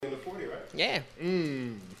Yeah.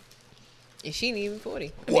 Mm. And she ain't even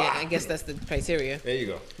 40. I, Wow. mean, I guess that's the criteria. There you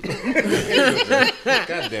go.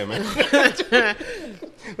 God damn it.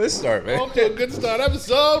 Let's start, man. Off to a good start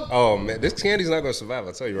episode. Oh, man. This candy's not going to survive.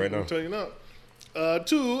 I'll tell you right now. I'm telling you now.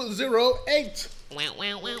 208.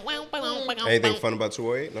 Anything fun about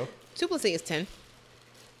 208? No? 2 plus 8 is 10.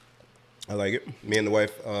 I like it. Me and the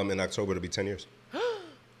wife in October, it'll be 10 years.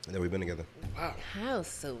 that we've been together. Wow. How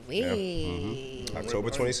sweet. Yeah. Mm-hmm. October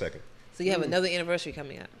 22nd. So you have another anniversary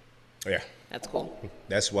coming up. Yeah. That's cool.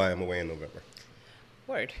 That's why I'm away in November.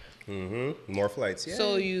 Word. Mm-hmm. More flights. Yeah.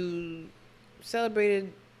 So you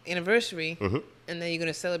celebrated anniversary, Mm-hmm. and then you're going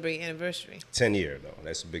to celebrate anniversary. 10 year though.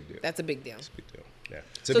 That's a big deal. That's a big deal. That's a big deal. Yeah.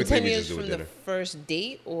 So Typically 10 we years just do a from the dinner. first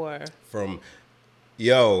date, or? From,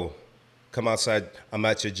 yo, come outside. I'm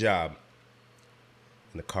at your job.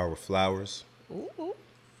 In the car with flowers. Ooh.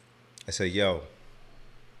 I say, yo,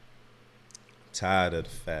 tired of the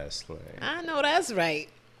fast lane. I know that's right.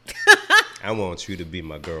 I want you to be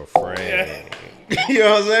my girlfriend. You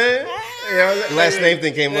know what I'm saying? You know what I'm saying? Last name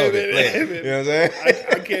thing came loaded. You know what I'm saying?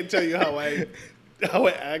 I can't tell you how I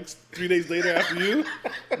asked 3 days later after you.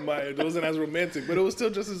 It wasn't as romantic, but it was still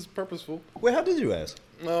just as purposeful. Wait, how did you ask?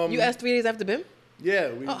 You asked 3 days after Bim? Yeah.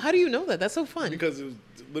 Oh, how do you know that? That's so fun. Because it was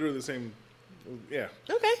literally the same. Yeah.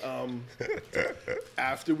 Okay.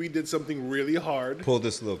 After we did something really hard. Pull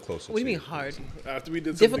this a little closer. What do to you mean hard? After we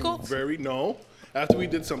did something Difficult? After we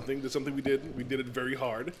did something we did it very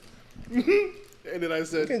hard. And then I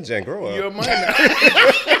said, Fucking Jen, grow up. you're mine now.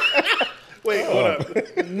 Wait, hold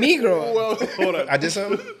on. Me grow up. Well, hold on. I did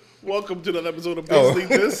something? Welcome to another episode of Oh.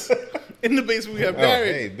 Basically This. In the basement we have Oh,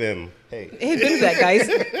 Darren. hey, Bim. Hey. Hey, Bim's that, guys.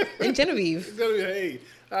 And Genevieve. Hey,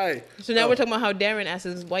 hi. So now we're talking about how Darren asked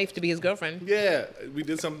his wife to be his girlfriend. Yeah, we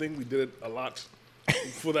did something. We did it a lot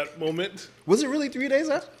for that moment. Was it really 3 days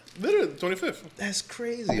after? Literally, the 25th. That's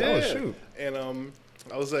crazy. Yeah. Oh, shoot. And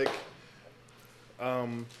I was like,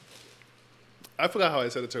 I forgot how I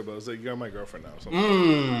said it to her, but I was like, you're my girlfriend now. So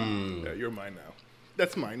yeah, you're mine now.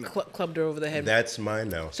 That's mine now. Clubbed her over the head. That's mine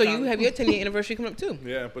now. So you have your 10-year anniversary coming up too.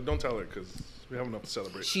 Yeah, but don't tell her because we have enough to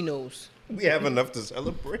celebrate. She knows. We have enough to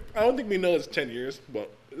celebrate. I don't think we know it's 10 years, but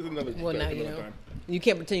it's another, Well, now you another know. time. You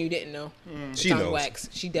can't pretend you didn't know. She It's on knows. wax.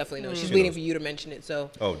 She definitely knows. She's She waiting knows. for you to mention it. So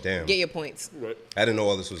Oh, damn. get your points. Right. I didn't know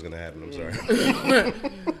all this was going to happen. I'm sorry.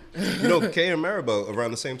 You know, Kay and Maribel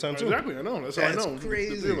around the same time, too. Exactly, I know. That's how I That's know. The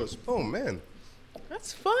crazy. three of us. Oh, man.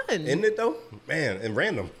 That's fun. Isn't it, though? Man, and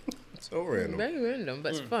random. So random. Very random,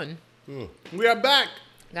 but it's fun. We are back.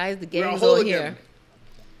 Guys, the We're on gang's hold all again. here.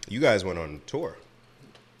 You guys went on tour.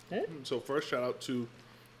 So first, shout out to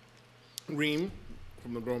Reem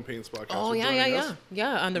from the Growing Pains podcast. Oh, for yeah, joining yeah, us.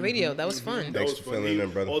 yeah. Yeah, on the radio. That was fun. That Thanks was for fun. filling in,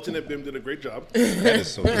 brother. Alternate Bim did a great job. That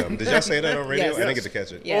is so dumb. Did y'all say that on radio? Yes. I didn't get to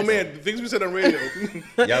catch it. Yes. Oh man, the things we said on radio.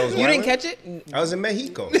 Y'all was You didn't wildin'? catch it? I was in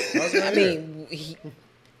Mexico. I was in I mean,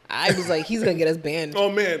 I was like, he's going to get us banned. Oh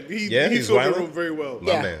man, Yeah, he he's sold the violent? room very well.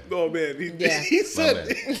 My Yeah. man. Oh man, Yeah. he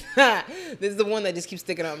said man. This is the one that just keeps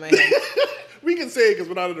sticking out in my head. we can say it because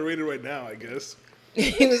we're not on the radio right now. I guess.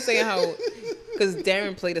 He was saying how, because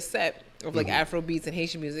Darren played a set of like Afro beats and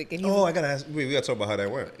Haitian music, and he's Oh, I gotta ask. We gotta talk about how that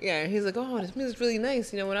went. yeah, he's like, oh, this music's really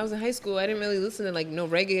nice. You know, when I was in high school, I didn't really listen to like no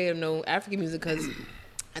reggae or no African music because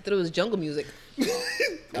I thought it was jungle music.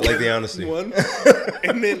 I like the honesty. One,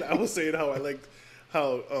 and then I was saying how I liked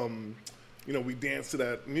how we danced to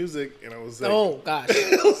that music, and I was like, Oh gosh,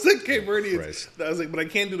 I was like, Cape Verdeans. Christ. I was like, but I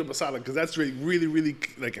can't do the Basada because that's really, really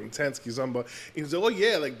like intense kizomba. And he's like, oh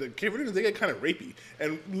yeah, like the Cape Verdeans, they get kind of rapey.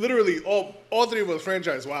 And literally, all three of us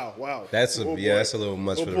franchise. Wow. That's a Oh, boy. that's a little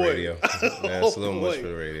much Oh, for the boy. radio. That's a little much boy. for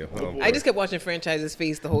the radio. Oh, Oh, boy. I just kept watching Franchise's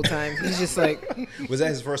face the whole time. He's just like, Was that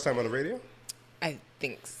his first time on the radio? I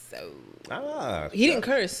think so. Ah, He didn't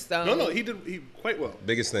curse. So. No, he did quite well.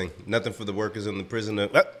 biggest thing. Nothing for the workers in the prison. You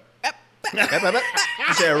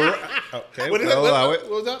said, okay, What is I'll allow What it.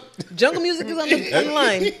 was that? Jungle music is on the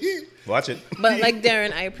line. Watch it. But like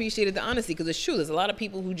Darren, I appreciated the honesty because it's true. There's a lot of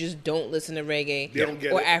people who just don't listen to reggae They don't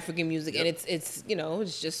get or it. African music, and it's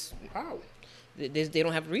it's just Wow. they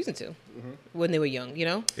don't have a reason to when they were young. You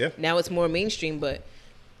know. Yeah. Now it's more mainstream, but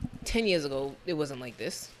 10 years ago it wasn't like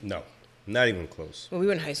this. No, not even close. When we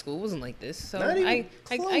were in high school, it wasn't like this. So Not even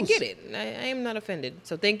I close. get it. I am not offended.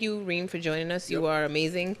 So thank you, Reem, for joining us. You Yep. are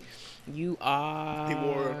amazing. You are. He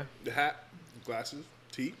wore the hat, glasses,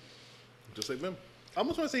 tee, just like them. I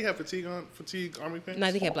almost want to say he had fatigue army pants. No,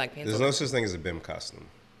 I think he had black pants. There's on. no such thing as a BIM costume.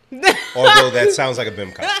 Although that sounds like a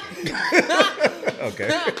BIM costume. Okay.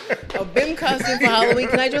 A BIM costume for Halloween.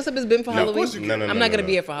 Can I dress up as BIM for of Halloween? course you can. No. I'm not going to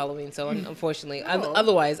be here for Halloween, so unfortunately.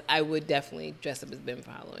 Otherwise, I would definitely dress up as BIM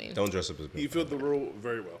for Halloween. Don't dress up as He BIM. filled the role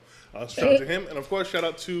very well. Shout out to him, and of course, shout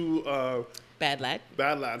out to Bad lad.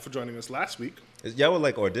 Bad Lad for joining us last week. Y'all were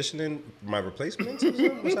like auditioning my replacements? Or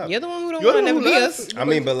something? What's up? You're the one who don't You're want the to one never who be left. us. I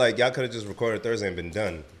mean, but like y'all could have just recorded Thursday and been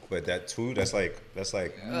done. But that too, that's like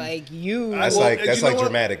Like you. Well, and you know what?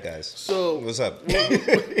 dramatic, guys. So What's up? we'll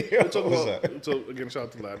talk What's about. up? So again, shout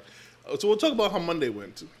out to Lad. So we'll talk about how Monday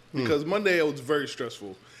went because Monday it was very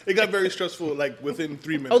stressful. It got very stressful like within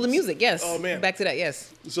 3 minutes. Oh, the music, yes. Oh man. Back to that,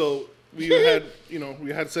 yes. So we had,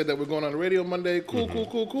 we had said that we're going on the radio Monday.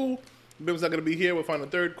 Cool. Bim's not gonna be here. We'll find a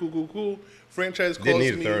third. Cool. Franchise calls Didn't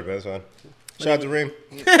need me. a third, but that's fine. Shout out to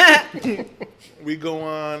Reem. We go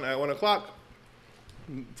on at 1:00.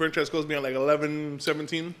 Franchise calls me at like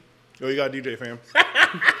 11:17. Yo, you got DJ, fam.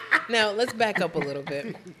 Now, let's back up a little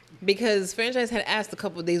bit. Because Franchise had asked a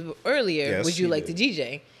couple of days earlier, Yes, would you he like did. to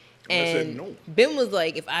DJ? I said And no. Ben was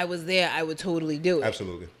like, if I was there, I would totally do it.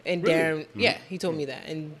 Absolutely. And Really? Darren, yeah, he told me that.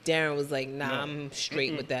 And Darren was like, nah, I'm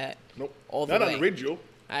straight with that. Nope. All the Not way. on the radio.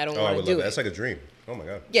 I don't Oh, I want would to love do that. it. That's like a dream. Oh my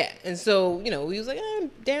god. Yeah, and so, we was like,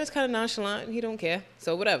 Darren's kind of nonchalant. He don't care.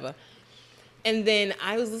 So whatever. And then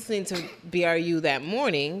I was listening to BRU that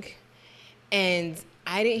morning, and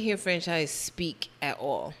I didn't hear Franchise speak at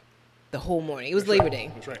all the whole morning. It was Labor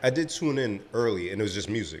Day. That's right. I did tune in early, and it was just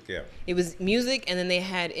music. Yeah. It was music, and then they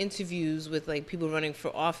had interviews with, like, people running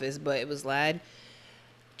for office, but it was Lad,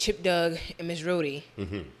 Chip Doug, and Miss Rhodey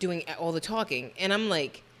doing all the talking. And I'm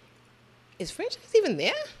like, is Franchise even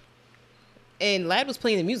there? And Lad was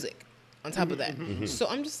playing the music on top of that. So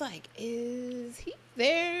I'm just like, is he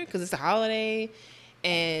there? Because it's a holiday.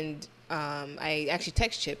 And I actually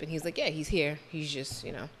text Chip, and he's like, yeah, he's here. He's just,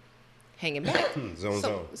 hanging back.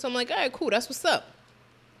 Zone. So I'm like, all right, cool. That's what's up.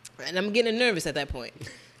 And I'm getting nervous at that point.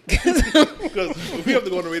 Because if we have to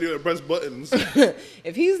go on the radio and press buttons,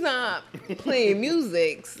 If he's not playing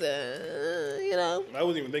music, I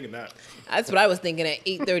wasn't even thinking that. that's what I was thinking at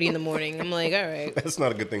 8:30 in the morning. I'm like, all right. That's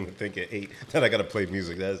not a good thing to think at 8 that I gotta play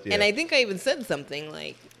music. That's yeah. And I think I even said something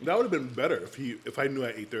like, That would have been better if I knew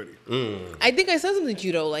at 8:30. I think I said something to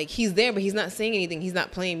you though, like he's there, but he's not saying anything. He's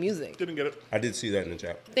not playing music. Didn't get it. I did see that in the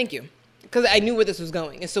chat. Thank you. Because I knew where this was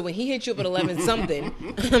going. And so when he hit you up at 11 something,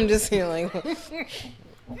 I'm just saying like,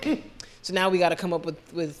 so now we got to come up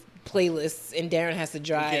with playlists, and Darren has to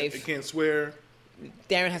drive. It can't swear.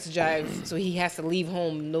 Darren has to drive, so he has to leave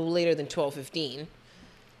home no later than 12:15.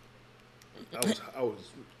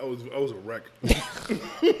 I was a wreck.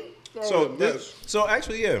 So, yes. so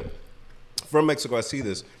actually, yeah, from Mexico, I see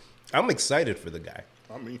this. I'm excited for the guy.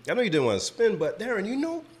 I mean, I know you didn't want to spin, but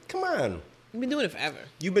Darren, come on. You've been doing it forever.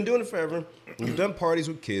 You've been doing it forever. You've done parties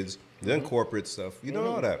with kids. You've done corporate stuff. You know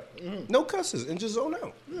all that. No cusses and just zone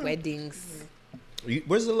out. Weddings.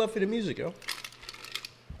 Where's the love for the music, yo?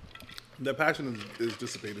 that passion is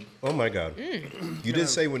dissipated. Oh my God. You did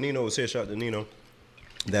say when Nino was here, shout out to Nino,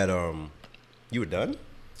 that you were done?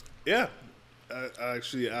 Yeah, I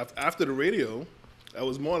actually after the radio, I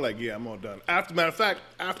was more like, yeah, I'm all done. Matter of fact,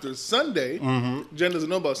 after Sunday, Jen doesn't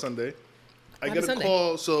know about Sunday. I Happy get a Sunday.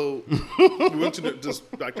 call. So we went to just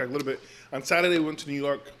backtrack a little bit. On Saturday, we went to New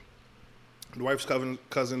York. The wife's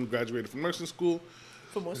cousin graduated from nursing school.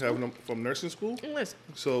 From what From nursing school. Nice.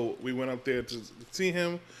 So we went up there to see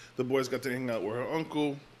him. The boys got to hang out with her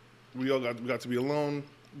uncle. We got to be alone.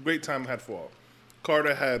 Great time had for all.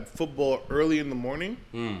 Carter had football early in the morning.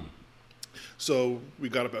 So we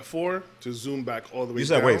got up at 4 to zoom back all the way You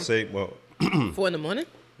down. said, wait, say, well, 4 in the morning?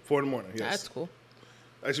 4 in the morning, yes. That's cool.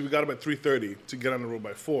 Actually, we got up at 3:30 to get on the road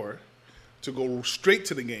by 4 to go straight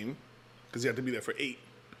to the game because you had to be there for 8.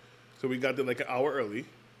 So we got there like an hour early.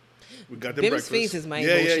 We got there Bim's breakfast. face is my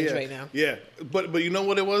emotions right now. Yeah, but you know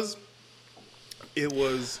what it was? It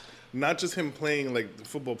was not just him playing like the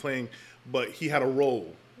football playing, but he had a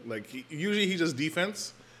role. Like usually he just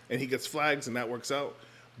defense and he gets flags and that works out.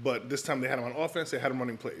 But this time they had him on offense. They had him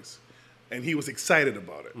running plays, and he was excited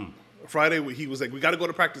about it. Friday he was like, "We got to go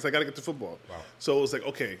to practice. I got to get to football." Wow. So it was like,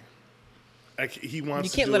 okay, he wants.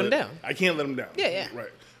 You can't to do let him it. down. I can't let him down. Yeah. Right.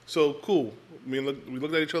 So cool. We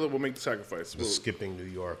looked at each other. We'll make the sacrifice. the skipping New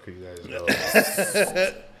York, you guys know.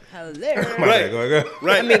 Hilarious. My bad, go ahead.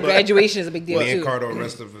 Right. I mean, but- graduation is a big deal, Me and too. Cardo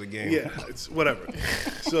arrested for the game. Yeah, it's whatever.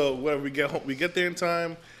 So when we get home, we get there in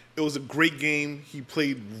time. It was a great game. He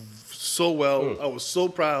played so well. I was so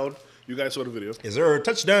proud. You guys saw the video. Is there a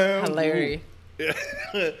touchdown? Hilarious.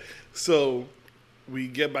 So we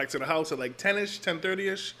get back to the house at like 10-ish,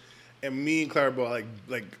 10:30-ish, and me and Clara are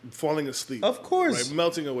like falling asleep. Of course. Right,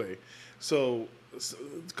 melting away. So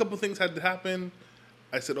a couple things had to happen.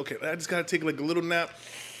 I said, okay, I just gotta take like a little nap.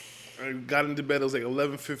 I got into bed. It was like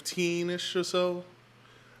 11:15ish or so.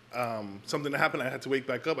 Something that happened. I had to wake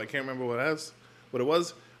back up. I can't remember what it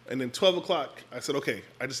was. And then 12 o'clock, I said, okay,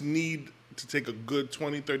 I just need to take a good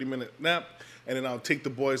 20, 30-minute nap, and then I'll take the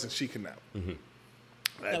boys and she can nap. Mm-hmm.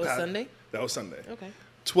 That was Sunday? That was Sunday. Okay.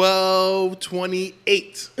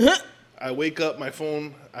 12:28. I wake up, my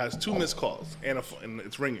phone has 2 missed calls, and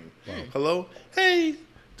it's ringing. Wow. Hello? Hey,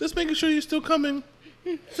 just making sure you're still coming.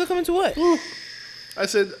 Still coming to what? I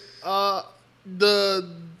said,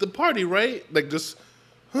 the party, right? Like just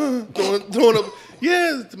throwing up.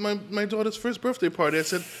 Yeah, my daughter's first birthday party. I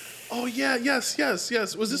said, oh yeah, yes.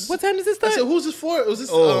 Was this? What time does this start? I said, who's this for? Was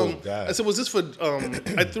this? God. I said, was this for?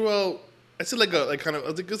 I threw out. I said I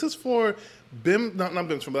was like, is this for Bim? Not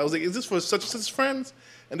Bim's friend, but I was like, is this for such and such friends?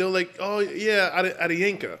 And they were like, oh yeah, out of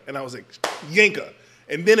Yanka. And I was like, Yanka.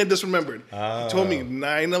 And then I just remembered. He told me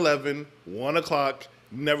 9/11, 1 o'clock.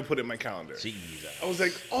 Never put it in my calendar. Jesus. I was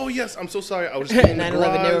like, oh yes, I'm so sorry. I was just in the 9/11,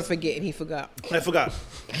 garage. never forget, and he forgot. I forgot.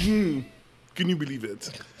 Can you believe it?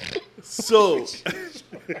 So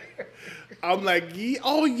I'm like,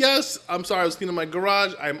 oh yes, I'm sorry. I was cleaning my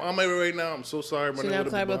garage. I'm on my way right now. I'm so sorry. I'm So running now a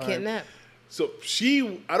little bit Clarabelle behind. can't nap. So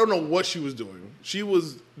I don't know what she was doing. She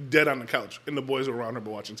was dead on the couch, and the boys were around her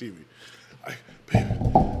watching TV. Babe,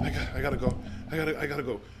 I gotta go. I gotta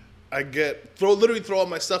go. I literally throw all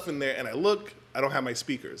my stuff in there, and I look. I don't have my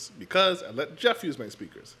speakers because I let Jeff use my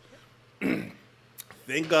speakers.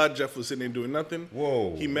 Thank God Jeff was sitting there doing nothing.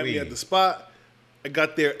 Whoa. He met me at the spot. I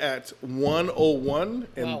got there at 1:01,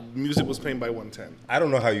 and music was playing by 1:10. I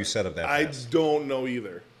don't know how you set up that I fast. don't know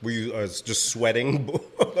either. Were you just sweating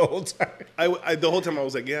the whole time? The whole time I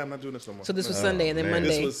was like, yeah, I'm not doing this no more. So this was Sunday, and then man. Monday.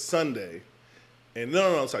 This was Sunday. And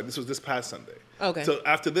no, sorry. This was this past Sunday. Okay. So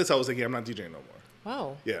after this, I was like, yeah, I'm not DJing no more.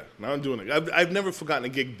 Wow. Yeah, now I'm doing it. I've never forgotten a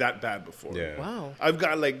gig that bad before. Yeah. Wow. I've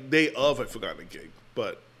got like day of I've forgotten a gig,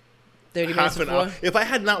 but 30 minutes half an before? hour. If I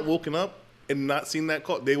had not woken up and not seen that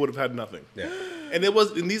call, they would have had nothing. Yeah. And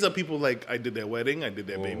these are people like I did their wedding, I did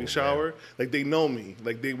their baby shower. Man. Like they know me.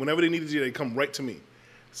 Like whenever they needed you, they come right to me.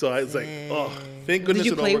 So I was like, oh, thank goodness Did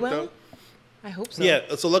you it all play worked well? out. I hope so. Yeah.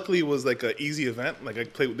 So luckily it was like an easy event. Like I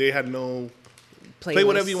played. They had no play Playlist.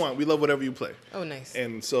 whatever you want. We love whatever you play. Oh, nice.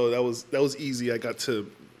 And so that was easy. I got to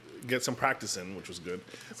get some practice in, which was good.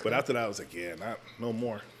 But after that, I was like, yeah, no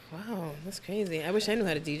more. Wow, that's crazy. I wish I knew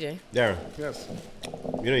how to DJ. Darren, Yes.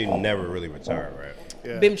 you know you never really retire, right?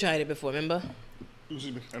 Yeah. Bim tried it before, remember? I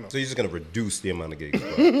know. So you're just gonna reduce the amount of gigs.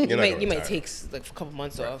 But you're not You gonna might retire. take like a couple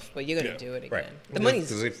months off, but you're gonna Yeah. do it again. Right. The money's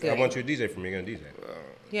Because if good. I want you to DJ for me, you're gonna DJ.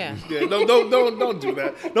 Yeah, Yeah, don't do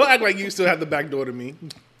that. Don't act like you still have the back door to me.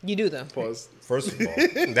 you do though. Pause. First of all,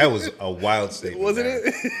 that was a wild statement. Wasn't Darren.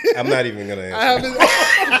 it? I'm not even gonna answer. I haven't.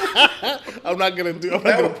 I'm not gonna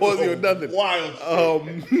pause you or nothing. Wild.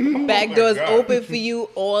 Back doors God. open for you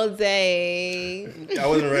all day. I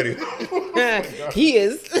wasn't ready. He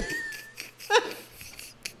is.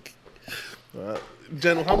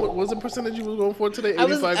 Jen, what was the percentage you was going for today? I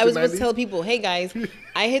was 85 supposed to to tell people, hey guys,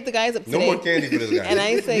 I hit the guys up No today. more candy for this guy. And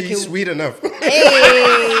I said, he's can- sweet enough.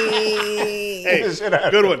 Hey. Hey,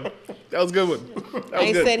 good one. That was a good one. That was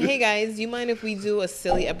I good. said, hey guys, you mind if we do a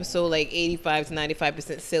silly episode, like 85 to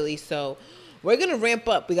 95% silly? So we're gonna ramp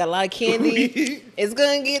up. We got a lot of candy. It's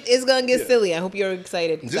gonna get silly. I hope you're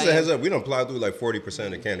excited. Just a heads up, we don't plow through like 40%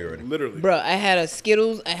 of the candy already. Literally. Bro, I had a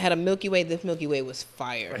Skittles. I had a Milky Way. This Milky Way was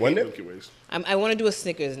fire. Wasn't it? Milky Ways. I want to do a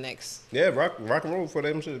Snickers next, Yeah, rock and roll for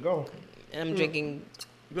them shit go. and I'm drinking.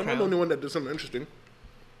 I'm not the only one that did something interesting.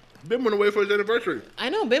 Bim went away for his anniversary. I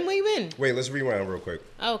know, Ben. Where you been? Wait, let's rewind real quick.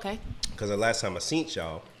 Oh, okay. Because the last time I seen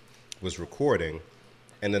y'all was recording,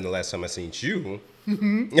 and then the last time I seen you, I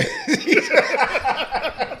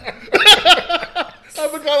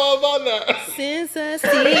forgot all about that. Since I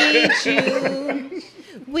seen you,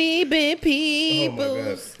 we been oh people. my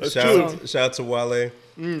god! That's Shout out to Wale,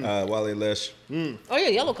 Wale Lesh, Oh yeah,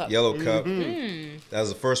 Yellow Cup. Yellow Cup. That was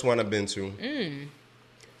the first one I've been to.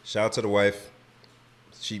 Shout out to the wife.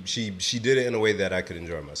 She did it in a way that I could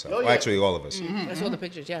enjoy myself. Oh, Well, yeah. actually, all of us. I saw the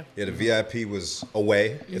pictures. Yeah. Yeah, the VIP was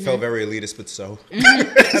away. It felt very elitist, but so. I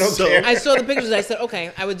don't care. I saw the pictures. And I said,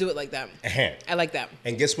 okay, I would do it like that. I like that.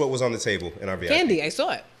 And guess what was on the table in our VIP? Candy. I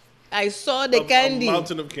saw it. I saw the A candy.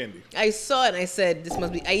 mountain of candy. I saw it and I said, this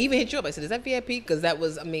must be. I even hit you up. I said, is that VIP? Because that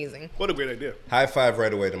was amazing. What a great idea. High five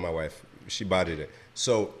right away to my wife. She bodied it.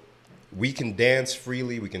 So we can dance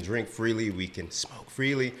freely, we can drink freely, we can smoke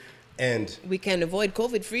freely, and We can avoid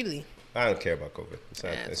COVID freely. I don't care about COVID. It's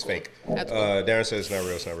not. That's It's cool. fake. That's cool. Darren said it's not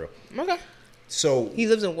real. It's not real. Okay. So He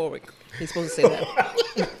lives in Warwick. He's supposed to say that.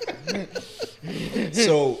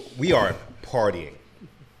 so we are partying.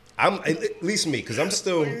 At least me, because I'm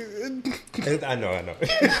still. I know.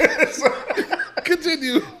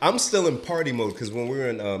 Continue. I'm still in party mode because when we were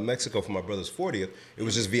in Mexico for my brother's 40th, it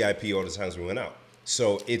was just VIP all the times we went out.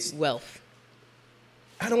 So it's Wealth.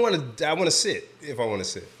 I want to sit if I want to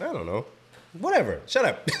sit. I don't know. Whatever. Shut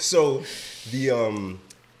up. So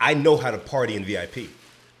I know how to party in VIP.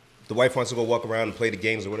 The wife wants to go walk around and play the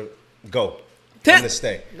games or whatever. Go. I'm gonna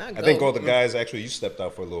stay. Not I think go. all the guys actually you stepped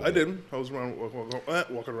out for a little bit. I didn't. I was around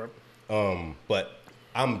walking around. But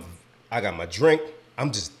I got my drink.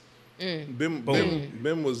 I'm just Bim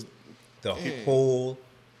was the whole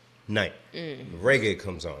night. Reggae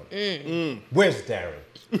comes on. Where's Darren?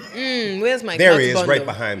 Where's my There Cox he is, bundle? right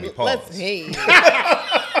behind me. Pause. Hey.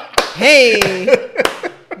 Hey.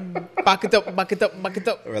 Back it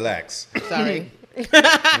up. Relax. Sorry.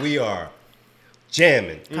 We are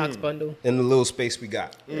jamming Cox bundle. in the little space we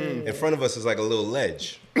got. In front of us is like a little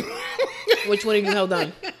ledge. Which one of you held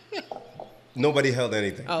on? Nobody held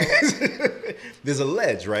anything. Oh. There's a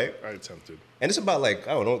ledge, right? I attempted. And it's about like,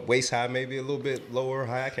 I don't know, waist high, maybe a little bit lower,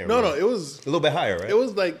 high. I can't No, remember. it was A little bit higher, right? it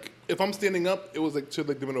was like if I'm standing up, it was like to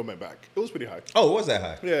like the middle of my back. It was pretty high. Oh, it was that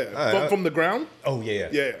high? Yeah, All right. from the ground. Oh, yeah.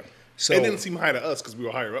 Yeah. So- It didn't seem high to us because we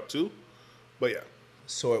were higher up too. But yeah,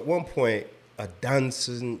 So at one point, a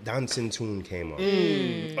dancing tune came on.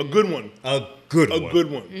 a good one. A good A one.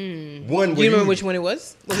 good one. One Do where you remember which one it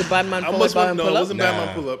was? Was it Bad Man I Pull must Up, Bad Man no, Pull it Up? wasn't Nah.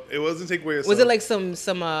 Batman pull up. It wasn't take away. Was it like some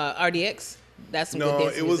RDX? That's some good No,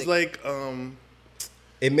 dance it was music. like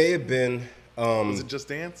It may have been, was it Just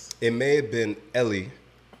Dance? it may have been Ellie.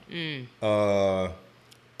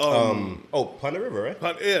 Pond River,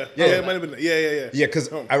 right? Yeah, Yeah. it might have been. Yeah. Yeah, because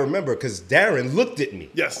I remember, because Darren looked at me.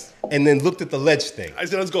 Yes. And then looked at the ledge thing. I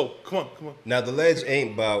said, let's go. Come on. Now, the ledge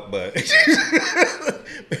ain't about, but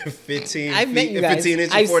 15 I've met feet, you guys. 15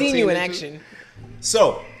 inches, I've 14 seen you in inches. action.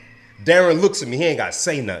 So, Darren looks at me. He ain't got to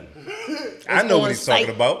say nothing. I know on what he's sight.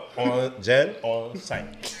 talking about. On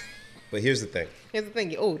sight. But here's the thing. Here's the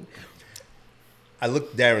thing, you're old. I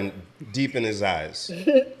looked Darren deep in his eyes.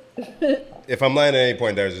 If I'm lying at any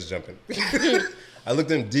point, Darren's just jumping. I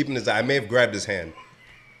looked him deep in his eye. I may have grabbed his hand.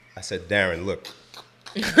 I said, Darren, look.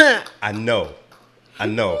 I know,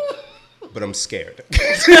 but I'm scared.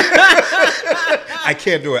 I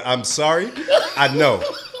can't do it. I'm sorry. I know.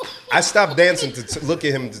 I stopped dancing to look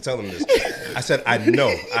at him to tell him this. I said, I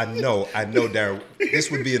know, Darren.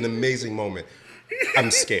 This would be an amazing moment.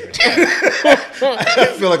 I'm scared.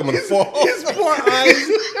 I feel like I'm gonna fall. His poor eyes.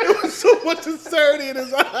 There was so much sincerity in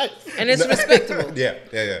his eyes. And it's respectable. Yeah.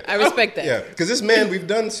 I respect that. Yeah, because this man, we've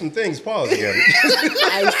done some things. Pause again.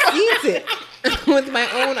 I've seen it with my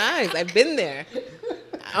own eyes. I've been there.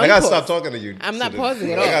 I gotta Unpause. stop talking to you. I'm not So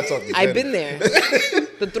pausing at I all. gotta talk to I've Jen. been there.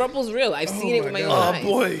 The throuple's real. I've seen it with my own Oh eyes.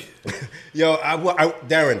 boy. Yo,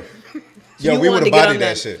 Darren. Yo, You we wanted would to have get on bodied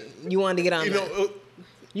that shit. You wanted to get on You that. know,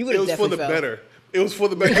 You would it have was for definitely the fell. better. It was for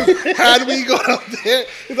the better. Had we gone up there,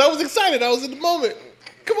 because I was excited. I was in the moment.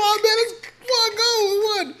 Come on, man. Come on, go.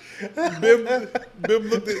 We won. Bim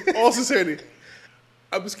looked at all sincerity.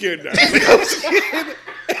 I'm scared now. Like, I'm scared.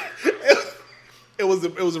 It was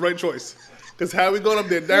the right choice. Because had we gone up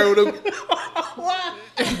there, Darren would have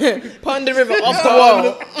Pond the River off the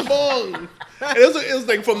wall. bong. And it was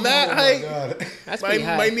like from that height, That's my pretty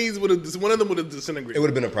high. knees would have, one of them would have It disintegrated. would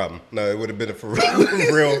have been a problem. No, it would have been a for real.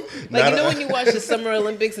 Like, you know when you watch the Summer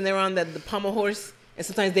Olympics and they're on the pommel horse and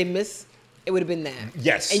sometimes they miss? It would have been that.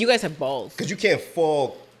 Yes. And you guys have balls. Because you can't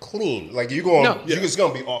fall clean. Like you going, No. it's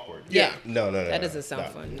gonna be awkward. Yeah. No. That doesn't sound no.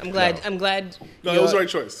 fun. I'm glad. No. I'm glad. No, it was the right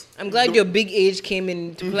choice. I'm glad your big age came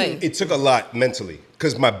into play. It took a lot mentally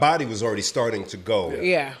because my body was already starting to go.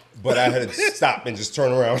 Yeah. But I had to stop and just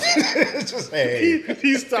turn around. Just hey.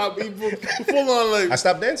 He stopped. He full on like. I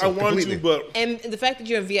stopped dancing I wanted completely. to, but And the fact that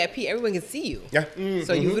you're in VIP, everyone can see you. Yeah.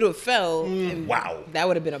 So you would have fell. And Wow. that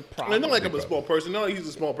would have been a I problem. not like I'm a small person. Not like he's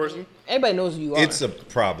a small person. Everybody knows who you are. It's a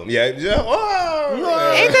problem. Yeah.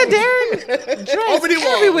 Oh. Ain't that Darren? Dress Over the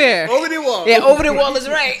wall. everywhere. Over the wall. Yeah, over the wall is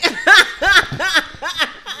right.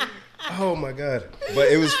 Oh my God.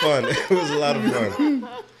 But it was fun. It was a lot of fun.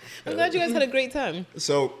 I'm glad you guys had a great time.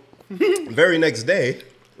 So, very next day,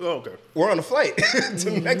 Oh, okay. we're on a flight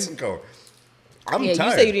to Mexico. I'm Yeah, tired.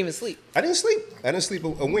 you said you didn't even sleep. I didn't sleep. I didn't sleep a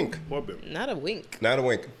wink. Poor Bim. Not a wink. Not a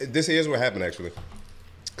wink. Here's what happened actually.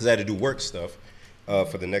 Because I had to do work stuff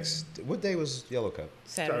for the next. What day was Yellow Cup?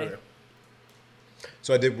 Saturday. Saturday.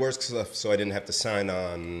 So I did work stuff, so I didn't have to sign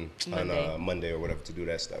on Monday. Monday or whatever to do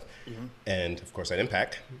that stuff. And of course, I didn't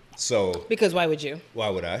pack. So Because why would you? why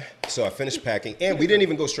would I? So I finished packing, and we didn't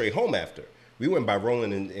even go straight home after. We went by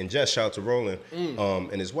Roland and Jess. Shout out to Roland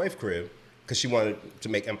and his wife crib because she wanted to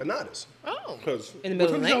make empanadas. Oh. Because In the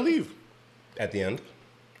middle of the did y'all night? leave? At the end.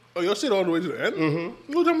 Oh, y'all stayed all the way to the end?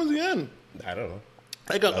 Mm-hmm. What time was the end? I don't know.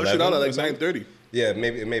 I got ushered out at like 9:30. Yeah,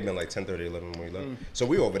 maybe it may have been like 10:30, 11 when we left. So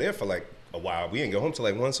we were over there for like a while. We didn't get home till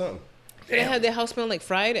like 1 something. They had their house smell like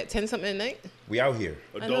fried at 10 something at night. We out here.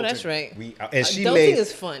 I know that's right. We out, and she Adulting made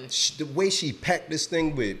is fun. The way she packed this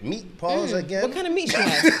thing with meat paws again. What kind of meat she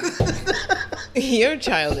had? You're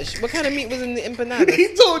childish. What kind of meat was in the empanada?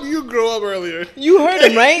 He told you grow up earlier. You heard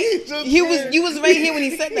him, right? just You did. was right here when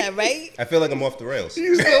he said that, right? I feel like I'm off the rails.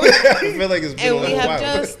 You still- I feel like it's been And a we little have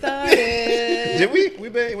while. just started. Did we? We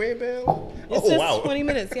ain't been. It's Oh just wow. 20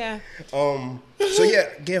 minutes, yeah. So yeah,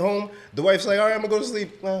 get home. The wife's like, all right, I'm gonna go to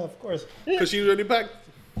sleep. Well, of course. Because she was already packed.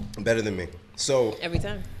 Better than me. So Every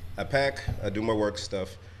time. I pack, I do my work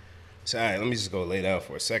stuff. So, all right, let me just go lay down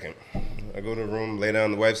for a second. I go to the room, lay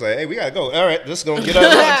down. The wife's like, hey, we gotta go. All right, just gonna get on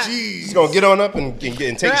up. Jeez. Just gonna get on up and take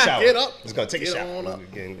a shower. Get up. Just gonna take a Get shower on up.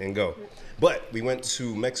 and go. But we went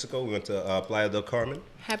to Mexico. We went to Playa del Carmen.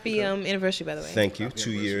 Happy anniversary, by the way. Thank you.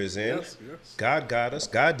 2 years in. Yes, yes. God got us.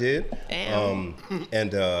 God did. Damn.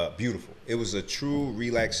 And beautiful. It was a true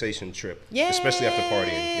relaxation trip, Yay! especially after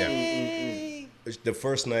partying. Yeah. The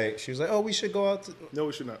first night, she was like, "Oh, we should go out." No,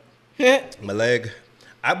 we should not. My leg.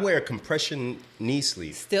 I wear a compression knee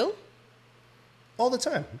sleeve Still? all the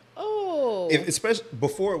time. Oh. Especially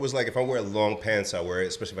before, it was like if I wear long pants, I wear it,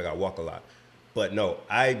 especially if I got to walk a lot. But no,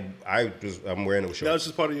 I'm wearing it with That was shorts.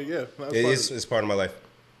 just part of your, yeah. That was It's part of my life.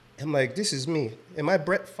 I'm like, this is me. Am I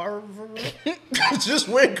Brett Favre? Just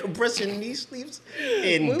wearing compression knee sleeves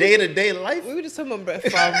in day-to-day life? We were just talking about Brett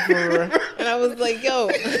Favre, and I was like, yo,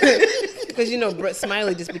 because, Brett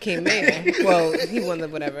Smiley just became mayor. Well, he won the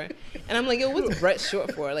whatever. And I'm like, yo, what's Brett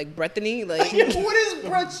short for? Like, Brethany? Like, What is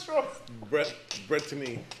Brett short?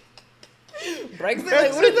 Brettany. Brexit?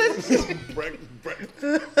 Like, what is that?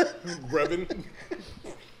 Brevin.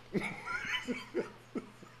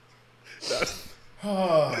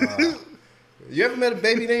 You ever met a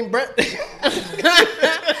baby named Brett? Come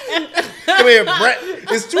here, Brett.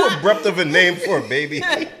 It's too abrupt of a name for a baby.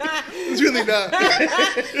 It's really not.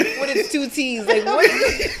 With its 2 T's. Like, what?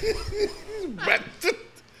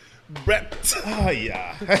 Brett. Oh,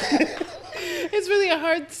 yeah. It's really a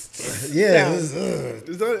hard Yeah. sound.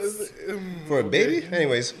 Is that, For a baby?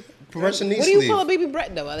 Anyways, compression knee What do you sleeve. call a baby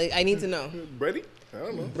Brett, though? I need to know. Brady? I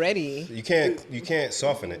don't know. Bretty. You can't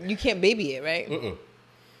soften it. You can't baby it, right?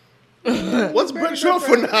 What's Brett short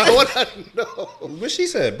for now? What I know. What she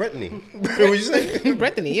said, Brittany. What you say?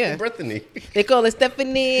 Brethany, yeah. Brittany. They call it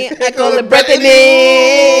Stephanie. I call it Brittany. Brethany.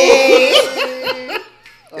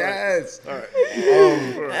 Yes. All right.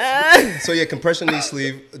 So yeah, compression knee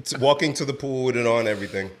sleeve, walking to the pool with it on,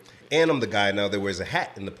 everything. And I'm the guy now that wears a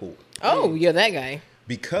hat in the pool Oh, you're that guy.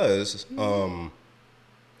 because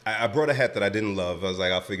I brought a hat that I didn't love. I was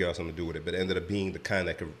like, I'll figure out something to do with it, but it ended up being the kind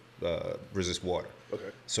that could resist water. Okay.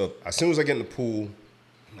 So as soon as I get in the pool,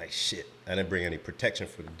 I'm like, shit, I didn't bring any protection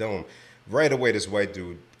for the dome. Right away, this white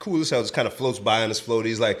dude, cool as hell, just kind of floats by on his float.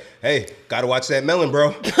 He's like, hey, gotta watch that melon,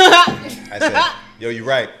 bro. I said, yo, you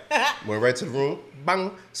right. Went right to the room,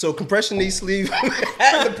 bang. So compression knee sleeve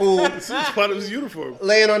at the pool, It's part of his uniform.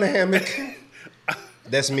 laying on the hammock.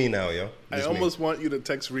 That's me now, yo. I That's me. almost want you to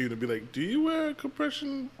text Reed and be like, do you wear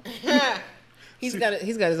compression? He's got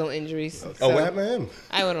his own injuries. Oh, so what happened to him?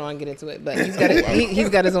 I wouldn't want to get into it, but he's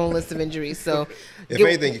got his own list of injuries. So If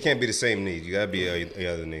anything, you can't be the same knee. You gotta be the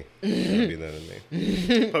other knee. You gotta be the other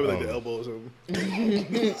knee. Probably like the elbow or something.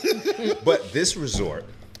 But this resort,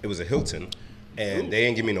 it was a Hilton, and they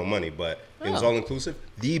didn't give me no money, but it was Oh. all inclusive.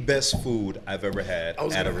 The best food I've ever had I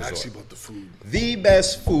was at a going to ask resort. you about the food. The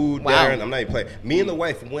best food, Wow. Darren. I'm not even playing. Me and the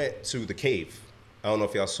wife went to the cave. I don't know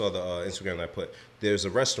if y'all saw the Instagram that I put. There's a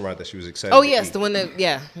restaurant that she was excited. oh to yes, eat. the one that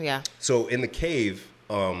yeah. So in the cave,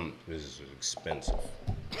 this is expensive.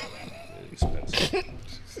 Expensive.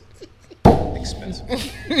 Expensive.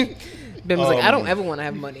 Ben was like, I don't ever want to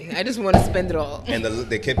have money. I just want to spend it all. And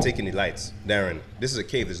they kept taking the lights. Darren, this is a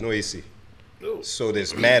cave. There's no AC. No. So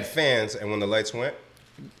there's mad fans, and when the lights went,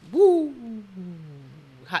 Woo,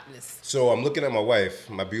 hotness. so I'm looking at my wife,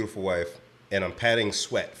 my beautiful wife, and I'm patting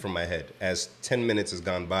sweat from my head as 10 minutes has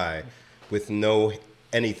gone by with no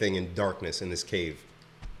anything in darkness in this cave.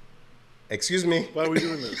 Excuse me? Why are we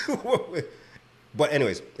doing this? But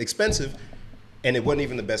anyways, expensive, and it wasn't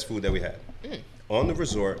even the best food that we had. On the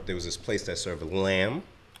resort, there was this place that served lamb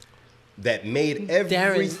that made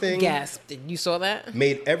everything... Darren gasped. You saw that?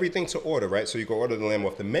 Made everything to order, right? So you could order the lamb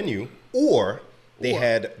off the menu, or they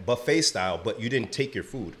had buffet style, but you didn't take your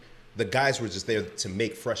food. The guys were just there to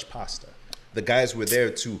make fresh pasta. The guys were there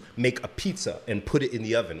to make a pizza and put it in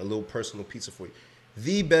the oven, a little personal pizza for you.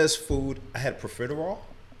 The best food. I had profiterole.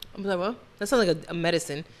 I'm like, well, that sounds like a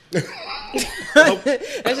medicine. That's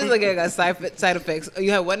just like I got side effects.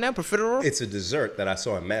 You have what now? Profiterol? It's a dessert that I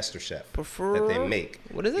saw in MasterChef that they make.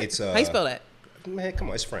 What is it? It's How you spell that? Man, come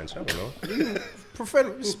on, it's French. I don't know.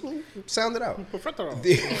 Profiterol. Sound it out.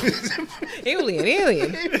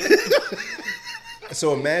 Alien.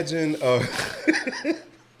 So imagine.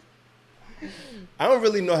 I don't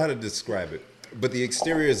really know how to describe it, but the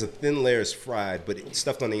exterior is a thin layer is fried, but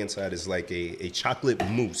stuffed on the inside is like a chocolate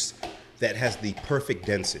mousse that has the perfect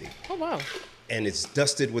density. Oh wow. And it's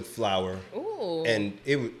dusted with flour. Ooh. And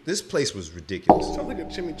this place was ridiculous. Sounds like a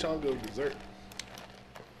chimichanga dessert.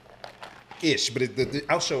 Ish, but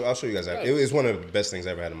I'll show you guys that. It was one of the best things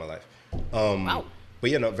I ever had in my life. Wow.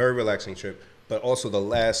 But very relaxing trip. But also the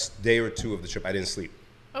last day or two of the trip, I didn't sleep.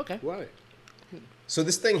 Okay. Why? So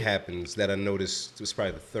this thing happens that I noticed, it was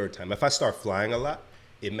probably the third time. If I start flying a lot,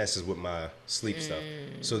 it messes with my sleep stuff.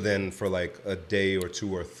 So then for like a day or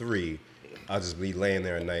two or three, I'll just be laying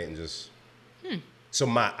there at night and just... So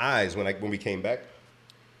my eyes, when we came back,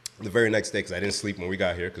 the very next day, because I didn't sleep when we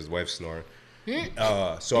got here because the wife's snoring.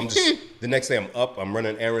 So I'm just, the next day I'm up, I'm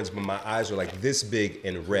running errands, but my eyes are like this big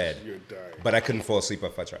and red. You're dying. But I couldn't fall asleep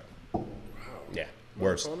if I tried. Wow. Yeah,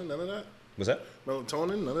 worse. Melatonin, none of that? What's that?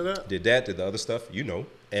 Melatonin, none of that? Did that, did the other stuff,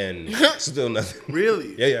 and still nothing.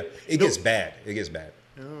 Really? Yeah. It gets bad.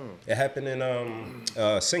 Oh. It happened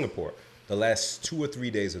in Singapore. The last 2 or 3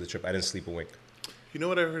 days of the trip, I didn't sleep a wink. You know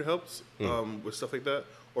what I heard helps with stuff like that?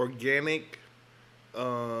 Organic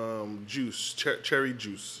juice, cherry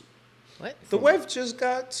juice. What? The wife just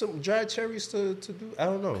got some dried cherries to do. I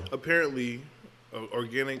don't know. Apparently,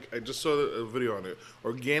 organic. I just saw a video on it.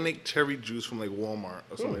 Organic cherry juice from like Walmart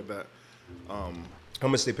or something like that. How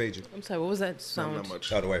much they paid you? I'm sorry, what was that sound? Not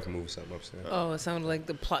much. Oh, the wife moved something upstairs. Oh, it sounded like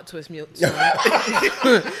the plot twist sound.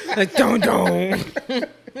 Like, don't.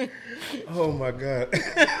 Oh my God.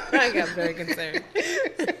 I got very concerned.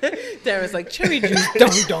 Darren's like, cherry juice,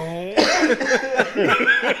 don't.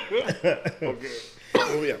 Okay.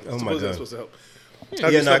 Oh yeah. Oh my God. That's supposed to help. Yeah,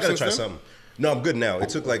 I gotta try something. No, I'm good now. It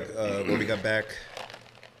took like when we got back,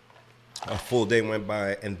 a full day went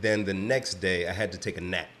by, and then the next day I had to take a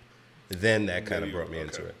nap. Then that kind of brought me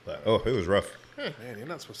into it. But, it was rough. Man, you're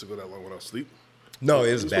not supposed to go that long without sleep. No,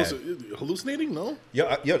 it was bad. Hallucinating? No.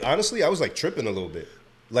 Yo, honestly, I was like tripping a little bit.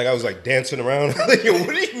 Like I was like dancing around. Like, yo, what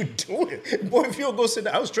are you doing? Boy, if you don't go sit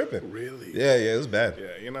down, I was tripping. Really? Yeah, it was bad.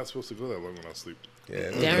 Yeah, you're not supposed to go that long without sleep. Yeah,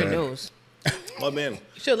 it was Darren bad. knows. Oh man, You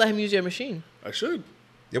should let him use your machine. I should.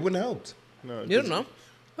 It wouldn't have helped. No, You don't know.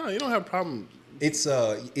 No, you don't have a problem.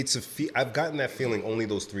 I've gotten that feeling only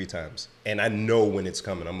those 3 times, and I know when it's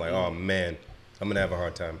coming. I'm like, oh man, I'm gonna have a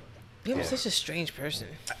hard time. You're such a strange person.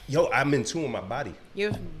 Yo, I'm in tune with my body.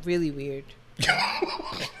 You're really weird.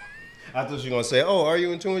 I thought you were gonna say, oh, are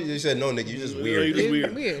you in tune? You said, no, nigga, you're just weird. You're just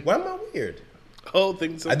You're weird. Why am I weird? Oh,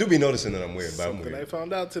 things. I do be noticing that I'm weird, but I'm Something I weird.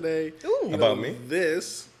 found out today. Ooh. You About know, me?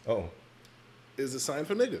 This Oh. is a sign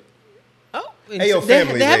for nigga. Oh, Hey, yo, they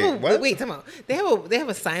family, have wait, what? wait, come on. They have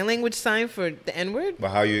a sign language sign for the N word. But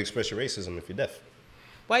how you express your racism if you're deaf?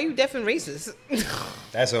 Why are you deaf and racist?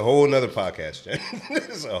 That's a whole nother podcast, Jen.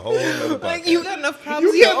 That's a whole nother podcast. Like you got enough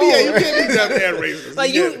problems. You of can't your be. own. You can't be that racist.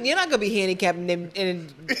 Like you're not gonna be handicapped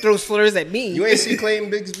and throw slurs at me. You ain't see Clayton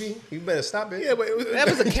Bigsby? You better stop it. Yeah, but That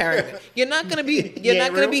was a character. You're not gonna be. You're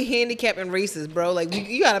not gonna be handicapped and racist, bro. Like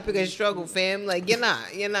you gotta pick a struggle, fam. Like you're not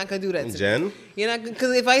gonna do that. To Jen? me. You're not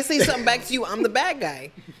because if I say something back to you, I'm the bad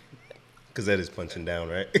guy. Because that is punching down,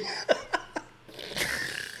 right?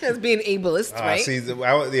 That's being ableist, right? See,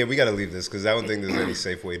 we got to leave this because I don't think there's any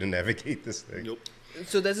safe way to navigate this thing. Nope.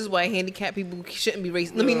 So this is why handicapped people shouldn't be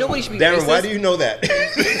racist. I mean, nobody should be Darren, racist. why do you know that?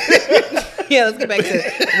 Yeah, let's get back to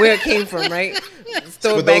where it came from, right? Let's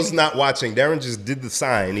throw For it back. those not watching, Darren just did the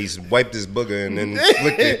sign. He's wiped his booger and then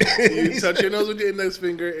flicked it. You touch your nose with your index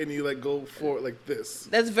finger and you like go for it like this.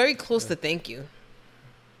 That's very close to thank you.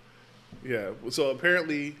 Yeah. So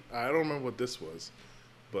apparently, I don't remember what this was,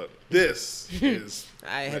 but this is.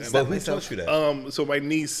 I had to But stop who myself. taught you that? So my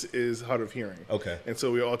niece is hard of hearing. Okay. And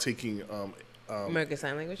so we're all taking American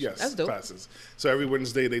Sign Language. yes That's dope. classes. So every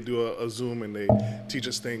Wednesday they do a Zoom and they teach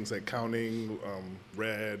us things like counting,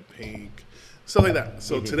 red, pink, stuff like that.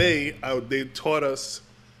 So today they taught us.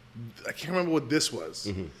 I can't remember what this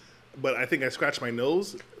was, but I think I scratched my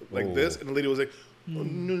nose like this, and the lady was like, oh,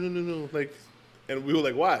 "No," like, and we were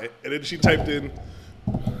like, "Why?" And then she typed in.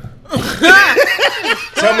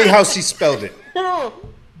 Tell me how she spelled it. No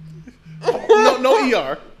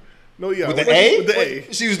ER. No ER. With the A? With the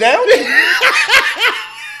A. She was down?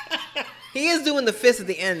 He is doing the fist at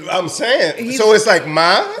the end. I'm saying. So it's like,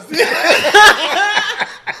 ma?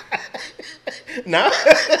 Nah.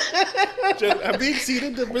 Have we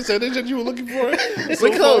exceeded the percentage that you were looking for?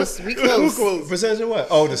 We close. We close. Close. Percentage of what?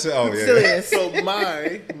 Oh, yeah. Silliness. So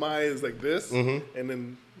my is like this, and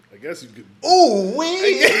then I guess you could. Ooh,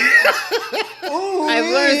 wee. I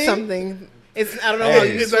learned something. It's I don't know Hey. how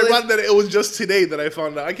It's useful ironic that it was just today that I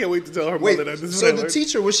found out. I can't wait to tell her Wait, mother that this is so what I the learned.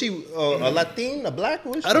 teacher, was she a Latin, a black?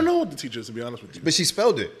 What was she? I don't know what the teacher is, to be honest with you. But she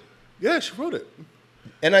spelled it. Yeah, she wrote it.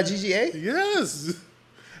 N-I-G-G-A? Yes.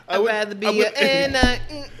 I'd rather be a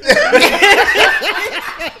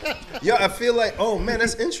Yo, I feel like, oh man,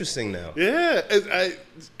 that's interesting now. Yeah.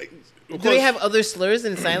 Do they have other slurs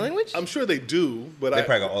in sign language? I'm sure they do, but They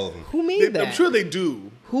probably got all of them. Who made that? I'm sure they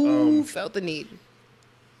do. Who felt the need?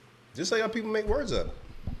 Just like how people make words up.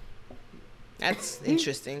 That's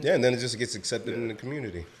interesting. Yeah, and then it just gets accepted in the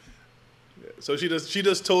community. So she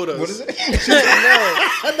just told us. What is it?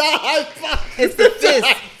 It's the fist.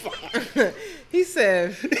 He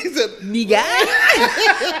said, He said, "Nigga."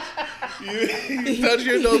 you touch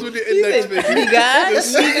your nose with your He index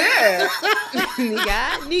said, finger. "Nigga,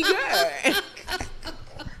 nigga."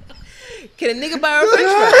 Can a nigga borrow a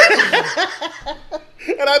French fry?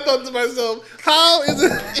 And I thought to myself, how is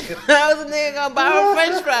it? How's a nigga gonna borrow a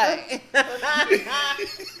French fry?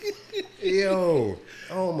 Yo.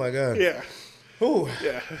 Oh my God. Yeah. Ooh.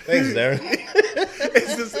 Yeah. Thanks, Darren.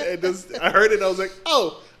 It just, I heard it and I was like,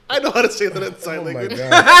 oh, I know how to say that in sign Oh my language.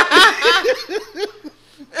 God.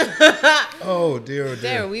 Oh dear, oh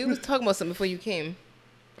dear. Darren, we was talking about something before you came.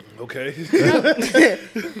 Okay.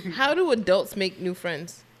 How do adults make new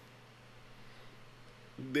friends?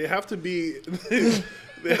 They have to be.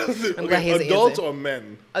 They have to, I'm glad he has an adults answer. or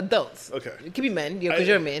men. Adults. Okay. It could be men, because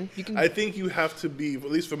you're a man. You can. I think you have to be, at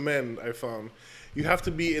least for men, I found, you have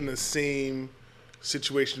to be in the same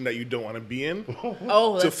situation that you don't want to be in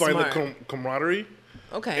oh, to that's find smart. the camaraderie.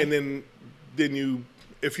 Okay. And then you,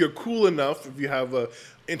 if you're cool enough, if you have a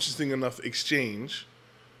interesting enough exchange,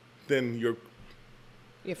 then Your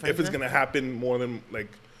friends if it's now? gonna happen more than like,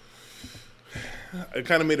 I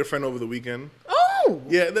kind of made a friend over the weekend. Oh,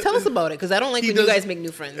 Yeah, tell us about it, because I don't like he when does- you guys make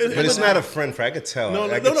new friends. But it's not a friend friend. I could tell. No, I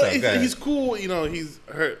no, could no. tell. Go ahead. He's cool. You know, he's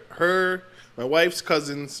my wife's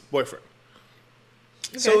cousin's boyfriend.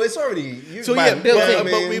 So it's already. So by- yeah, built by-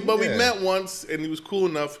 in. I mean, but we yeah. met once, and he was cool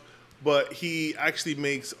enough. But he actually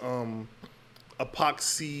makes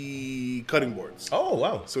epoxy cutting boards. Oh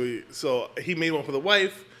wow. So he made one for the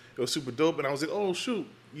wife. It was super dope, and I was like, oh shoot,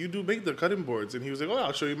 you do make the cutting boards, and he was like, oh,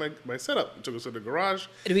 I'll show you my setup. He took us to the garage.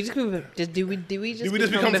 Did we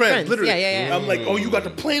just become friends? Literally. Yeah. I'm like, oh, you got the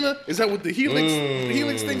planer? Is that with the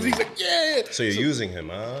helix things? He's like, yeah. So you're using him?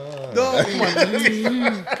 Ah. No, come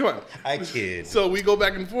on. Come on. I kid. So we go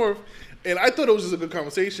back and forth, and I thought it was just a good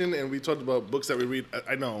conversation, and we talked about books that we read.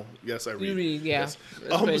 I know, yes, I read. You read, yeah. Yes.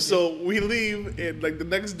 That's crazy. So we leave, and like the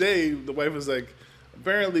next day, the wife was like,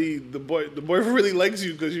 apparently the boyfriend really likes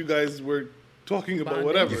you because you guys were talking about Bonding.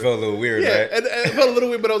 whatever. You felt a little weird, Yeah, right? and it felt a little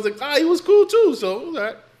weird, but I was like, he was cool too. So all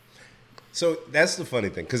right. So that's the funny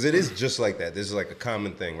thing, because it is just like that. This is like a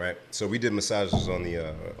common thing, right? So we did massages on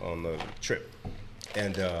the trip,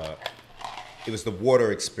 and it was the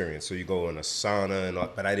water experience. So you go in a sauna and all,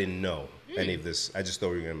 but I didn't know any of this. I just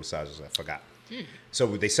thought we were in massages. I forgot. So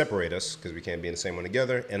they separate us because we can't be in the same one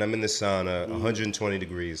together. And I'm in the sauna, 120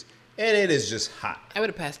 degrees, and it is just hot. I would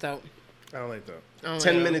have passed out. I don't like that. Oh,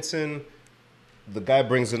 10 yeah. minutes in, the guy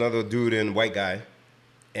brings another dude in, white guy,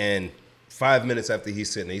 and 5 minutes after he's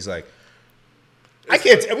sitting there, he's like, we gotta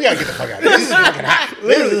get the fuck out of here. This is fucking hot.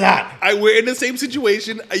 This is hot. We're in the same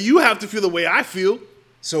situation. You have to feel the way I feel.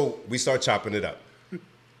 So we start chopping it up.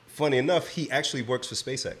 Funny enough, he actually works for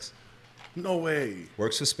SpaceX. No way.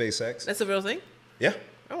 Works for SpaceX. That's a real thing? Yeah.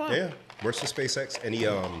 Oh, wow. Yeah. Works for SpaceX. And he,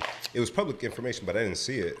 it was public information, but I didn't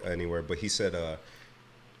see it anywhere. But he said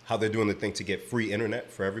how they're doing the thing to get free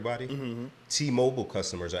internet for everybody. Mm-hmm. T-Mobile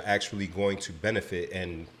customers are actually going to benefit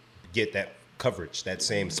and get that coverage, that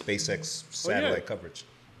same SpaceX satellite coverage,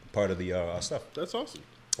 part of the stuff. That's awesome.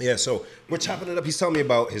 Yeah, so we're chopping it up. He's telling me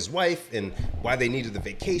about his wife and why they needed the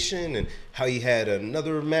vacation and how he had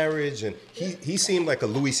another marriage. And he seemed like a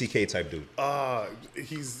Louis C.K. type dude.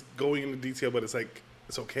 He's going into detail, but it's like,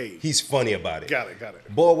 it's okay. He's funny about it. Got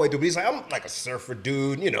it. Bald white dude. But he's like, I'm like a surfer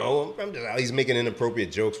dude, you know. I'm just, he's making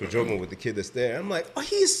inappropriate jokes. We're joking with the kid that's there. I'm like, oh,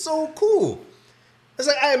 he's so cool. It's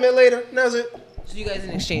like, I met later. And that was it. So you guys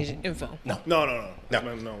didn't exchange info? No,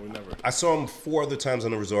 we never. I saw him 4 other times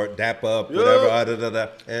on the resort, dap up, Yeah.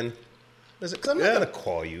 whatever, and because I'm not Yeah. going to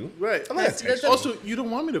call you. Right. I'm not going to text you. Also, you don't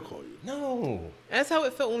want me to call you. No. That's how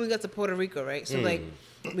it felt when we got to Puerto Rico, right? So, like,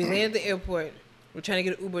 we landed at the airport. We're trying to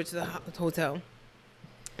get an Uber to the hotel.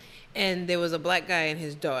 And there was a black guy and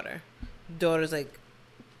his daughter. Daughter's, like,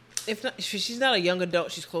 if not, she's not a young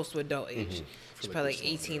adult. She's close to adult age. She's probably like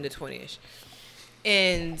 18 to 20ish.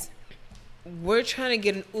 And we're trying to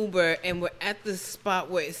get an Uber, and we're at the spot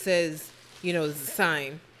where it says, there's a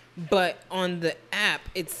sign. But on the app,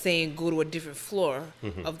 it's saying go to a different floor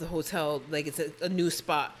of the hotel. Like it's a new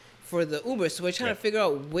spot for the Uber. So we're trying to figure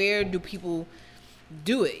out where do people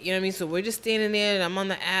do it. You know what I mean? So we're just standing there, and I'm on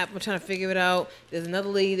the app. We're trying to figure it out. There's another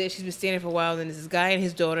lady there. She's been standing for a while. And there's this guy and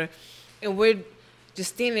his daughter. And we're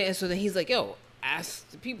just standing there. And so then he's like, yo, ask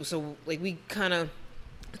the people. So, like, we kind of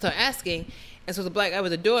start asking. And so the black guy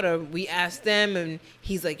with the daughter, we asked them. And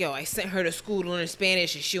he's like, yo, I sent her to school to learn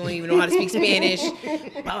Spanish. And she don't even know how to speak Spanish.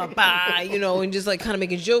 Blah, blah, blah. And just, like, kind of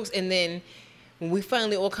making jokes. And then when we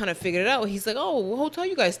finally all kind of figured it out, he's like, oh, what hotel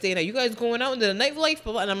you guys staying at? You guys going out into the nightlife?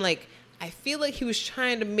 Blah, blah. And I'm like, I feel like he was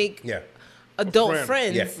trying to make adult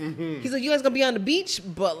friends. Yeah. He's like, you guys gonna be on the beach,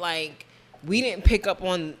 but like, we didn't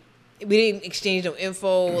exchange no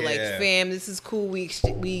info. Like, fam, this is cool. We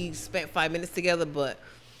spent 5 minutes together, but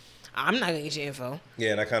I'm not gonna get your info.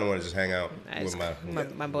 Yeah, and I kind of want to just hang out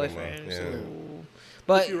with my boyfriend. So.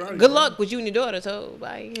 But good luck with you and your daughter. So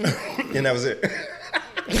bye. And that was it.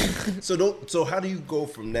 So how do you go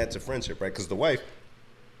from that to friendship, right? Because the wife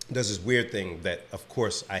does this weird thing that, of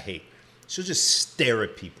course, I hate. She'll just stare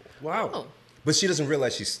at people. Wow. Oh. But she doesn't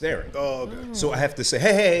realize she's staring. Oh, okay. So I have to say,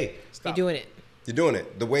 hey, stop. You're doing it. You're doing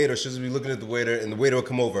it. The waiter, she'll just be looking at the waiter, and the waiter will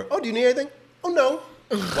come over. Oh, do you need anything? Oh, no.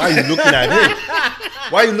 Why are you looking at him?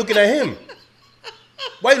 Why are you looking at him?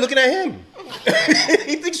 Why are you looking at him?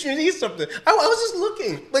 He thinks you need something. I was just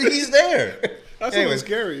looking, but he's there. That's Anyways,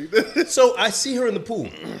 scary. So I see her in the pool,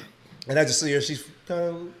 and I just see her. She's kind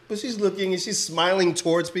of, but she's looking and she's smiling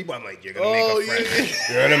towards people. I'm like, you're gonna make a friend.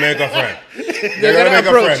 Yeah. You're gonna make a friend. They're gonna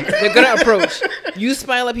approach. They're gonna approach. You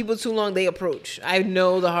smile at people too long, they approach. I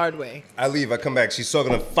know the hard way. I leave. I come back. She's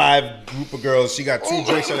talking to 5 group of girls. She got 2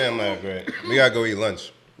 drinks on there. I'm like, great. We gotta go eat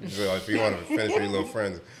lunch. So if you want to finish with your little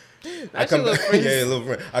friends. I come back. Yeah, little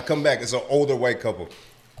friend. I come back. It's an older white couple.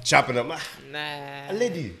 Chopping up. Nah. A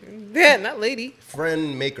lady. Yeah, not lady.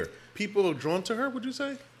 Friend maker. People are drawn to her, would you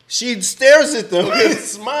say? She stares at them and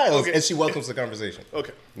smiles. And she welcomes the conversation.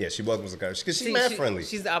 Okay. Yeah, she welcomes the conversation. Because she's mad friendly.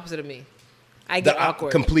 She's the opposite of me. I get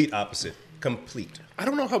awkward. Complete opposite. Complete. I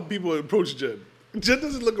don't know how people approach Jen. Jen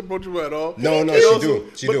doesn't look approachable at all. No,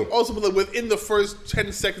 she do. Also, but like within the first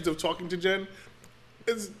 10 seconds of talking to Jen,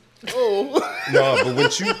 it's, No, but when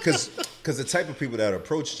because the type of people that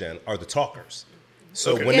approach Jen are the talkers.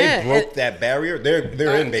 So when they broke that barrier, they're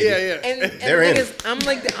in, baby. Yeah. And they're the in. thing is, I'm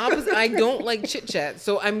like the opposite. I don't like chit chat,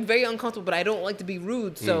 so I'm very uncomfortable. But I don't like to be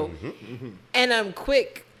rude. So, and I'm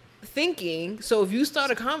quick thinking. So if you start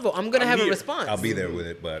a convo, I'm gonna have a response. I'll be there with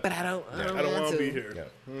it, but I don't want to to be here. Yeah.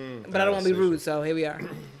 But I don't want to be rude. So here we are.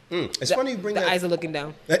 It's funny you bring the that. eyes are looking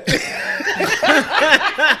down.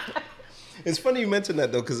 It's funny you mentioned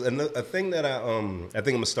that though, because a thing that I think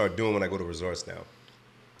I'm gonna start doing when I go to resorts now,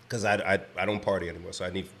 because I don't party anymore, so I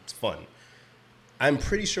need fun. I'm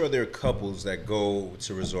pretty sure there are couples that go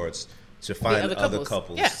to resorts to find other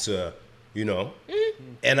couples to,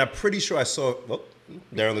 and I'm pretty sure I saw. Well,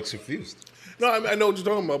 Darren looks confused. No, I know what you're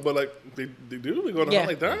talking about, but like they do they go to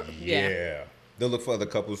like that. Yeah. They'll look for other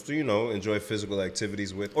couples to enjoy physical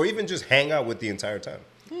activities with, or even just hang out with the entire time.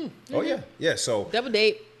 Oh yeah. So double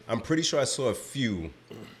date. I'm pretty sure I saw a few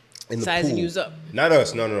in the sizing pool. yous up. Not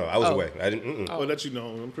us. No. I was away. I didn't. Oh, that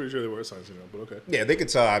I'm pretty sure they were sizing up, but okay. Yeah, they could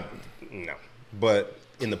tell. No, but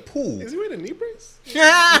in the pool. Is he wearing a knee brace?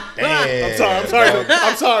 Damn. I'm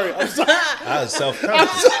sorry. I was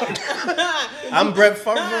self-conscious. I'm Brett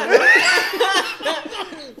Favre.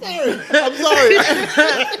 I'm sorry.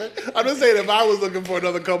 I'm just saying, if I was looking for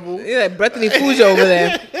another couple, Yeah, like Bethany Fuji over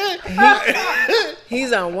there.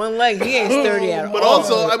 He's on one leg. He ain't sturdy at all. but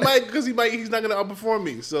also I might because he's not gonna outperform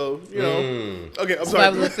me. So Okay, I'm sorry.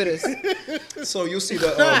 Survival of the fittest. So you'll see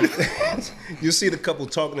the couple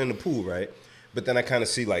talking in the pool, right? But then I kind of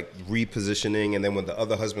see like repositioning, and then when the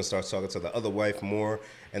other husband starts talking to the other wife more,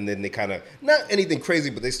 and then they kind of not anything crazy,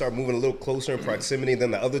 but they start moving a little closer in proximity.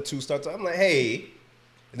 Then the other two start. I'm like, hey.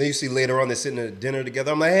 And then you see later on they're sitting at dinner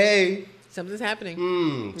together. I'm like, hey. Something's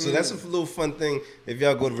happening. So that's a little fun thing. If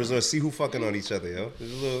y'all go to resorts, see who fucking on each other, yo.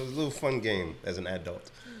 It's a little fun game as an adult.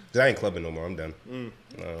 'Cause I ain't clubbing no more. I'm done.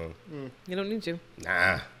 You don't need to.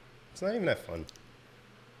 Nah, it's not even that fun.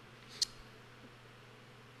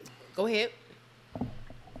 Go ahead.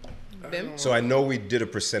 Bim. So I know we did a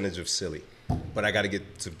percentage of silly, but I got to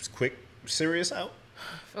get to quick serious out.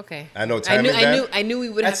 Okay. I know time is that. I knew we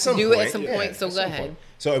would have to do it at some point. So go ahead.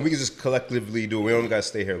 So we can just collectively do it. We don't got to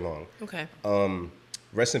stay here long. Okay.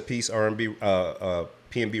 Rest in peace, R&B,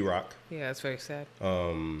 P&B Rock. Yeah, that's very sad.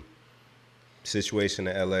 situation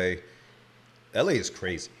in LA. LA is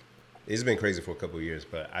crazy. It's been crazy for a couple of years,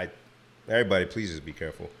 but everybody, please just be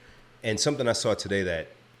careful. And something I saw today that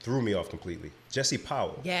threw me off completely. Jesse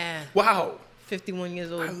Powell. Yeah. Wow. 51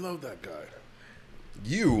 years old. I love that guy.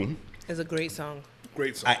 You. It's a great song.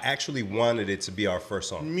 Great song. I actually wanted it to be our first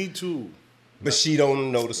song. Me too. But she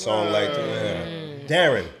don't know the song like that.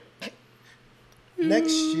 Darren.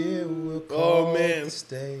 Next year we'll call man. to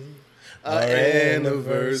stay Our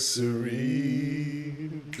anniversary.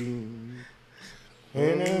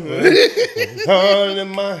 Held in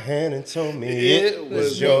my hand and told me it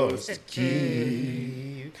was yours to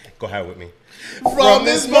keep. Go ahead with me. From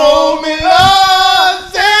this moment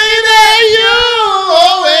on, say that you'll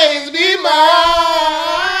always be mine.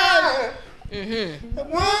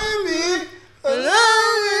 Want me,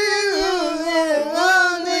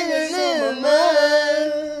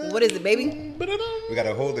 What is it, baby? We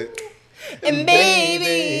gotta hold it. And baby,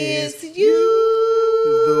 it's you.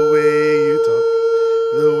 The way you talk,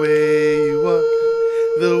 the way you walk,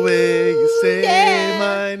 the way you say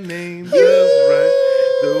my name just right,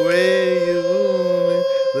 the way you move it,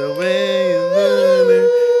 the way you do it,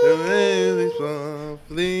 the way you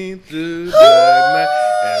softly through the night.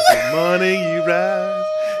 Every morning you rise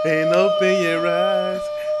and open your eyes,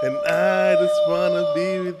 and I just wanna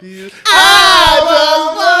be with you. I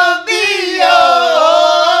just wanna be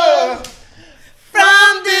yours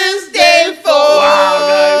from this day forward. Wow,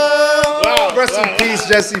 guys. Wow. Rest in peace,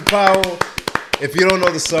 Jesse Powell. If you don't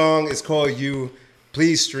know the song, it's called You.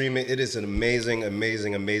 Please stream it. It is an amazing,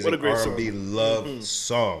 amazing, amazing What a great R&B love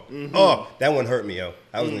song. Oh, that one hurt me, yo.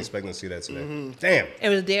 I wasn't expecting to see that today. Damn. It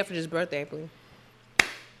was the day after his birthday, I believe.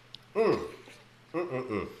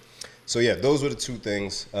 So yeah, those were the two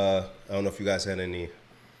things. I don't know if you guys had any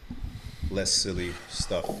less silly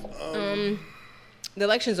stuff. The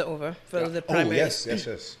elections are over for the primary. Oh, yes.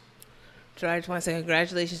 So I just want to say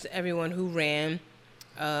congratulations to everyone who ran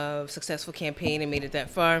a successful campaign and made it that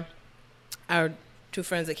far. Our two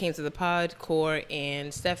friends that came to the pod, Core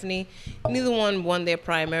and Stephanie, neither one won their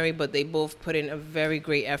primary, but they both put in a very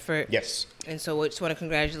great effort. Yes. And so I just want to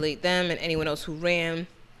congratulate them and anyone else who ran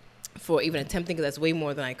for even attempting, because that's way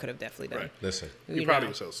more than I could have definitely done. Right. Listen. Be proud of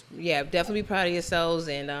yourselves. Yeah, definitely be proud of yourselves.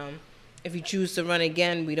 And if you choose to run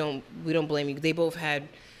again, we don't blame you. They both had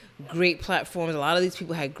great platforms. A lot of these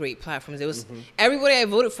people had great platforms. It was everybody I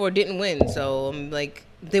voted for didn't win, so like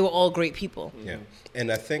they were all great people. Yeah,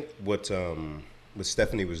 and I think what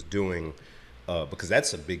Stephanie was doing, because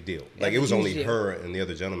that's a big deal. Like it was only deal. her and the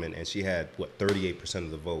other gentleman, and she had 38%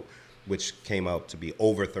 of the vote, which came out to be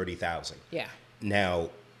over 30,000. Yeah.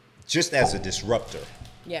 Now, just as a disruptor,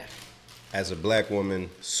 Yeah. as a black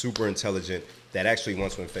woman, super intelligent, that actually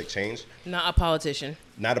wants to affect change, Not a politician.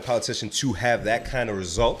 not a politician, to have that kind of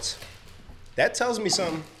result, that tells me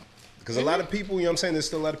something. Because a lot of people, you know what I'm saying, there's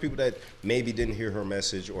still a lot of people that maybe didn't hear her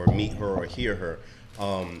message or meet her or hear her.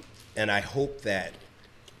 And I hope that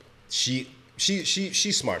she's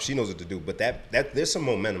smart. She knows what to do. But that there's some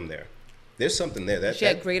momentum there. There's something there. She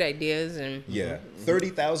had great ideas and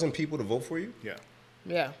 30,000 people to vote for you? Yeah.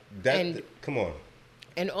 yeah. Come on.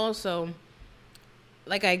 And also,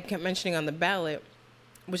 like I kept mentioning on the ballot,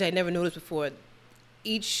 which I never noticed before,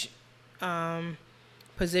 each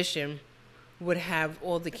position would have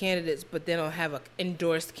all the candidates, but then it'll have an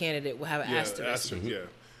endorsed candidate will have an asterisk. Yeah.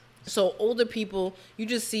 So older people, you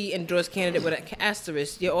just see endorsed candidate with an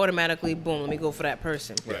asterisk, you're automatically, boom, let me go for that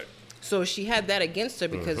person. Right. So she had that against her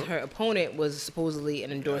because her opponent was supposedly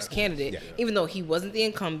an endorsed candidate, even though he wasn't the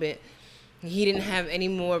incumbent. He didn't have any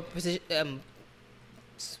more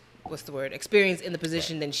experience in the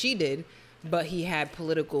position than she did, but he had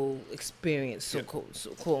political experience, quote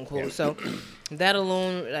unquote. So that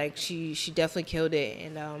alone, like she definitely killed it,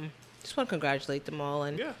 and just want to congratulate them all.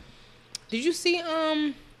 And did you see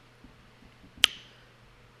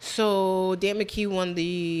so Dan McKee won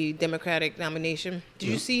the Democratic nomination? Did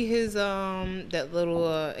you see his that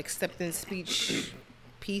little acceptance speech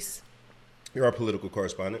piece? You're our political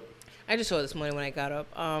correspondent. I just saw it this morning when I got up.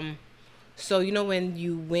 So you know when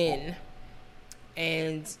you win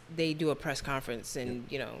and they do a press conference and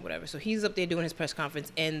whatever. So he's up there doing his press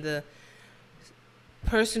conference, and the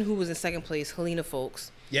person who was in second place, Helena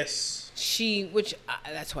Folks. Yes.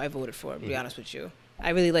 That's who I voted for. To be honest with you, I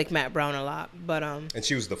really like Matt Brown a lot, but And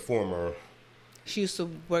she was the former. She used to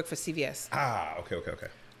work for CVS. Okay.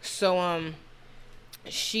 So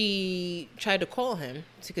she tried to call him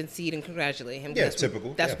to concede and congratulate him. Yeah, it's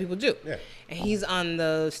typical. That's what people do. Yeah. And he's on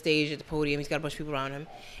the stage at the podium. He's got a bunch of people around him.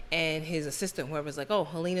 And his assistant, whoever's like, oh,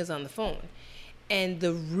 Helena's on the phone. And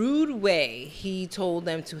the rude way he told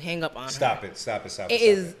them to hang up on her. Stop it. It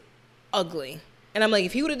is ugly. And I'm like,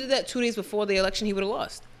 if he would have did that 2 days before the election, he would have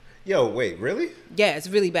lost. Yo, wait, really? Yeah, it's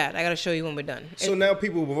really bad. I got to show you when we're done. So now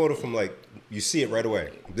people will vote from like, you see it right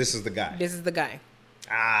away. This is the guy. This is the guy.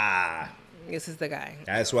 Ah, This is the guy.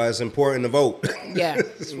 that's why it's important to vote. Yeah.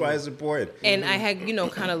 That's why it's important. And I had,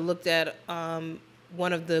 kind of looked at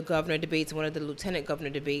one of the governor debates, one of the lieutenant governor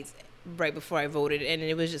debates right before I voted. And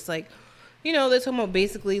it was just like, they're talking about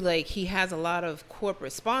basically like he has a lot of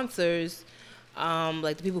corporate sponsors,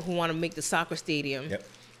 like the people who want to make the soccer stadium.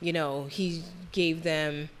 Yep. He gave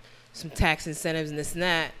them some tax incentives and this and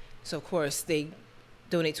that. So, of course, they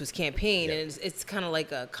donate to his campaign. Yep. And it's kind of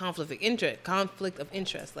like a conflict of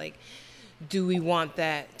interest. Like, do we want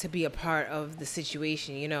that to be a part of the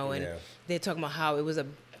situation, And they're talking about how it was a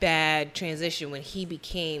bad transition when he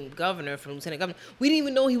became governor from lieutenant governor. We didn't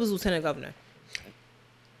even know he was lieutenant governor.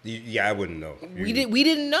 Yeah, I wouldn't know. We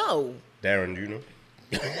didn't know. Darren, do you know?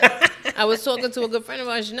 I was talking to a good friend of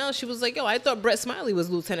ours, Janelle. She was like, "Yo, I thought Brett Smiley was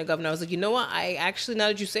lieutenant governor." I was like, "You know what? I actually, now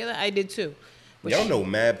that you say that, I did too." Y'all know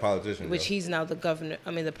mad politicians. Which he's now the governor.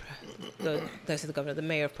 I mean, the governor, the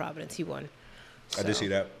mayor of Providence. He won. I did see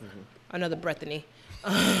that. Another Brethany.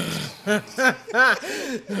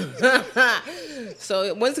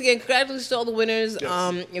 So once again, congratulations to all the winners.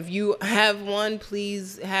 Yes. If you have won,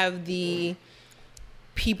 please have the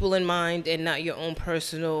people in mind and not your own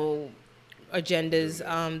personal agendas.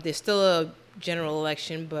 There's still a general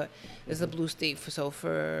election, but there's a blue state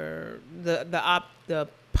for the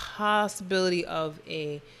possibility of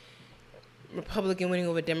a Republican winning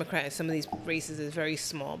over a Democrat in some of these races is very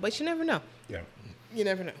small, but you never know. Yeah. You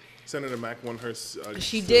never know. Senator Mack won her.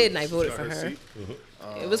 She did, and I voted for her. Seat.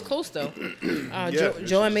 It was close though. Yeah,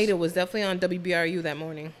 Joe Almeida was definitely on WBRU that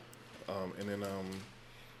morning. And then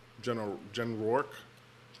Jen Rourke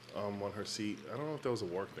won her seat. I don't know if that was a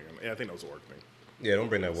work thing. Yeah, I think that was a work thing. Yeah, don't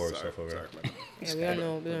bring that word Sorry, stuff over there. sorry, Yeah, we don't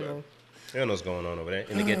know. We don't know. You don't know what's going on over there.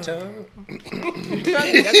 In the ghetto.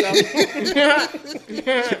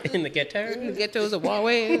 In the ghetto. The ghetto is a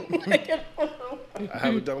Huawei. I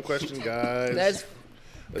have a dumb question, guys. That's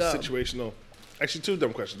a dumb. situational. Actually, two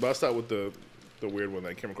dumb questions, but I'll start with the weird one that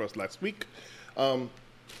I came across last week.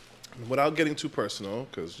 Without getting too personal,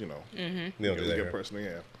 because We don't do we that get here. personal.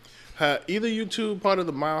 Yeah. Either you two part of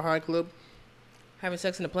the Mile High Club? Having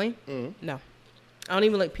sex in a plane? No. I don't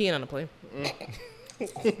even like peeing on a plane.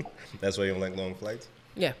 That's why you don't like long flights?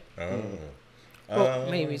 Yeah. Well,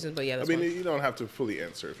 many reasons, but yeah, I that's mean, one. you don't have to fully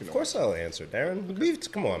answer if you know. Of course I'll answer,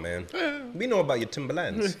 Darren. Come on, man. We know about your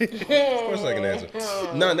Timberlands. Of course I can answer.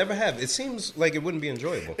 No, never have. It seems like it wouldn't be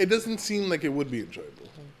enjoyable. It doesn't seem like it would be enjoyable.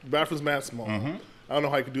 Bathroom's mad small. I don't know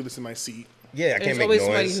how I could do this in my seat. Yeah, I And can't it's make always noise.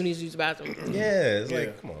 somebody who needs to use the bathroom. Yeah, it's Yeah.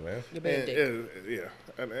 like, come on, man. You're being a dick.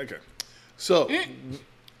 Okay. So,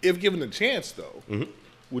 if given a chance, though,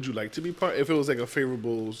 would you like to be part? If it was like a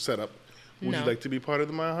favorable setup, would No. you like to be part of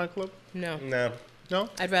the Mile High Club? No. Nah. No.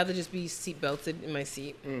 I'd rather just be seat belted in my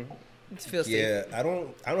seat. It feels safe. Yeah, I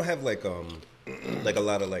don't have like a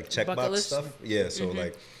lot of like Bucket checkbox list? stuff. Yeah, so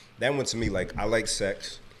like that one to me, like I like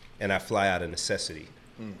sex and I fly out of necessity.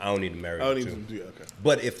 I don't need to marry I don't you even too. do that. Okay.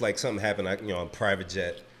 But if like something happened, like on a private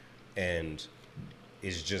jet, and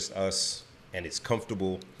it's just us and it's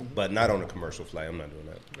comfortable, but not on a commercial flight, I'm not doing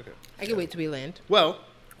that. Okay. I can wait till we land. Well,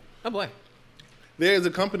 Oh boy. there is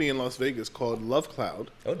a company in Las Vegas called Love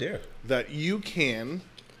Cloud Oh dear. that you can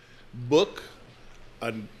book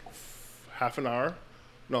a half an hour,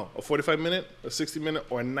 no, a 45-minute, a 60-minute,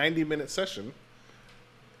 or a 90-minute session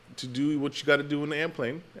to do what you got to do in the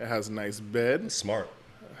airplane. It has a nice bed, Smart.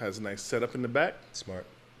 has a nice setup in the back. Smart.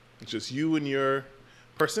 It's just you and your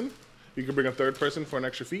person. You can bring a third person for an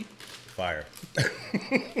extra fee. Fire.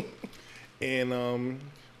 And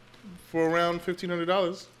for around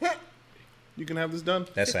 $1,500, you can have this done.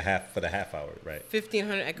 That's a half for the half hour, right?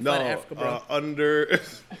 1,500. I can No, fly to Africa, bro. under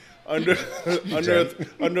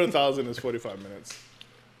under 1,000 is 45 minutes,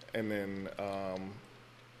 and then I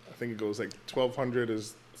think it goes like 1,200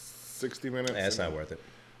 is 60 minutes. That's not worth it.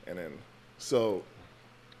 And then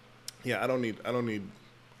yeah, I don't need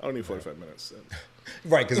 45 minutes.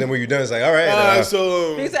 Right, because then when you're done, it's like, all right.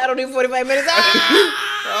 So He said I don't need 45 minutes. Ah!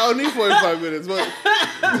 I don't need 45 minutes, but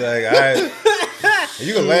It's like, all right.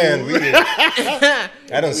 You can land.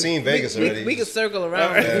 I done seen Vegas already. we can circle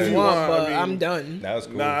around if if you you want, want, but I mean- I'm done. That was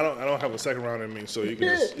cool. nah, I don't have a second round in me, so you can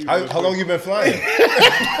just. You can just How long you been flying?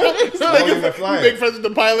 How long you been Make flying? friends with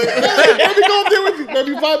the pilot. Let me go up there with you. Let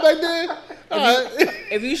me fly back there. All right.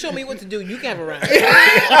 If you show me what to do, you can have a ride.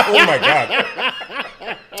 Oh my god.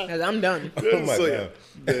 'Cause I'm done. Oh my so, god.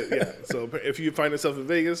 yeah. So if you find yourself in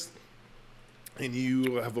Vegas and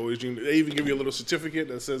you have always dreamed. They even give you a little certificate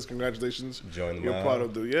that says congratulations. Join the You're Mile part High.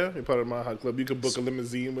 of you're part of the Mile High Club. You could book a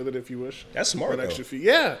limousine with it if you wish. That's smart, For an though. extra fee.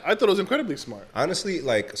 Yeah, I thought it was incredibly smart. Honestly,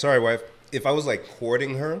 like, sorry, wife. If I was like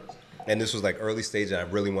courting her, and this was like early stage, and I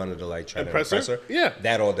really wanted to like try Impress to impress her? her, Yeah.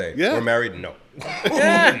 that all day. Yeah. We're married, no.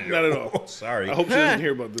 Not at all. Sorry. I hope she doesn't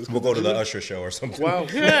hear about this. We'll go to the Usher show or something. Wow.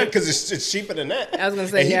 Because it's cheaper than that. I was gonna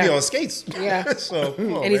say, and he'd be yeah. on skates. Yeah. So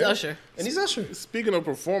come on, And he's man. Usher. And he's Usher. Speaking of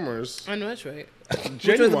performers, I know that's right. Which was the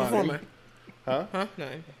Genuine. performer? Huh? Huh? No.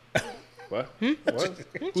 What? What?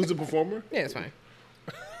 Who's the performer? Yeah, it's fine.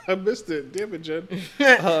 I missed it. Damn it, Jen.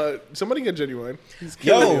 Somebody get Genuine. He's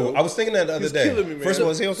Yo, killing you. I was thinking that the other He's day. killing me, man. First of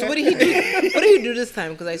all, is he okay? So what did he do? What did he do this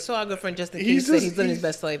time? Because I saw our good friend Justin He's Keith say just- he's living his he's-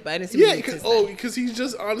 best life, but I didn't see Yeah, what he did because since then. he's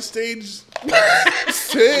just on stage.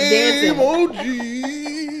 Same Dancing. OG.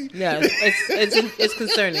 Yeah, it's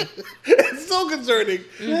concerning. It's so concerning.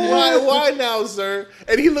 Why now, sir?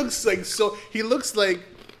 And he looks like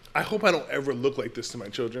I hope I don't ever look like this to my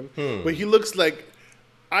children. But he looks like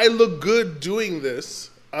I look good doing this.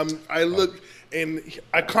 I look and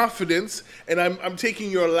I confidence, and I'm taking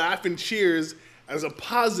your laugh and cheers as a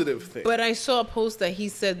positive thing. But I saw a post that he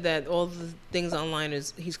said that all the things online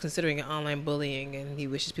he's considering it online bullying, and he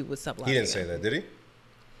wishes people would stop laughing. He didn't say that, did he?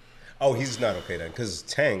 Oh, he's not okay then. Because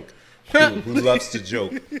Tank, who loves to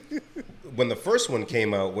joke, when the first one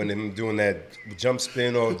came out, when him doing that jump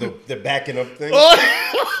spin or the backing up thing,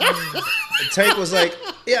 Tank was like,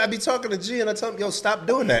 yeah, I be talking to G and I tell him, yo, stop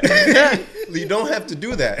doing that. You don't have to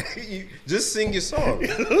do that. You just sing your song.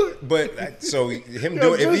 But so him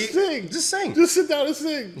Yo, doing just sing. just sing. Just sit down and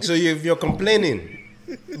sing. So if you're complaining,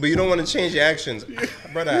 but you don't want to change your actions,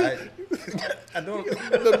 brother, I don't.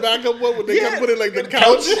 The backup one when they kept putting like the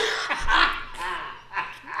couch.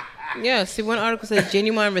 Yeah, see, one article says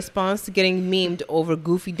Genuine response to getting memed over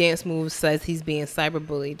goofy dance moves says he's being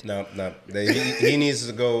cyberbullied. No. He needs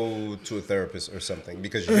to go to a therapist or something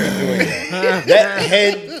because you're doing that. That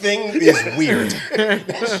head thing is weird.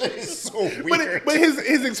 That shit is so weird. But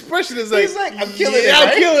his expression is like, He's like, I'm killing it, I'm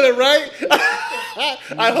right?" killing it, right?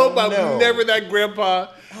 I hope I'm No. never that grandpa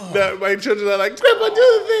that my children are like, Grandpa, do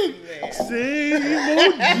the thing. Same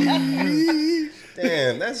OG.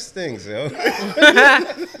 Damn, that stings, yo.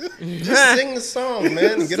 Just sing the song,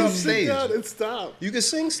 man, and get off stage. Sit down and stop. You can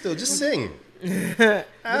sing still. Just sing. You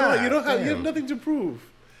have nothing to prove.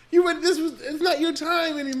 It's not your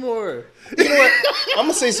time anymore. You know what? I'm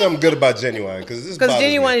gonna say something good about Genuine because this bothers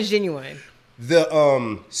Genuine me. is genuine.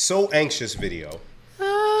 The So Anxious video.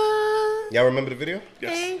 Y'all remember the video?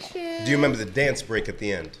 Anxious. Do you remember the dance break at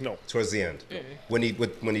the end? No. Towards the end, when he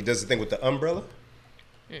does the thing with the umbrella.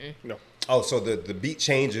 No. Oh, so the beat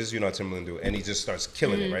changes, you know how Timbaland do, and he just starts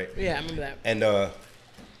killing it, right? Yeah, I remember that. And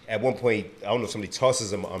at one point, I don't know if somebody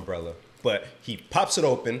tosses him an umbrella, but he pops it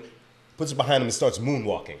open, puts it behind him, and starts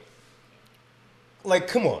moonwalking. Like,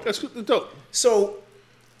 come on. That's dope. So,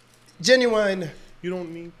 Genuine, You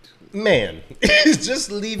don't need to. man,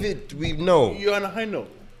 just leave it. We know. You're on a high note.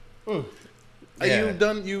 Are Yeah. you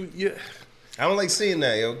done? You. I don't like seeing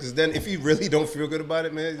that, yo, because then if you really don't feel good about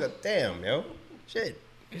it, man, you're like, damn, yo, shit.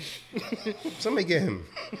 Somebody get him.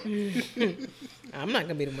 I'm not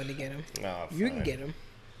gonna be the one to get him. Nah, You fine. can get him.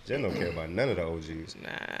 Jen don't care about none of the OGs. Nah.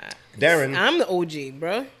 Darren. I'm the OG,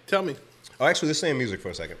 bro. Tell me. Oh, actually, let's stay in music for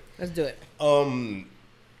a second. Let's do it.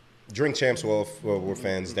 Drink Champs, we're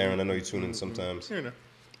fans. Darren, I know you tune in sometimes. You know.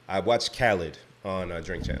 I watched Khaled on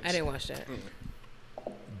Drink Champs. I didn't watch that.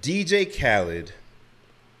 DJ Khaled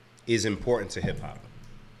is important to hip hop.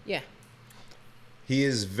 Yeah. He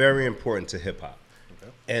is very important to hip hop.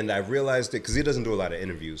 And I realized it because he doesn't do a lot of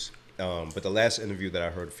interviews. But the last interview that I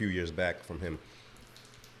heard a few years back from him,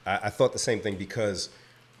 I thought the same thing because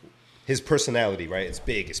his personality, right? It's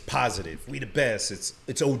big, it's positive. We the best.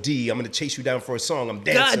 It's OD. I'm gonna chase you down for a song. I'm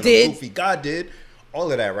dancing. God I'm did. goofy. God did.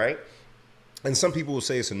 All of that, right? And some people will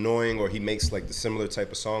say it's annoying or he makes like the similar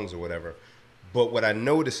type of songs or whatever. But what I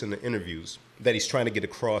noticed in the interviews that he's trying to get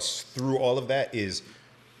across through all of that is,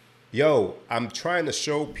 yo, I'm trying to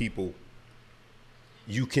show people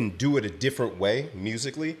you can do it a different way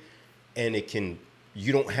musically, and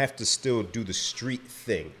you don't have to still do the street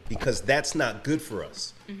thing because that's not good for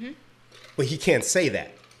us. But he can't say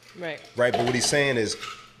that, Right. right? But what he's saying is,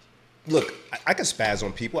 look, I can spaz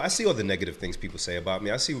on people. I see all the negative things people say about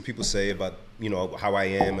me. I see what people say about, how I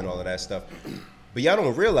am and all of that stuff. But y'all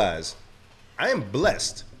don't realize I am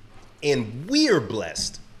blessed, and we're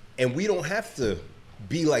blessed, and we don't have to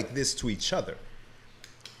be like this to each other.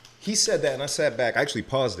 He said that, and I sat back. I actually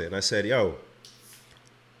paused it, and I said, yo,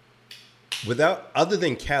 other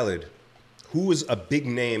than Khaled, who is a big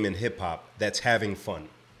name in hip-hop that's having fun?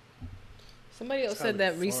 Somebody else Sounded said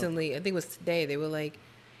that fun. recently. I think it was today. They were like,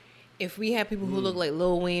 if we had people who look like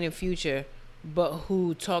Lil Wayne and Future, but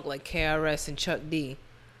who talk like KRS and Chuck D,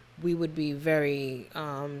 we would be very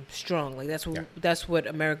strong. Like that's what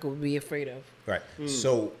America would be afraid of. Right.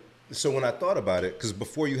 So when I thought about it, because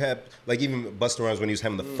before you had, like even Busta Rhymes when he was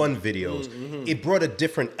having the fun videos, it brought a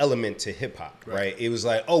different element to hip hop, right? It was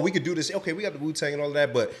like, oh, we could do this. Okay, we got the Wu-Tang and all of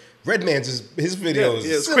that, but Redman's his videos,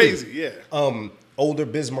 Yeah, it's silly. crazy. Yeah. Older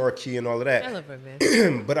Biz Markie and all of that. I love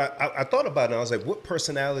Redman. But I thought about it and I was like, what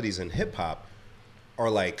personalities in hip hop are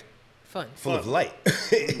like Fun. full of light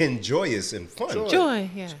and joyous and fun? Joy,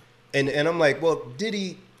 yeah. And I'm like, well,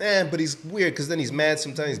 Diddy, but he's weird because then he's mad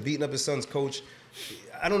sometimes. He's beating up his son's coach.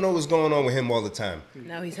 I don't know what's going on with him all the time.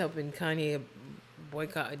 Now he's helping Kanye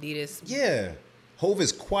boycott Adidas. Yeah. Hove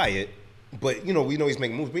is quiet, but, we know he's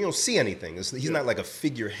making moves, but you don't see anything. He's not like a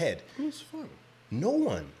figurehead. Who's fun? No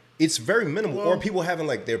one. It's very minimal. Well- or people having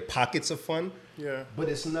like their pockets of fun. Yeah. But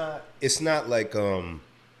it's not like,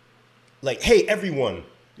 hey, everyone,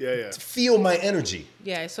 Yeah. feel my energy.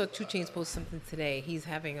 Yeah, I saw 2 Chainz post something today. He's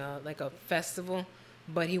having a festival,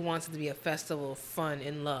 but he wants it to be a festival of fun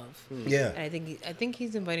and love. Yeah. And I think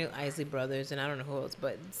he's inviting Isley Brothers and I don't know who else,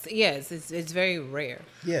 but it's very rare.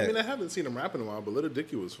 Yeah. I mean, I haven't seen him rap in a while, but Little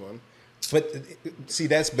Dicky was fun. But see,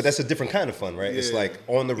 that's a different kind of fun, right? It's Yeah. like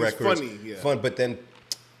on the It's record, funny, yeah. fun. But then,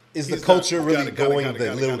 is the He's culture not- really got it, going got it, the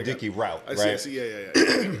got it, Little got it. Dicky route, I right? see.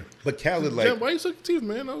 Yeah. But Khaled, Jen, why you suck your teeth,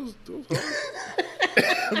 man? That was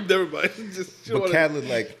hard. Everybody just. but Khaled,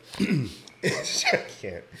 like, I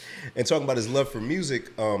can't. And talking about his love for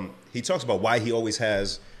music, he talks about why he always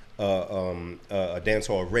has a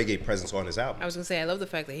dancehall, reggae presence on his album. I was gonna say I love the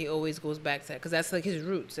fact that he always goes back to that because that's like his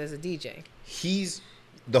roots as a DJ. He's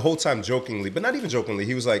the whole time jokingly, but not even jokingly.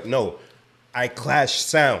 He was like, "No, I clash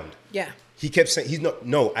sound." Yeah, He kept saying,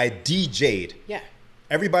 "No, I DJ'd." yeah.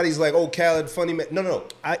 Everybody's like, "Oh, Khaled, funny man." No.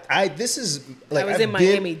 This is like I was I've in been-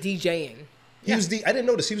 Miami DJing. I didn't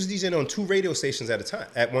notice he was DJing on 2 radio stations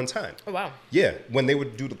at one time. Oh wow. Yeah, when they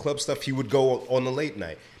would do the club stuff, he would go on the late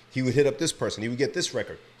night. He would hit up this person. He would get this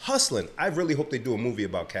record. Hustling. I really hope they do a movie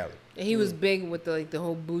about Khaled. And he was big with the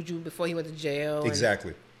whole Buju before he went to jail. and-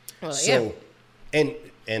 Exactly. Well, So, and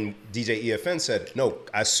DJ EFN said, no,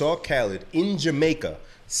 I saw Khaled in Jamaica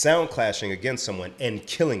sound clashing against someone and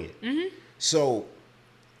killing it. Mm-hmm. So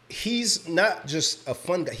he's not just a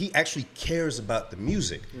fun guy. He actually cares about the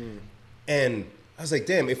music. And I was like,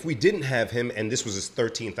 damn, if we didn't have him and this was his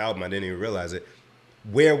 13th album, I didn't even realize it,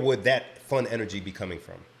 where would that fun energy be coming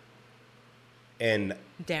from? And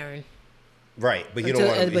Darren. right, but you Until-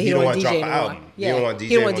 don't want but he don't want to DJ drop an no more. album. Yeah. You don't want DJ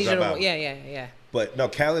He don't want to DJ drop no an more. album. Yeah. But no,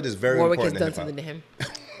 Khaled is very Warwick has important. done to hip-hop. something to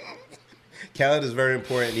him. Khaled is very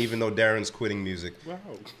important, even though Darren's quitting music. Wow.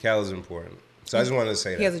 Khaled's important. So I just wanted to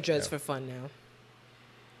say that. He has a dreads for fun now.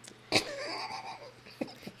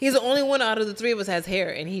 He's the only one out of the 3 of us has hair,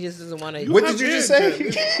 and he just doesn't want to. What did you just say?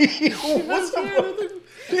 What's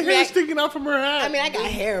the hair sticking out from her hat? I mean, I got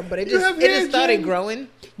hair, but it You just have it hair, just started Jen. growing.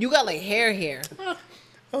 You got like hair.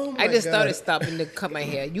 Oh my I just God. started stopping to cut my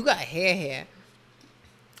hair. You got hair.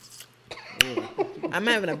 I'm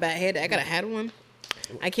having a bad hair day. I got a hat one.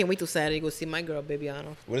 I can't wait till Saturday to go see my girl,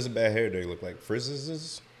 Bibiano. What does a bad hair day look like?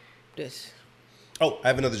 Frizzes? This. Oh, I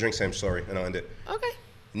have another drink, Sam. Sorry, and I'll end it. Okay.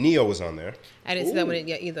 Neo was on there. I didn't see that one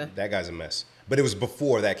yet either. That guy's a mess. But it was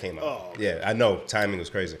before that came out. Oh, okay. Yeah, I know. Timing was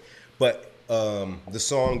crazy. But the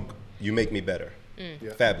song "You Make Me Better,"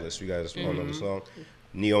 Yeah. fabulous. You guys all know the song.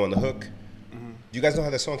 Neo on the hook. Do you guys know how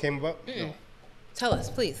that song came about? No. Tell us,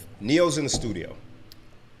 please. Neo's in the studio.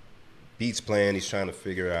 Beats playing. He's trying to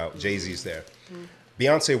figure out. Jay-Z's there.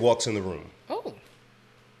 Beyonce walks in the room. Oh.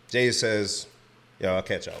 Jay says, "Yo, I'll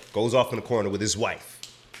catch y'all." Goes off in the corner with his wife.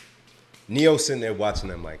 Neo sitting there watching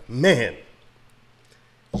them like, man,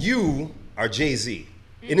 you are Jay-Z.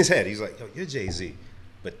 In his head, he's like, yo, you're Jay-Z.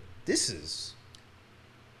 But this is,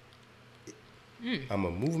 I'm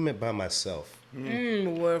a movement by myself.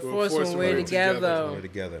 We're forced forced when we're together. We're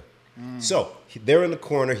together. So they're in the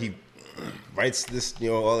corner. He writes this,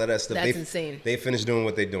 all of that stuff. That's insane. They finish doing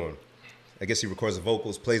what they're doing. I guess he records the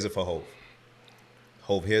vocals, plays it for Hove.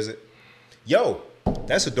 Hove hears it. Yo,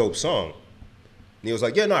 that's a dope song. Neil's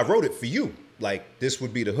like, yeah, no, I wrote it for you. Like, this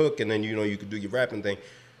would be the hook, and then, you could do your rapping thing.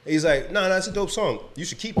 And he's like, no, that's a dope song. You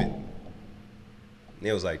should keep it.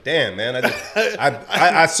 Neil's like, damn, man,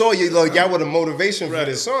 I saw you, like, y'all with a motivation for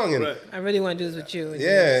this song. And Right. I really want to do this with you.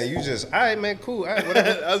 yeah, you just, all right, man, cool. All right,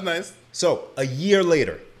 whatever. That was nice. So, a year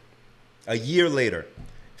later,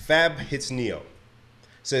 Fab hits Neo.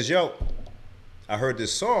 Says, yo, I heard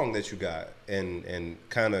this song that you got, and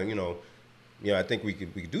kind of, I think we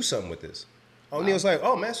could do something with this. Oh, Neil's like,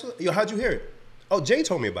 oh, man, how'd you hear it? Oh, Jay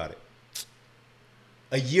told me about it.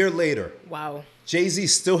 A year later, Wow. Jay-Z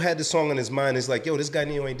still had the song in his mind. It's like, yo, this guy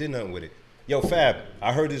Neo ain't did nothing with it. Yo, Fab,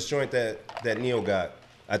 I heard this joint that Neo got.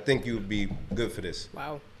 I think you would be good for this.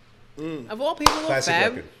 Wow. Of all people, Classic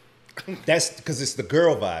Fab. record. That's because it's the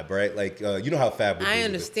girl vibe, right? Like, you know how Fab would be I with it.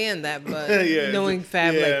 understand that, but Yeah, knowing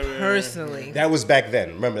Fab yeah, like man. personally, That was back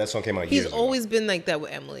then. Remember, that song came out he's years ago. always been like that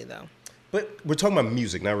with Emily, though. But we're talking about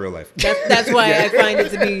music, not real life. That's why I find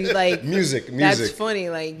it to be like Music. That's funny.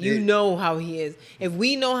 Like you Yeah. know how he is. If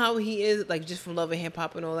we know how he is, like just from Love and Hip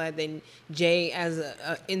Hop and all that, then Jay, as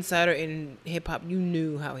a insider in hip hop, you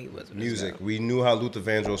knew how he was. With his Music. girl. We knew how Luther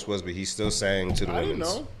Vandross was, but he still sang to the I women.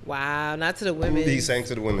 didn't know. Wow, not to the women. He sang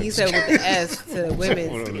to the women. He said with the S to the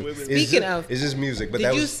women. Speaking of, it's just music. But did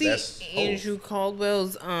that you was, see that's Andrew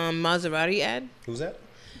Caldwell's Maserati ad? Who's that?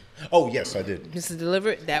 Oh yes, I did. Mrs.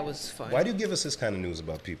 Delivered. That was fun. Why do you give us this kind of news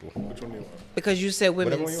about people? Which one do you want? Because you said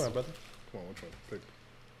Whatever women's. one you want, brother. Come on, which one? Pick.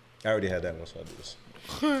 I already had that one, so I'll do this.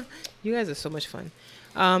 You guys are so much fun.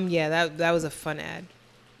 Yeah, that was a fun ad.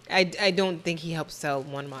 I don't think he helped sell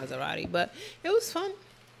one Maserati, but it was fun.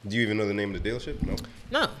 Do you even know the name of the dealership? No.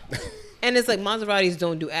 No. And it's like Maseratis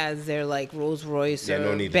don't do ads. They're like Rolls Royce Yeah, or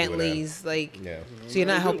no need to do an ad. Bentleys. Like, Yeah. so you're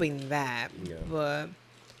not helping that. Yeah. But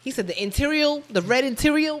he said the interior, the red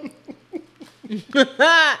interior.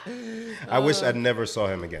 I wish I never saw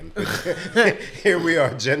him again. But here we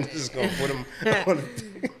are. Jen is gonna put him on.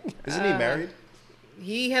 Isn't he married?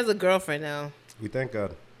 He has a girlfriend now. We thank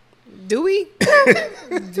God. Do we?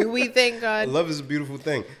 Do we? Thank God. Love is a beautiful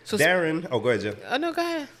thing. So- Darren, oh, go ahead, Jen. Oh no, go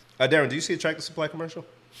ahead. Darren, do you see a Tractor Supply commercial?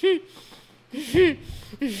 Am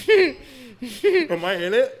I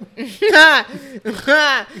in it? They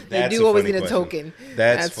That's do always funny need a question. token.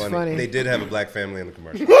 That's funny. They did have a black family in the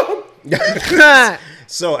commercial.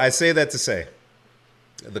 So I say that to say,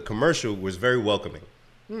 the commercial was very welcoming.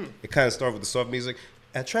 It kind of started with the soft music.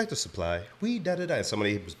 At Tractor Supply, we da-da-da. And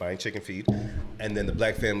somebody was buying chicken feed. And then the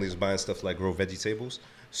black family was buying stuff like raw vegetables.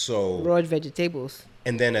 So, Raw vegetables.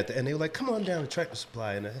 and then at the end, they were like, come on down to Tractor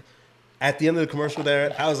Supply. And at the end of the commercial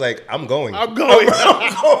there, I was like, I'm going. I'm going.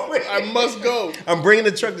 I'm going. I must go. I'm bringing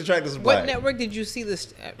the truck to Tractor Supply. What network did you see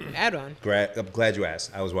this ad on? I'm glad you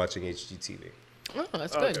asked. I was watching HGTV. Oh,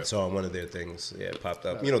 that's Okay. good. So on one of their things, yeah, it popped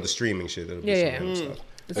up. You know, the streaming shit. It'll be Yeah, some yeah. random stuff. So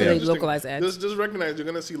But yeah, they localize ads. Just recognize you're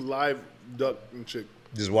gonna see live duck and chick.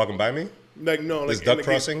 just walking by me? Like no, like This in duck the game.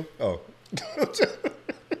 crossing? Oh.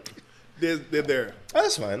 They're there. Oh,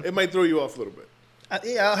 that's fine. It might throw you off a little bit.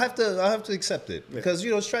 Yeah, I'll have to accept it because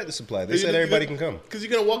you know it's Tractor Supply. They said everybody can come. Because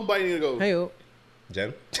you're gonna walk by and you go. Hey, oh.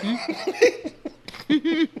 Jen. Hey,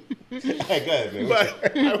 go ahead, man.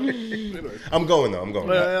 But, anyway. I'm going though. I'm going.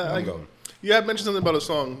 Yeah, I'm going. You had mentioned something about a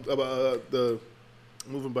song about the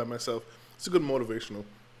moving by myself. It's a good motivational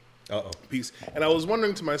Uh oh. piece, and I was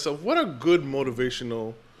wondering to myself, what are good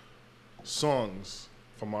motivational songs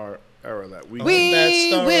from our era that we? We that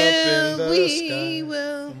star up in the will, sky. we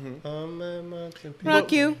will On that mountain peak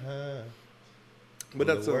rock you. high. but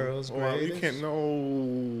that's the world's wow, you greatest. can't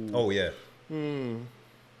know. Oh yeah.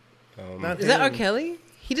 Not Is that R. him. Kelly?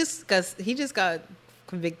 He just got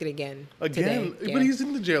convicted again. Again, today. but he's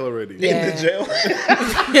in the jail already. Yeah. In the jail.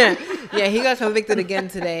 Yeah, he got convicted again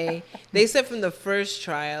today. They said from the first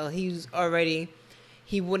trial, he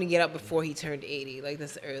wouldn't get out before he turned 80. Like,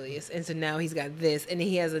 that's the earliest. And so now he's got this. And then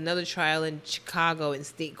he has another trial in Chicago in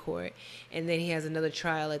state court. And then he has another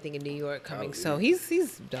trial, I think, in New York coming. So he's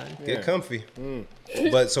done. Get comfy.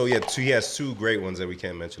 But so he has two great ones that we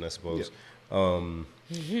can't mention, I suppose.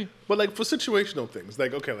 But like for situational things,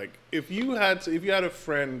 like okay, like if you had a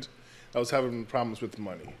friend that was having problems with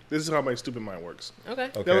money, this is how my stupid mind works. Okay.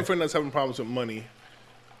 Okay. If you have a friend that's having problems with money,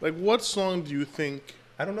 like what song do you think?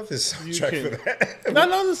 I don't know if there's a You soundtrack can- for that.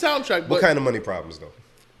 Not on the soundtrack, but What kind of money problems though?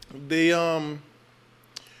 they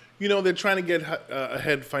they're trying to get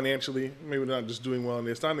ahead financially. Maybe they're not just doing well, and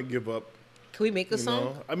they're starting to give up. Can we make a You song?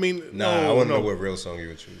 know, I mean, Nah, I want to no. know what real song you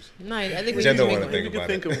would choose. No, I think we Jen should don't make wanna one. think You can about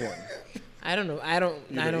think it. of one. I don't know. I don't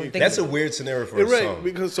think That's a weird scenario for a Right, song.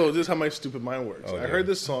 because so this is how my stupid mind works. Oh, I damn. heard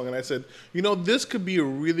this song and I said, this could be a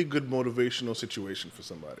really good motivational situation for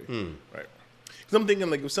somebody, right? Because I'm thinking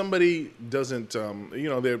like if somebody doesn't,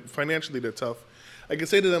 they're financially they're tough, I could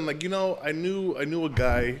say to them like, I knew a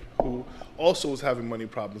guy who also was having money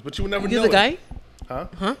problems, but you would never know. You're the it. guy?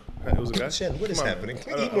 Huh? It was a guy. Jen, what is Come on, happening?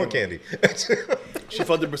 man. I Eat more candy. She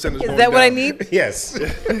felt the percentage. Is going that what I down. need? Yes.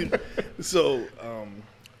 So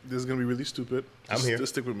this is gonna be really stupid. I'm here.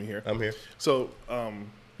 Just stick with me here. I'm here. So, I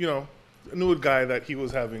knew a guy that he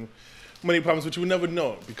was having money problems, but you would never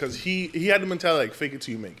know because he had the mentality like fake it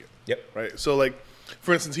till you make it. Yep. Right. So like,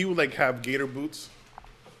 for instance, he would like have gator boots.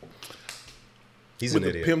 He's with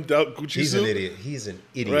an the idiot. pimped out Gucci He's suit. an idiot. He's an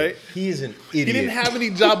idiot. Right? He is an idiot. He didn't have any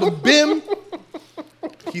job with Bim.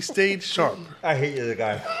 He stayed sharp. I hate the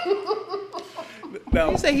guy.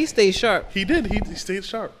 Now You say he stays sharp. he did. He stayed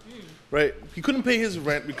sharp. Right? He couldn't pay his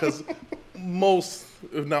rent because most,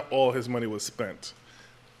 if not all, his money was spent.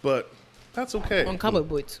 But that's okay On cowboy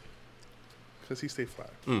boots. because he stayed fly.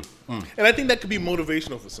 And I think that could be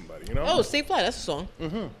motivational for somebody. You know? Oh, Stay Fly, that's a song.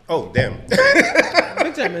 Oh, damn.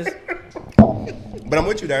 Big time is. But I'm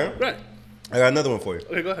with you, Darren. Right. I got another one for you.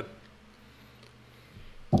 Okay, go ahead.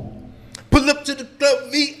 Pull up to the club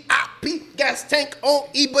VIP, gas tank on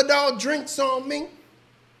E, but all drinks on me.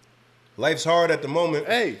 Life's hard at the moment.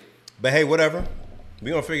 Hey. But hey, whatever. We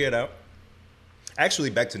gonna figure it out. Actually,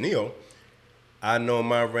 back to Neo. I know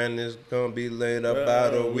my rent is gonna be laid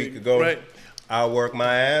about a week ago. Right. I work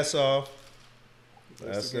my ass off.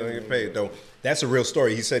 I still get paid though. That's a real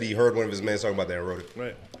story. He said he heard one of his men talking about that and wrote it.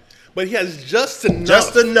 Right. But he has just enough.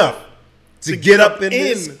 Just enough to get up in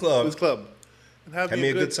this club. This club. And have Have me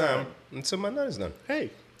a good time until my nut is done. Hey.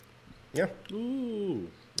 Yeah. Ooh.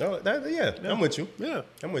 Oh, yeah. I'm with you. Yeah.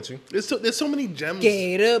 I'm with you. There's so many gems.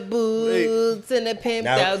 Gator boots and a pimped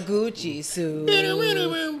Now- out Gucci suit.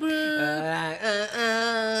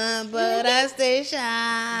 But I stay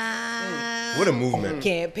shy. What a movement.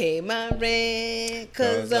 Can't pay my rent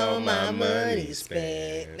cause all my money's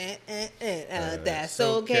spent. That's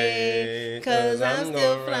okay cause I'm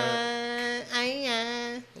still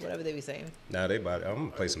flying. Whatever they be saying. Nah, they bought it. I'm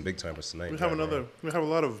gonna play some big timers tonight. We have a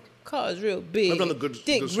lot of. Car's real big. I've done a good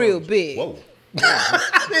Dick songs. real big. Whoa.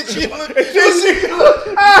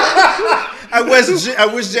 I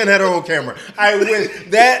wish Jen had her own camera. I wish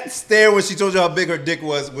that stare when she told you how big her dick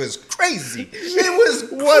was crazy. It was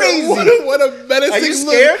crazy. What a menacing Are you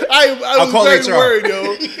look. scared? I I'll was call very HR. worried,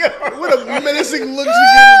 yo. What a menacing look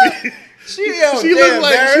she gave me. She looked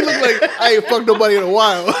like I ain't fucked nobody in a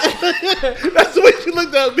while. That's the way she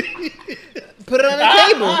looked at me. Put it on the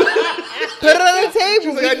table. Put it on the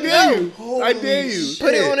table. Like, I dare you. I dare you.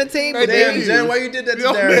 Put it on the table, I dare Damn, you. Jen, why you did that to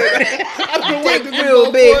Yo, Darren? man, I don't know why I Dick did this real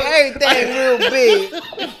go big. for it. Everything real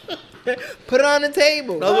big. Put it on the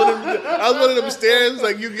table. I was one of them stairs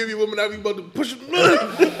like you give your woman out, you about to push it.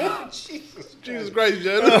 Jesus Christ,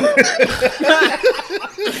 Jen.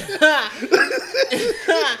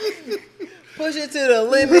 Push it to the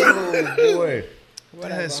limit. Oh, boy.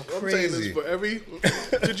 That's I'm saying this crazy. for every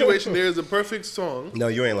situation. There is a perfect song. No,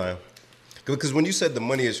 you ain't lying. Because when you said the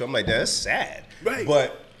money issue, I'm like, that's sad. Right.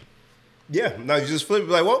 But, yeah, now you just flip it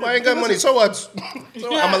like, well, I ain't got money, so what? So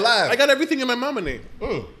I'm alive. I got everything in my mama name.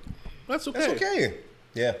 That's okay. That's okay.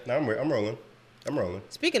 Yeah, no, I'm rolling. I'm rolling.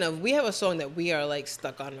 Speaking of, we have a song that we are like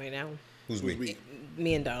stuck on right now. Who's we?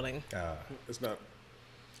 Me and Darling. It's not.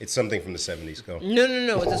 It's something from the 70s. Go.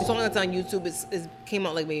 No. It's a song that's on YouTube. It came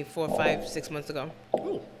out like maybe 4, 5, 6 months ago.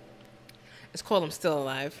 Oh. It's called I'm Still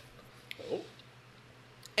Alive. Oh.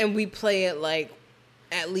 And we play it like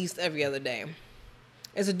at least every other day.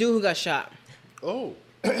 It's a dude who got shot. Oh.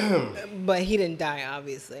 But he didn't die,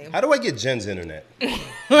 obviously. How do I get Jen's internet?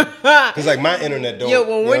 Because, like, my internet don't. Yo, when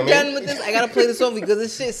you know we're what I done mean? with this, I gotta play this song because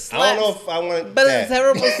this shit slaps. I don't know if I want But that. it's a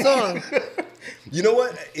terrible song. You know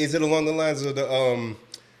what? Is it along the lines of the,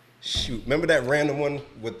 shoot, remember that random one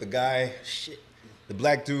with the guy, the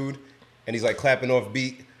black dude, and he's like clapping off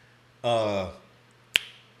beat? Damn,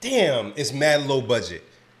 it's mad low budget.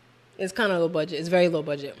 It's kind of low budget. It's very low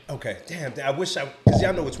budget. Okay, damn, I wish because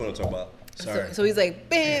y'all know which one I'm talking about. Sorry. So he's like,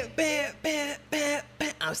 bam, bam, bam, bam,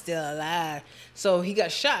 bam. I'm still alive. So he got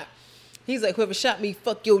shot. He's like, whoever shot me,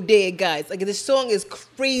 fuck your dead guys. Like, this song is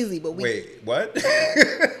crazy, but Wait, what?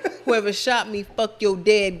 whoever shot me, fuck your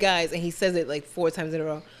dead guys. And he says it like 4 times in a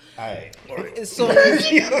row. Alright. But the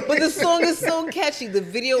song is so catchy. The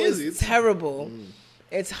video is terrible.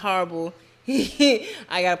 It's horrible. I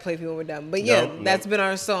gotta play it for you when we're done. But yeah, that's been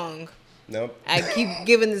our song. Nope. I keep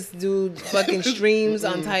giving this dude fucking streams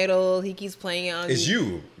on Tidal. He keeps playing it on. It's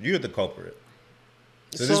you. You're the culprit.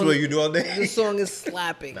 So this is song- what you do all day? The song is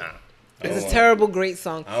slapping. Nah. It's a terrible, great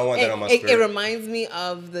song. I don't want that on my It spirit. reminds me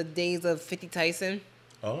of the days of 50 Tyson,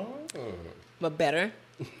 Oh. but better.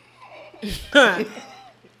 Yeah.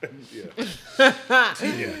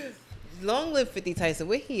 Long live 50 Tyson.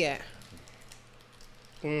 Where he at?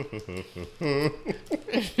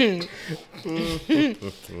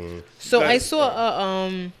 So I saw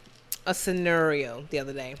a scenario the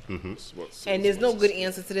other day, and there's no good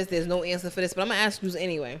answer to this. There's no answer for this, but I'm gonna ask you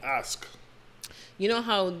anyway. Ask. You know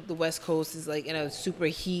how the West Coast is like in a super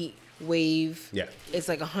heat wave? Yeah. It's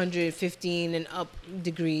like 115 and up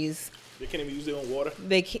degrees. They can't even use their own water.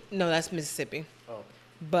 They can't, no, that's Mississippi. Oh.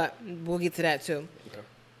 But we'll get to that too. Okay.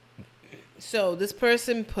 So this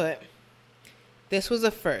person put This was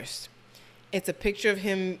a first. It's a picture of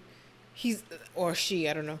him. He's or she,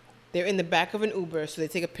 I don't know. They're in the back of an Uber, so they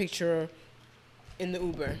take a picture in the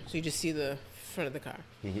Uber, so you just see the front of the car.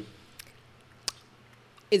 Mm-hmm.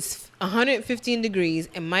 It's 115 degrees,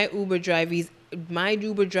 and my Uber driver's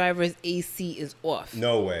AC is off.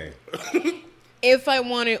 No way. If I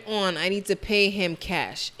want it on, I need to pay him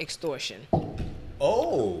cash. Extortion.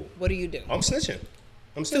 Oh. What do you do? I'm snitching.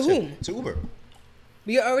 To whom? To Uber.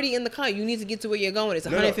 You're already in the car. You need to get to where you're going. It's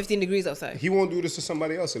 115 degrees outside. He won't do this to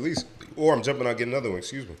somebody else at least. Or I'm jumping out, get another one.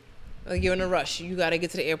 Excuse me. Like you're in a rush. You got to get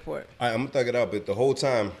to the airport. I'm gonna thug it out, but the whole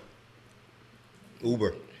time,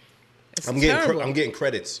 Uber. It's I'm terrible. getting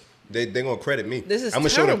credits. They gonna credit me. This is I'm gonna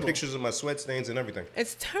show them terrible. pictures of my sweat stains and everything.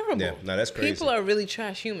 It's terrible. Yeah, no, that's crazy. People are really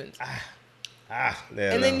trash humans. Yeah,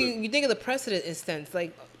 And then you think of the precedent instance.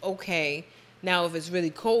 Like, okay, now if it's really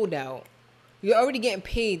cold out, you're already getting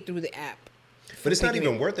paid through the app. But it's not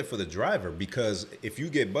even worth it for the driver because if you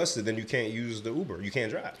get busted, then you can't use the Uber. You can't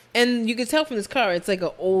drive. And you can tell from this car, it's like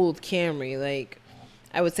an old Camry. Like,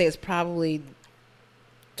 I would say it's probably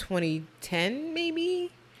 2010,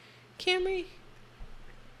 maybe, Camry.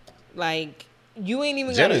 Like, you ain't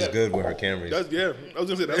even got Jenna's good with her Camrys. I was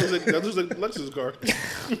gonna say that was a Lexus car.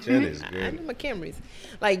 Jenna's I good. know my Camrys.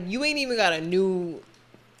 Like, you ain't even got a new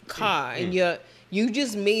car, and you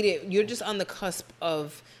just made it. You're just on the cusp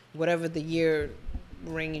of whatever the year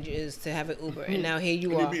range is to have an Uber, and now here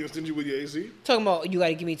you You are being stingy with your AC? talking about you got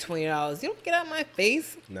to give me $20. You don't get out of my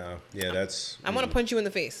face. No, yeah, that's. I'm gonna punch you in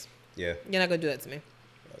the face. Yeah, You're not gonna do that to me.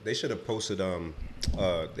 they should have posted.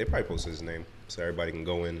 They probably posted his name so everybody can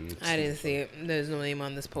go in. And I didn't see it. There's no name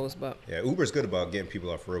on this post, but Yeah, Uber's good about getting people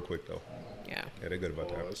off real quick though. yeah. Yeah, they're good about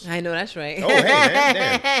that. I know that's right. Oh, hey, man,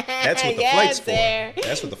 damn. That's what the Yeah, flight's dear. for.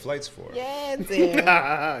 That's what the flight's for. Yeah, dear.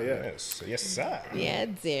 Yeah. Yes, yes, sir. Yeah,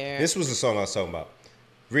 dear. This was the song I was talking about.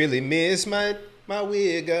 Really miss my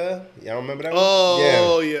wigger. Y'all remember that one?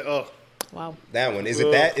 Oh yeah. Oh. Wow. That one. Is it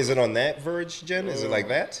that? Is it on that Verge, Jen? Is it like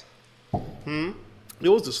that?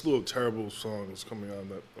 There was a slew of terrible songs coming on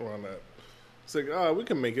that around that. It's like, we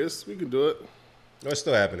can make this. We can do it. No, it's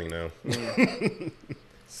still happening now.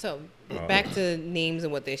 So back to names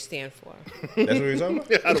and what they stand for. That's what you're talking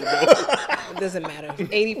about? I don't know. It doesn't matter.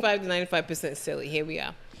 85 to 95% silly. Here we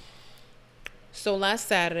are. So last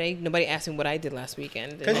Saturday, nobody asked me what I did last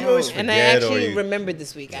weekend. 'Cause you always And I forget or actually you- remembered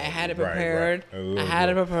this week. I had it Right, prepared. right. I had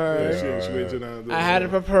it prepared. She waited till now. I had it I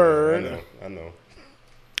prepared. know. I know.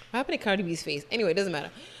 What happened to Cardi B's face? Anyway, it doesn't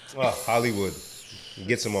matter. Oh, Hollywood.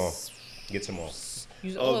 Gets them all. Gets them all.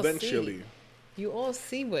 You all Eventually. see. You all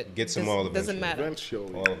see what Gets them all doesn't eventually. matter.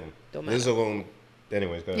 Eventually. All of them. Don't matter. Lizzo won't.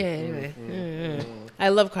 Anyways, go Yeah. ahead. Anyway, I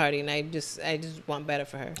love Cardi, and I just want better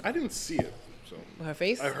for her. I didn't see it. So Her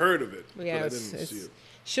face. I heard of it, Yeah, but I it's- didn't see it's- it.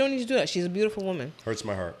 She don't need to do that. She's a beautiful woman. Hurts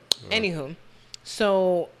my heart. Anywho,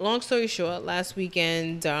 so long story short, last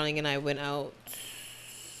weekend, Darling and I went out.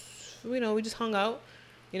 We just hung out.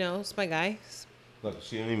 It's my guy. Look,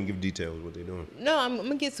 she didn't even give details what they're doing. No, I'm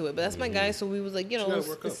gonna get to it, but that's my guy. So we was like, gotta it's,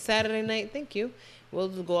 work it's up. Saturday night. Thank you. We'll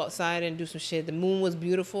just go outside and do some shit. The moon was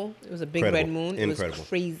beautiful. It was a big red Incredible. moon. It Incredible. was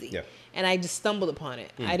crazy. Yeah. And I just stumbled upon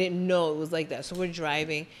it. I didn't know it was like that. So we're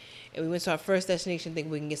driving, and we went to our first destination,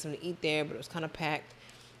 thinking we can get something to eat there, but it was kind of packed,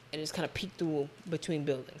 and it just kind of peeked through between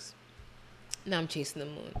buildings. Now I'm chasing the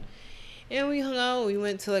moon. And we hung out. We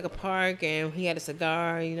went to like a park, and he had a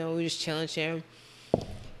cigar. We were just chilling, sharing.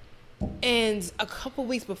 And a couple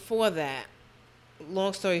weeks before that,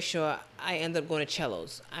 long story short, I ended up going to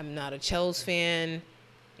Cellos. I'm not a Cellos fan,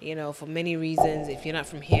 for many reasons. If you're not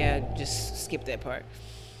from here, just skip that part.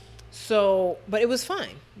 So, but it was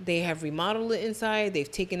fine. They have remodeled it inside. They've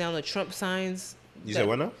taken down the Trump signs. You said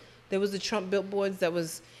what now? There was the Trump billboards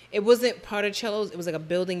it wasn't part of Cellos. It was like a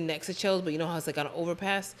building next to Cellos, but you know how it's like on an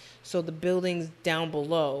overpass? So the buildings down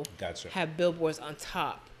below Gotcha. have billboards on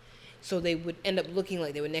top. So they would end up looking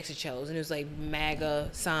like they were next to Cellos. And it was like MAGA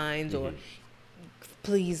signs or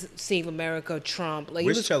please save America, Trump. Like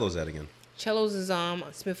Where's it was, Cello's at again? Cellos is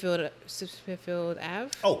Smithfield Ave.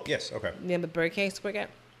 Oh, yes. Okay. Near the Birdcage Supercat.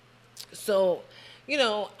 So,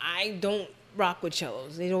 I don't rock with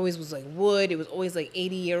Cellos. It always was like wood. It was always like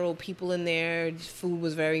 80-year-old people in there. Food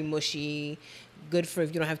was very mushy. Good for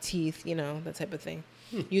if you don't have teeth, that type of thing.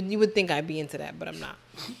 You would think I'd be into that, but I'm not.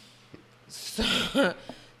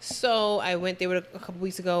 So I went there a couple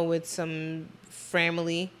weeks ago with some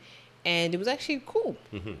family, and it was actually cool.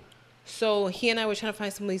 So he and I were trying to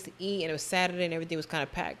find some place to eat, and it was Saturday, and everything was kind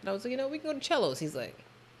of packed. And I was like, we can go to Cellos. He's like,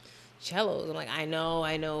 Cellos? I'm like, I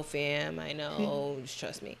know, fam. I know. Just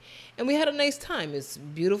trust me. And we had a nice time. It's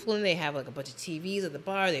beautiful, and they have like a bunch of TVs at the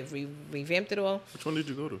bar. They've revamped it all. Which one did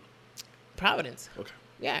you go to? Providence. Okay.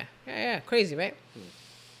 Yeah. Crazy, right?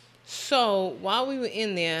 So while we were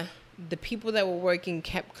in there, the people that were working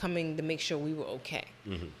kept coming to make sure we were okay.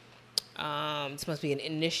 This must be an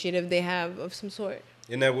initiative they have of some sort.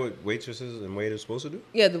 Isn't that what waitresses and waiters supposed to do?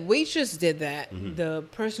 Yeah, the waitress did that. The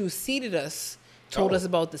person who seated us told us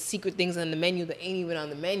about the secret things on the menu that ain't even on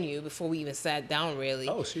the menu before we even sat down, really.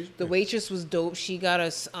 Oh, she's The waitress was dope. She got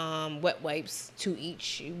us wet wipes, 2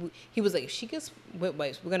 each. He was like, if she gets wet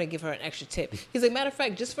wipes, we're going to give her an extra tip. He's like, matter of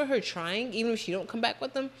fact, just for her trying, even if she don't come back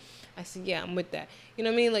with them. I said, yeah, I'm with that. You know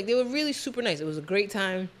what I mean? Like, they were really super nice. It was a great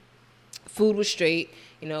time. Food was straight.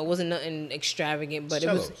 You know, it wasn't nothing extravagant, but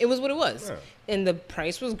it was what it was. Yeah. And the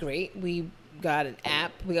price was great. We got an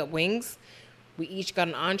app. We got wings. We each got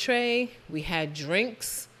an entree. We had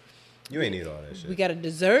drinks. You ain't eat all that shit. We got a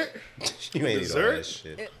dessert. You ain't eat all Dessert? that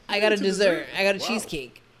shit. I got a dessert. I got a Wow.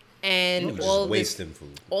 cheesecake. And You was all just this, wasting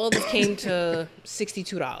food. all this came to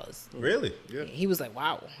 $62. Really? Yeah. He was like,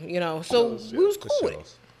 wow. You know, so Shows, we was For cool with it.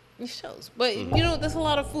 shows. It shows. But, you know, that's a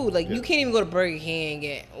lot of food. Like, you can't even go to Burger King and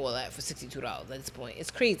get all that for $62 at this point.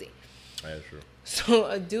 It's crazy. That's true. So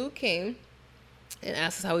a dude came and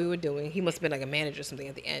asked us how we were doing. He must have been like a manager or something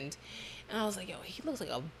at the end. And I was like, yo, he looks like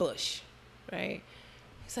a Bush, right?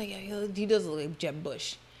 He's like, yeah, he does look like Jeb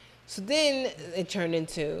Bush. So then it turned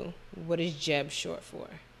into, what is Jeb short for?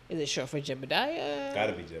 Is it short for Jebediah?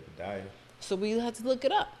 Gotta be Jebediah. So we had to look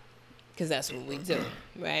it up because that's what we do,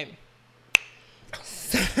 right?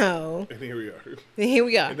 So And here we are. here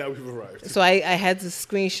we are. And now we've arrived. So I had to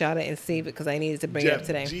screenshot it and save it because I needed to bring it up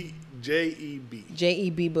today. J-E-B.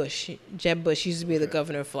 J.E.B. Bush. Jeb Bush used to be the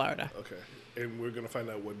governor of Florida. Okay. And we're going to find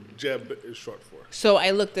out what Jeb is short for. So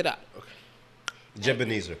I looked it up.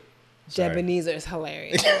 Jebenezer. Sorry. Jebenezer is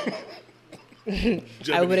hilarious.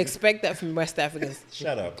 I would expect that from West Africans.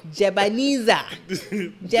 Shut up. Jebaneza.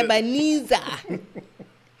 Jebaneza.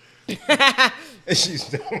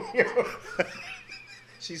 She's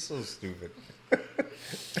she's so stupid.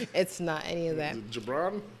 It's not any of that.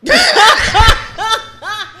 Jabron?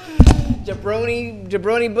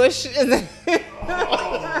 Jabroni Bush.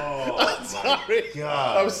 I'm sorry.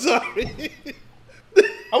 God. I'm sorry.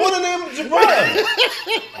 I want to name him Jabron.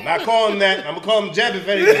 I'm not calling him that. I'm going to call him Jeb if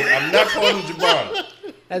anything. I'm not calling him Jabron.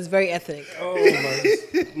 That's very ethnic. Oh, my.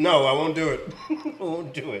 No, I won't do it. I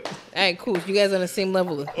won't do it. All right, cool. You guys are on the same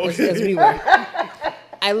level as we were.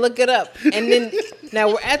 I look it up, and then now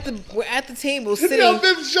we're at the table sitting. Yo,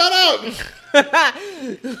 bitch, shut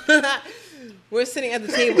up. We're sitting at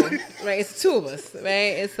the table, right? It's the two of us,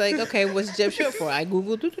 right? It's like, okay, what's Jeb short for? I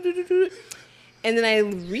Google, and then I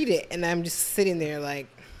read it, and I'm just sitting there like,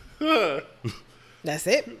 that's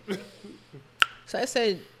it. So I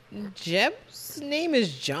said, Jeb's name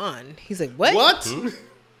is John. He's like, what? What?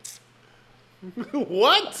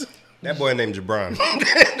 What? That boy named Jabron.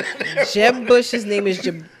 Jeb Bush's name is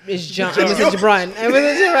John. I was Jabron.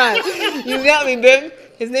 You got me, babe.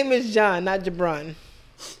 His name is John, not Jabron.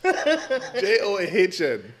 John.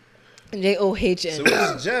 John. So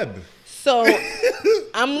what's Jeb? So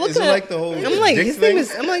I'm looking Is it at, like the whole I'm like, dick his name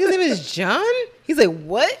thing? is John? He's like,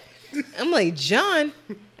 what? I'm like, John?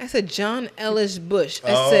 I said, John Ellis Bush.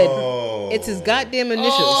 I said, it's his goddamn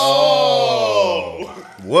initials. Oh.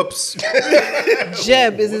 Whoops.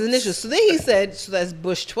 Jeb is his initials. So then he said, so that's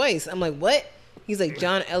Bush twice. I'm like, what? He's like,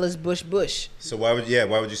 John Ellis Bush. So why would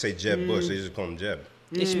you say Jeb Bush? They just call him Jeb.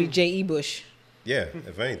 It should be J.E. Bush. Yeah,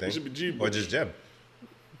 if anything. It should be G. Or just Jeb.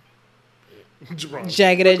 Jabron.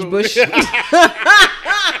 Jagged Edge Bush.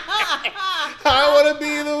 I want to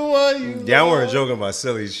be the one you Y'all weren't joking about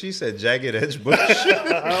silly. She said Jagged Edge Bush.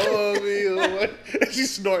 I want to be the one. And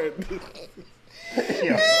she's snorting.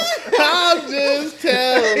 I'm just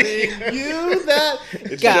telling you that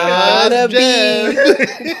it's Gotta just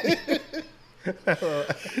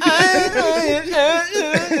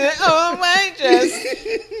Jeb. Oh my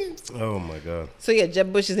just. Oh my God. So yeah,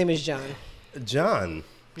 Jeb Bush's name is John. John.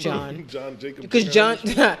 John. John Jacob.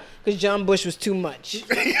 Because John Bush was too much.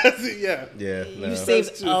 Yeah. Yeah. No. You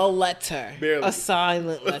saved too- a letter. Barely. A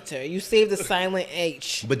silent letter. You saved a silent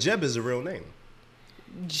H. But Jeb is a real name.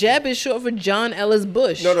 Jeb is short for John Ellis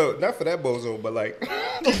Bush. No, not for that bozo, but like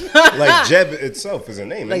Jeb itself is a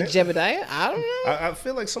name. Like isn't it? Jebediah? I don't know. I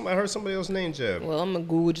feel like I heard somebody else named Jeb. Well, I'm going to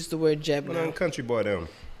Google just the word Jeb But now. I'm country boy them.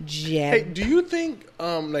 Jeb. Hey, do you think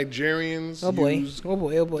Nigerians Oh boy. use Oh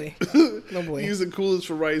boy. Oh boy. Oh boy. use the coolers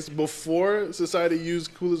for rice before society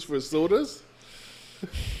used coolers for sodas?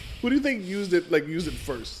 Who do you think used it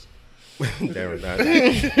first? Darren,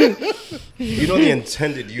 you know the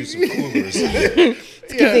intended use of coolers.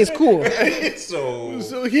 Keep things cool.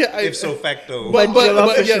 So yeah, if so facto. But but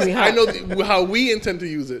jollof fish yes, should be I hot. know how we intend to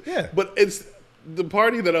use it. Yeah. But it's the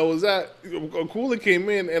party that I was at, a cooler came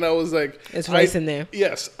in, and I was like, There's rice in there.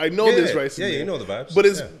 Yes, I know there's rice in Yeah, there. you know the vibes. But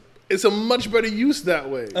Yeah. it's a much better use that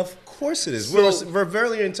way. Of course it is. So- we're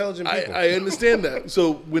very intelligent people. I understand that.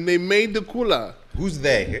 So when they made the kula, Who's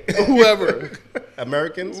they? whoever,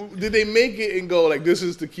 Americans? did they make it and go like, this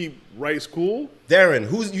is to keep rice cool? Darren,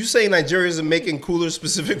 who's you say Nigerians are making coolers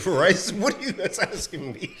specific for rice? What are you that's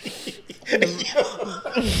asking me?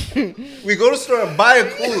 We go to the store and buy a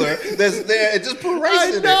cooler that's there and just put rice I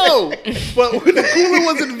in it. know, but when the cooler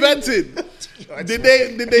was invented, did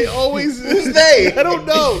they always? Who's they? I don't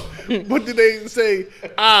know, but did they say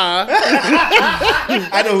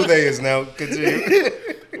I know who they is now. Continue.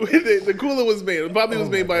 when the cooler was made? It probably was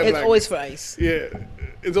made by a It's black. always for ice. Yeah,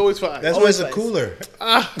 it's always fine. That's why Always it's a rice. cooler.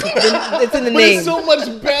 It's in the but name. it's so much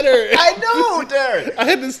better. I know, Darren.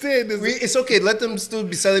 I understand this. It's okay. Let them still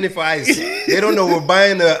be selling it for ice. They don't know we're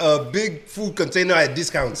buying a big food container at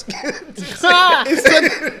discounts. It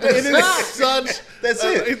is such. That's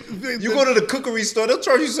it. You go to the cookery store, they'll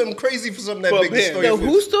charge you something crazy for something that But big. man, store The you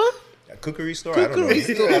who store? A cookery store? I don't know. Cookery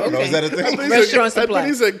store, I don't know. okay. Is that a I thing? think Restaurant I supply.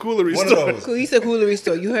 think he said coolery One of store. those. Cool. He said coolery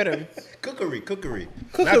store. You heard him. Cookery. Not Cookery.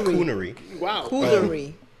 coonery. Wow.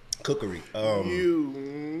 Coolery. Cookery.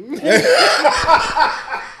 You.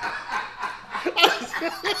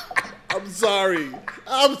 I'm sorry.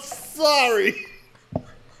 I'm sorry.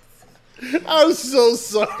 I'm so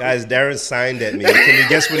sorry. Guys, Darren signed at me. Can you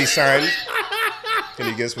guess what he signed? Can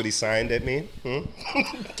you guess what he signed at me?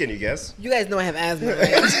 Can you guess? You guys know I have asthma,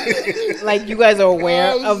 right? Like you guys are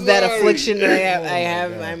aware I'm of that sorry. affliction that I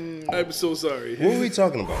have. I'm so sorry. What were we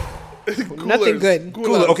talking about? Nothing good.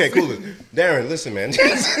 Cooler. Okay, cooler. Darren, listen, man.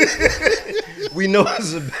 We know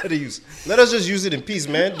it's a better use. Let us just use it in peace,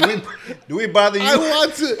 man. Do we bother you? I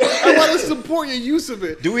want to support your use of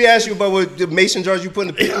it. Do we ask you about what the mason jars you put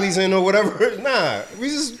the pickles in or whatever? Nah. We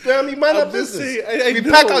just, mind our I'm just business. saying, I we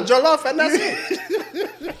know. pack our jollof and that's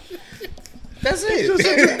it. That's It's just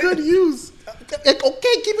it. such a good use. Okay,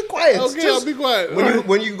 keep it quiet. Okay, Just- I'll be quiet.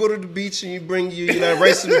 When you go to the beach and you bring your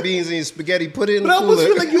rice and beans and your spaghetti, put it in But the I almost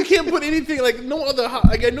cooler. feel like you can't put anything like no other.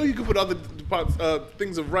 Like I know you can put other pots,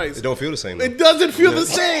 things of rice. It don't feel the same. Though. It doesn't feel the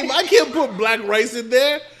same. I can't put black rice in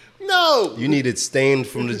there. No. You need it stained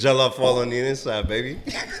from the jollof all on the inside, baby.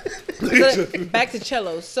 So, back to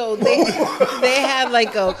cellos. So they had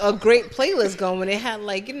like a great playlist going. They had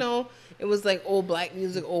like it was like old black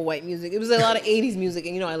music, old white music. It was a lot of 80s music,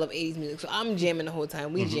 and I love 80s music. So I'm jamming the whole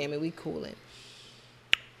time. We jamming, we cooling.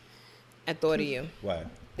 I thought of you. Why?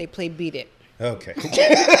 They play Beat It. Okay.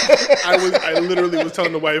 I literally was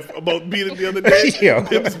telling the wife about Beat It the other day. Yeah.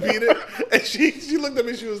 Pimps Beat It, and she looked at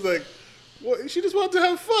me. She was like, "What? She just wanted to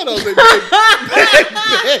have fun." I was like,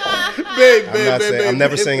 "Babe, I'm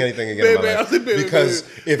never saying anything again in my life because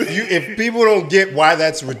if people don't get why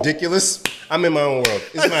that's ridiculous, I'm in my own world.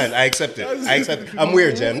 It's mine. I accept it. I'm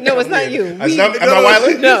weird, Jen. No, it's I'm not weird. you. Am I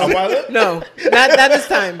wildin'? No, I'm wildin'? no, not this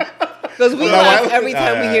time. Because we I'm not laugh wild? every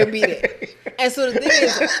time we Alright. hear Beat It. And so the thing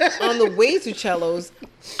is, on the way to cellos,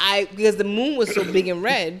 because the moon was so big and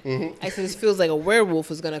red, I said this feels like a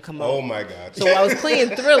werewolf is gonna come out. Oh my God. So I was playing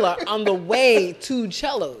Thriller on the way to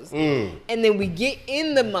cellos, and then we get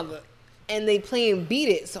in the mother, and they playing Beat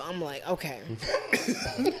It. So I'm like, okay,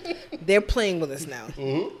 they're playing with us now.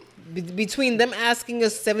 Between them asking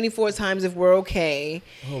us 74 times if we're okay,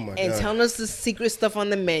 Oh my and God. telling us the secret stuff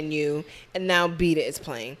on the menu, and now Beat It is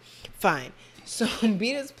playing. Fine. So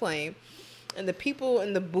Beat It is playing, and the people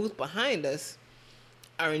in the booth behind us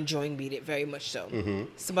are enjoying Beat It very much so.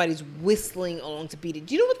 Somebody's whistling along to Beat It.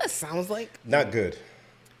 Do you know what that sounds like? Not good.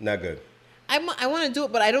 Not good. I want to do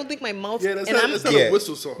it, but I don't think my mouth. Yeah, that's and not a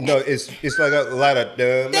whistle song. No, it's like a lot of.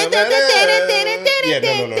 Yeah,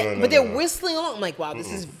 no. But they're whistling along. I'm like, wow,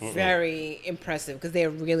 this is very impressive because they're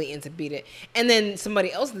really into Beat It. And then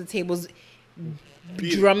somebody else at the table's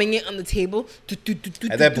drumming it on the table.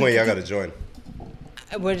 At that point, y'all gotta join.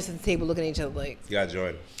 We're just at the table looking at each other like. You gotta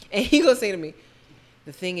join. And he gonna say to me,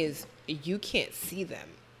 the thing is, you can't see them.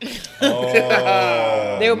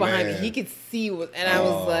 Oh, They were behind me. man. He could see what, and I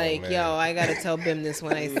was like, man. yo, I gotta tell Bim this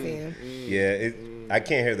when I see him. Yeah, I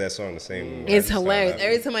can't hear that song the same. It's time. hilarious.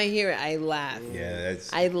 Every time I hear it, I laugh. Yeah,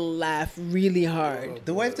 that's. I laugh really hard.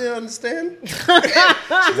 The wife didn't understand.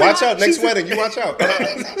 Watch out, next wedding. You watch out.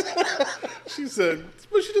 She said,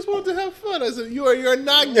 "But she just wanted to have fun." I said, "You're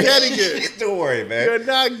not getting it. Don't worry, man. You're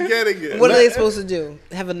not getting it." What are they supposed to do?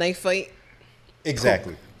 Have a knife fight?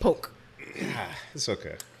 Exactly. Poke. It's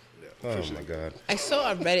okay. Oh my God. I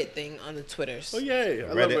saw a Reddit thing on the Twitters. Oh yeah,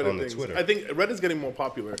 I love Reddit Reddit on the things. Twitter. I think Reddit's getting more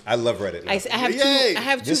popular. I love Reddit. Now. I have Yay! two. I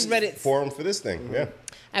have two This Reddits. forum for this thing. Yeah.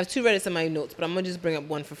 I have two Reddits in my notes, but I'm gonna just bring up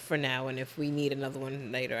one for now, and if we need another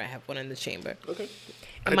one later, I have one in the chamber. Okay.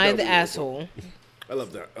 Am I the asshole? I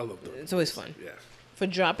love that. I love that. It's always fun. Yeah. For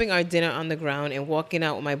dropping our dinner on the ground and walking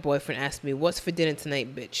out when my boyfriend asked me, "What's for dinner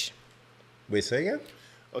tonight, bitch?" Wait, say again?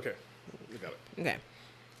 Okay. We got it. Okay.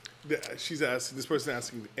 She's asking. This person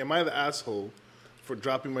asking, "Am I the asshole for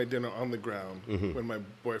dropping my dinner on the ground when my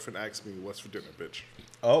boyfriend asks me what's for dinner, bitch?"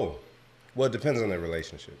 Oh. Well, it depends on the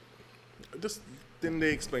relationship. Just didn't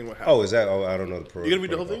they explain what happened? Oh, is that? Oh, I don't know the pro. You gonna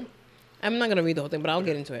read the whole thing? I'm not gonna read the whole thing, but I'll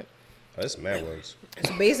get into it. Oh, that's mad words.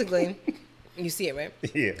 So basically, you see it, right?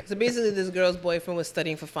 Yeah. So basically, this girl's boyfriend was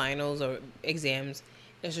studying for finals or exams,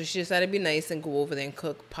 and so she decided to be nice and go over there and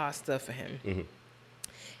cook pasta for him. Mm-hmm.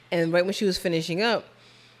 And right when she was finishing up,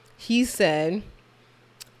 he said,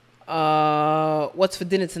 "What's for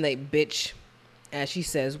dinner tonight, bitch?" As she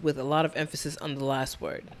says, with a lot of emphasis on the last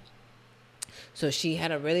word. So she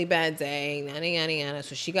had a really bad day, yada, yada, yada.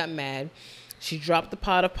 So she got mad. She dropped the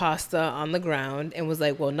pot of pasta on the ground and was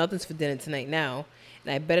like, "Well, nothing's for dinner tonight now.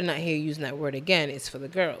 And I better not hear you using that word again. It's for the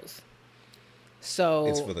girls." So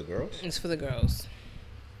It's for the girls? It's for the girls.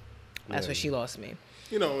 That's Yeah. where she lost me.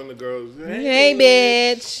 You know, when the girls, Hey,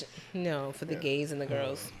 bitch. No, for the gays and the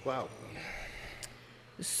girls. Wow.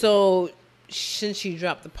 So since she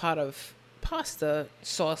dropped the pot of pasta,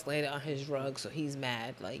 sauce laid on his rug, so he's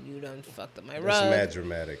mad. Like, you done fucked up my That's rug. mad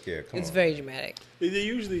dramatic. Yeah, come It's on. very dramatic. They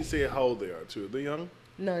usually say how old they are too. They're young.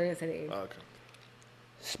 No, they didn't say the age. Okay.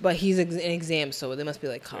 But he's in exam, so they must be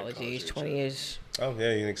like college college age, age, 20 years. Oh,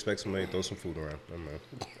 yeah, you can expect somebody to throw some food around. I don't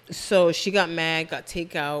know. So she got mad, got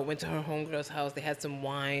takeout, went to her homegirl's house. They had some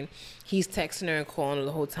wine. He's texting her and calling her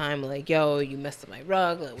the whole time, like, "Yo, you messed up my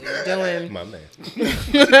rug. Like, what you doing?" My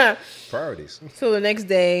man. Priorities. So the next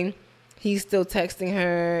day, he's still texting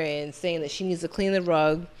her and saying that she needs to clean the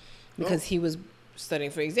rug because he was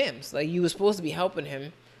studying for exams. Like, you were supposed to be helping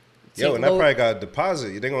him. Yo, Take and I load- probably got a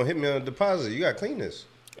deposit. They're going to hit me on a deposit. You got to clean this.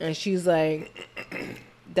 And she's like,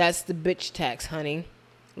 "That's the bitch tax, honey.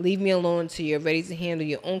 Leave me alone until you're ready to handle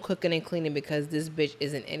your own cooking and cleaning because this bitch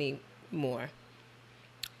isn't anymore.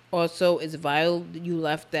 Also, it's vile you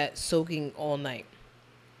left that soaking all night."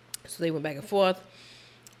 So they went back and forth.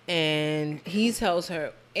 And he tells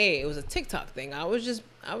her, "Hey, it was a TikTok thing. I was just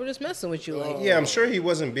messing with you." Like, Yeah, I'm sure he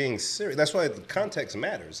wasn't being serious. That's why the context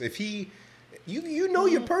matters. If he, you know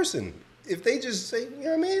your person. If they just say, you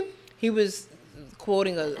know what I mean? he was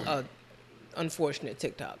quoting a unfortunate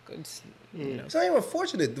TikTok. It's, you know. It's not even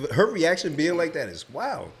unfortunate. Her reaction being like that is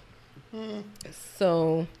wow.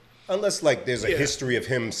 So Unless like there's a Yeah. history of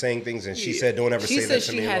him saying things and she Yeah. said, "Don't ever she say said that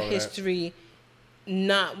to she me." and had all that. history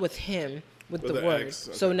not with him, with With the the word. ex,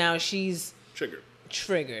 okay. So now she's Triggered.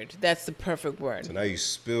 triggered. That's the perfect word. So now you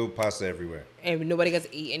spill pasta everywhere. And nobody got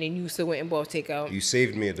to eat, and then you still went and bought takeout. You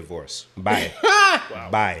saved me a divorce. Bye.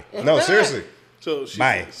 Bye. No, seriously. So she's,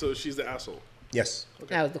 Bye. So she's the asshole. Yes.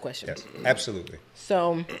 That was the question. Yes. Absolutely.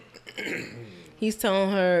 So he's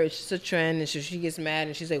telling her it's just a trend, and so she gets mad,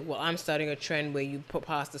 and she's like, "Well, I'm starting a trend where you put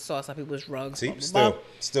pasta sauce on people's rugs." See, blah, blah, blah.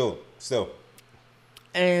 still.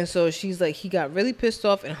 And so she's like, "He got really pissed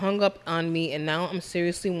off and hung up on me, and now I'm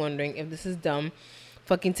seriously wondering if this is dumb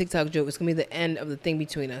fucking TikTok joke is gonna be the end of the thing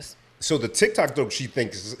between us." So the TikTok joke she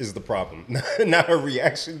thinks is the problem, not her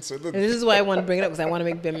reaction to And the. this is why I want to bring it up, because I want to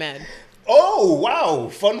make Ben mad. Oh wow!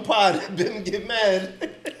 Fun pod didn't get mad.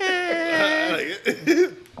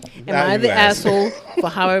 Am Now I you the ask. asshole for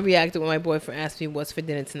how I reacted when my boyfriend asked me what's for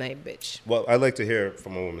dinner tonight, bitch? Well, I'd like to hear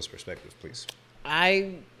from a woman's perspective, please.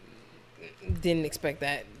 I didn't expect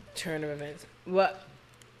that turn of events. But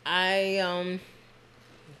I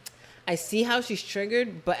see how she's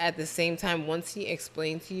triggered, but at the same time, once he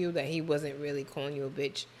explained to you that he wasn't really calling you a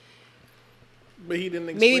bitch. But he didn't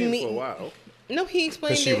Maybe explain me- for a while. No, he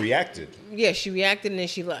explained Because she it. reacted. Yeah, she reacted and then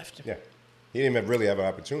she left. Yeah. He didn't even really have an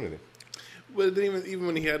opportunity. But it didn't even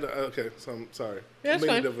when he had okay, so I'm sorry. Yeah, that's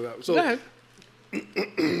Maybe fine. that was- Go ahead.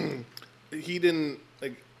 He didn't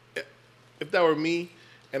like. If that were me,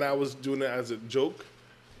 and I was doing it as a joke,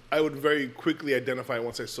 I would very quickly identify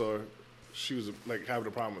once I saw she was like having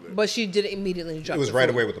a problem with it. But she did it immediately. It was right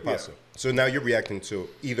away with the pasta. So now you're reacting to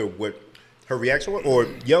either what her reaction was, or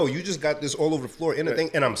yo, you just got this all over the floor in the thing,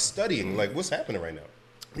 and I'm studying. Like, what's happening right now?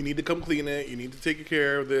 You need to come clean it. You need to take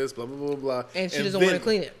care of this. Blah blah blah blah. And she doesn't wanna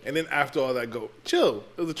clean it. And then after all that, go chill.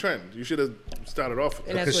 It was a trend. You should have started off with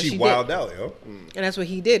And that. that's Because what she she wilded did. out, yo. And that's what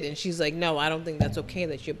he did. And she's like, "No, I don't think that's okay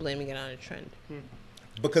that you're blaming it on a trend.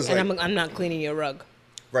 Because And like, I'm not cleaning your rug."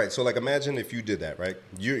 right. So like, imagine if you did that, right?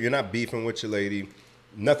 You're not beefing with your lady.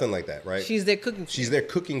 Nothing like that, right? She's there cooking. She's there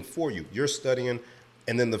cooking for you. You're studying,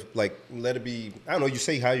 and then let it be. I don't know. You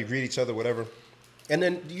say how you greet each other, whatever, and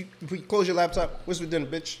then you close your laptop. What's for dinner,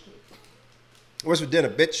 bitch? What's for dinner,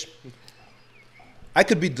 bitch? I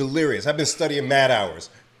could be delirious. I've been studying mad hours.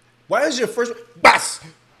 Why is your first bastard?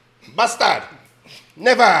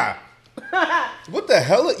 Never. What the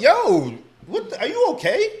hell, yo? Are you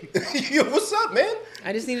okay? Yo, what's up, man?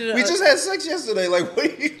 I just needed. We just had sex yesterday. Like,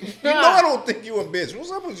 what? You know, I don't think you a bitch.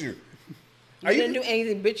 What's up with you? You didn't do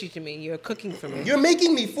anything bitchy to me. You're cooking for me. You're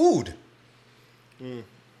making me food.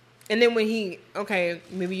 And then when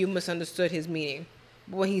maybe you misunderstood his meaning,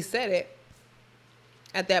 but when he said it,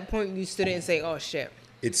 at that point you stood and say, "Oh shit."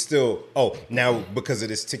 It's still now because of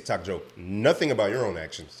this TikTok joke. Nothing about your own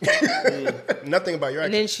actions. Nothing about your actions.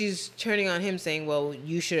 And then she's turning on him, saying, "Well,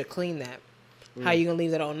 you should have cleaned that. How you gonna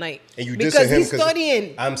leave that all night?" And you because dissing him he's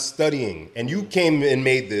studying. I'm studying, and you came and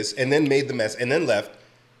made this, and then made the mess, and then left.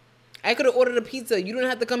 I could have ordered a pizza. You don't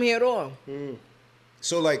have to come here at all.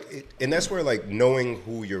 So and that's where knowing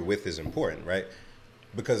who you're with is important, right?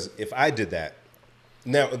 Because if I did that,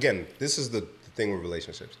 now again, this is the thing with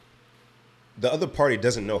relationships. The other party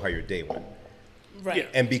doesn't know how your day went. Right. Yeah.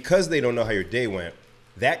 And because they don't know how your day went,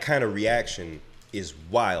 that kind of reaction is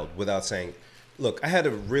wild without saying, look, I had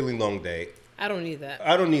a really long day. I don't need that.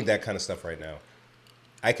 I don't need that kind of stuff right now.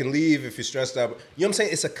 I can leave if you're stressed out. You know what I'm saying?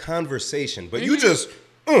 It's a conversation. But you just,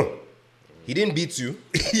 he didn't beat you.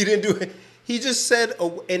 He didn't do it. He just said,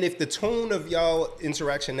 and if the tone of y'all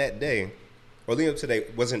interaction that day or leading up to today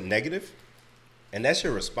wasn't negative, and that's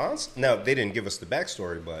your response? Now, they didn't give us the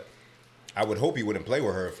backstory, but I would hope you wouldn't play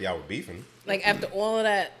with her if y'all were beefing. Like, after all of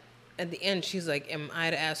that, at the end, she's like, am I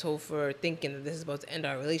the asshole for thinking that this is about to end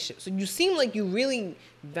our relationship? So you seem like you really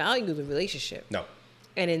value the relationship. No.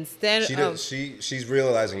 And instead she's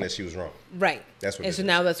realizing that she was wrong. Right. That's what and it so is.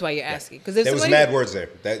 now that's why you're asking. Because There was mad words there.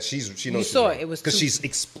 That she knows You she's saw wrong. it. It was because too-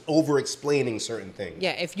 she's over-explaining certain things.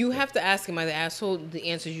 Yeah, if you have to ask, am I the asshole? The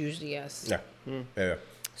answer is usually yes. Yeah. Yeah.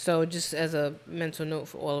 So just as a mental note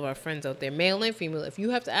for all of our friends out there, male and female, if you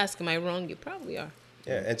have to ask, am I wrong? You probably are.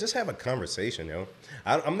 Yeah, and just have a conversation, yo.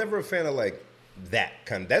 I'm never a fan of that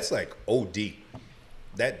kind. That's like OD.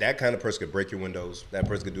 That kind of person could break your windows. That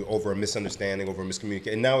person could do over a misunderstanding, over a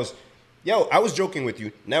miscommunication. And now it's, yo, I was joking with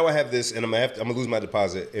you. Now I have this, and I'm gonna lose my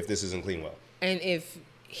deposit if this isn't clean well. And if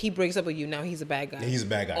he breaks up with you, now he's a bad guy. He's a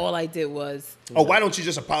bad guy. All I did was. Oh, why don't you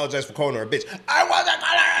just apologize for calling her a bitch? I wasn't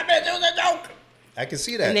calling her a bitch. It was a joke. I can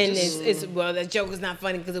see that. And then it's well, that joke is not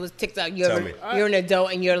funny because it was TikTok. You're an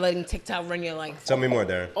adult and you're letting TikTok run your life. Tell me more,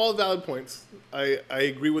 Darren. All valid points. I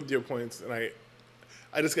agree with your points, and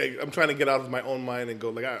I'm trying to get out of my own mind and go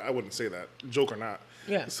I wouldn't say that, joke or not.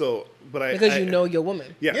 Yeah. So, but Because you know your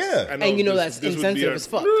woman. Yes, Yeah. I know And you know this that's would be insensitive a- as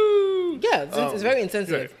fuck. Woo! Yeah, it's very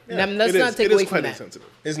insensitive. Right. And let's not take It away is from quite that. insensitive.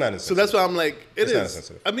 It's not So insensitive. that's why I'm like, It's not is.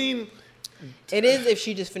 insensitive. I mean, It is if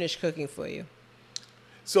she just finished cooking for you.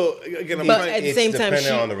 so again, I'm But trying. at the It's same time, depending she-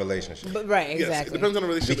 on the relationship. But right, Yes, exactly. it depends on the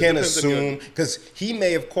We relationship. can't It depends on assume, because he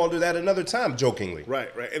may have called her that another time, jokingly. Right,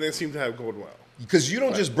 and it seemed to have gone well. Because you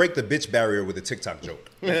don't just break the bitch barrier with a TikTok joke.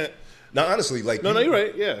 Now, honestly, No, you're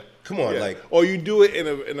right. Yeah. Come on, Yeah. Or you do it in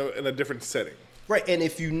a different setting. Right, and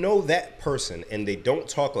if you know that person and they don't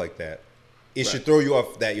talk like that, it should Right. throw you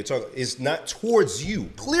off that you're talking. It's not towards you.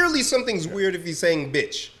 Clearly, something's weird if he's saying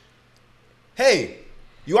bitch. Hey,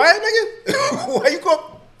 you alright, nigga? Why you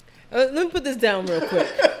call? Let me put this down real quick.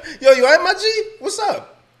 Yo, you alright, my G? What's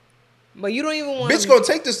up? But you don't even want Bitch, gonna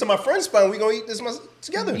take this to my friend's spot. And we gonna eat this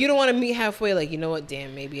together. You don't want to meet halfway. Like, you know what?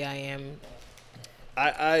 Damn, maybe I am.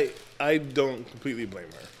 I don't completely blame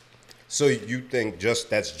her. So you think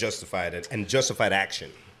that's justified and justified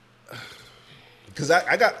action? Because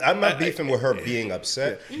I'm not beefing with her being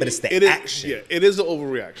upset, but it's the action. Yeah, it is an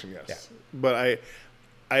overreaction, yes. Yeah. But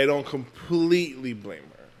I don't completely blame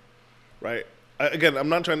her, right? Again, I'm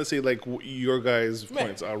not trying to say your guys'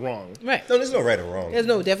 points are wrong, Right. No, there's no right or wrong. There's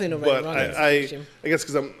definitely no right but or wrong. in this I situation. guess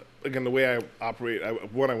because the way I operate,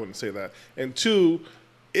 one, I wouldn't say that, and two,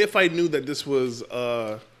 if I knew that this was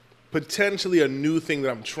potentially a new thing that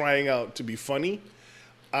I'm trying out to be funny,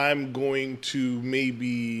 I'm going to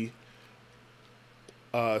maybe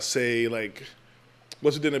say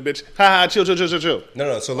what's for dinner, bitch? Ha ha, chill.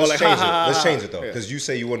 No. So Or let's like, change ha, it. ha, Let's ha, change ha. it though, Yeah. because you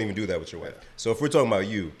say you won't even do that with your wife. So if we're talking about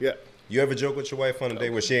you, Yeah, you ever joke with your wife on a day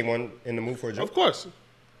where she ain't one in the mood for a joke? of course.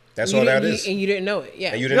 That's You all that didn't- is. And you didn't know it.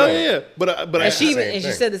 Yeah. And you didn't No, know. yeah. But And she Same she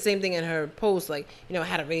thing. said the same thing in her post. Like, I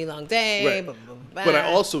had a really long day. Right. Blah, blah, blah, But I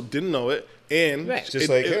blah. also didn't know it, and Right. Just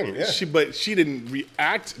like him, yeah. She didn't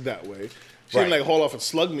react that way. She Right. didn't haul off and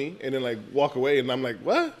slug me, and then walk away, and I'm like,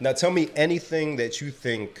 what? Now tell me anything that you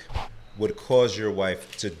think would cause your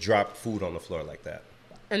wife to drop food on the floor like that.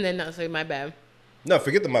 And then not say my bad. No,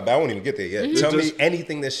 forget the my bad. I won't even get there yet. Mm-hmm. Tell me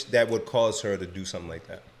anything that would cause her to do something like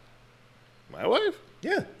that. My wife?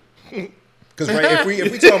 Yeah. Because right,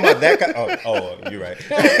 if we talking about that kind, oh, you're right.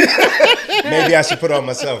 Maybe I should put it on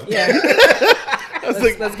myself. Yeah. I was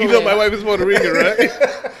like, let's go you know, there. my wife is Puerto Rican, right?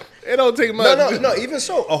 It don't take much. No. Even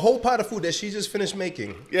so, a whole pot of food that she just finished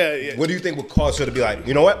making. Yeah. What do you think would cause her to be like,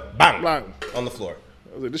 you know what? Bang, Bang. on the floor.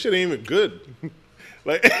 I was like, this shit ain't even good.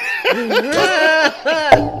 Like,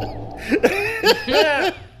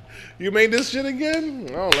 you made this shit again?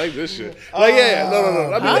 I don't like this shit. Like,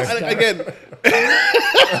 no. I mean, again,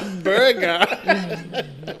 burger.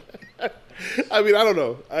 I mean, I don't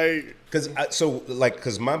know.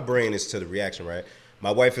 Because my brain is to the reaction, right?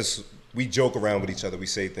 My wife we joke around with each other. We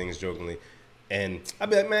say things jokingly. And I'd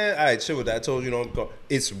be like, man, all right, chill with that. I told you, don't go.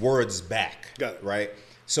 It's words back. Got it. Right?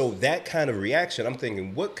 So that kind of reaction, I'm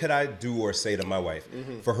thinking, what could I do or say to my wife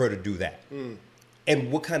for her to do that?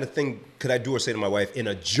 And what kind of thing could I do or say to my wife in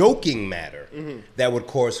a joking matter that would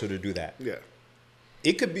cause her to do that? Yeah.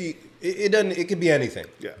 It could be it could be anything.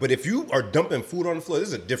 Yeah. But if you are dumping food on the floor, this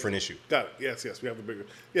is a different issue. Got it. Yes. We have a bigger.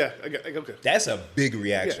 Yeah. Okay. That's a big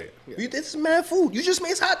reaction. Yeah. This is mad food. You just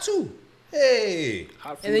made it hot too. Hey.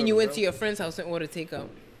 Hot food And then on you the went grill. to your friend's house and ordered takeout.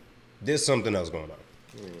 There's something else going on.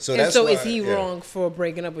 So And that's so why, is he yeah. wrong for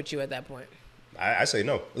breaking up with you at that point? I say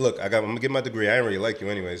no. Look, I'm gonna get my degree. I ain't really like you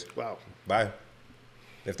anyways. Wow. Bye.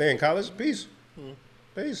 If they're in college, peace.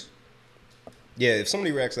 Peace. Yeah, if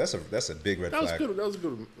somebody reacts, that's a big red That was flag. good. That was a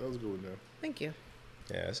good one there. Thank you.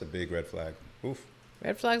 Yeah, that's a big red flag. Oof.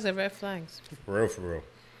 Red flags are red flags. For real.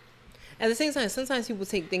 At the same time, sometimes people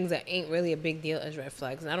take things that ain't really a big deal as red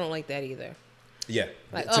flags, and I don't like that either. Yeah.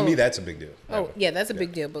 Like, to me, that's a big deal. Oh, yeah, that's a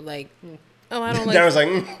big deal, but like, I don't like Darren's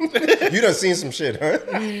like, you done seen some shit, huh?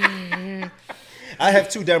 I have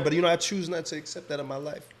too, Darren, but I choose not to accept that in my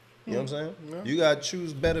life. You know what I'm saying? You gotta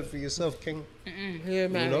choose better for yourself, King. You're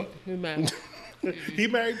married. know? You're married. He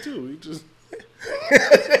married too. He just.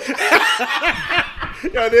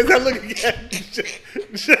 Yo, there's that look again.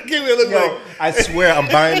 Give me a look Yo, like. I swear I'm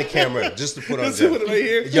buying the camera just to put on Just put it Jeff. right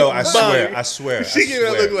here. Yo, I Bang. swear. She gave me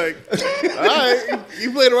that look like. All right,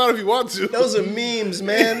 you playing around if you want to. Those are memes,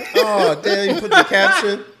 man. Oh, damn, you put the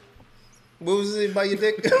caption. What was it about your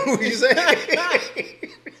dick? What you say?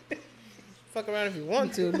 Fuck around if you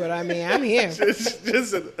want to, but I mean, I'm here. Just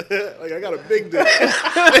like I got a big dick. and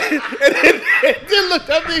then looked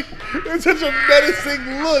at me with such a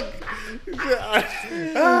menacing look. He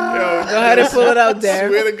said, Go ahead and pull it out there.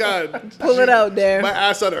 Swear to God. Pull it out there. My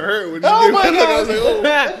ass started to hurt when she gave me that look. I was like,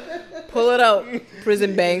 oh. Pull it out,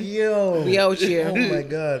 Prison Bang. Yo. We out here. Oh, my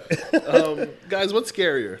God. Guys, what's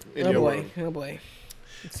scarier in Oh your boy. world? Oh boy.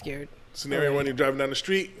 I'm scared. Scenario when you're driving down the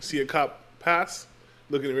street, see a cop pass,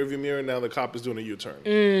 look in the rearview mirror, now the cop is doing a U-turn.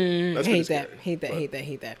 That's pretty Hate scary. But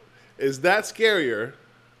hate that. Is that scarier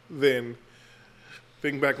than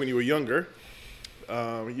think back when you were younger?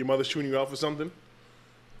 Your mother's chewing you out for something.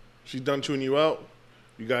 She's done chewing you out.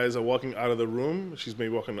 You guys are walking out of the room. She's maybe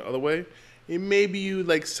walking the other way. And maybe you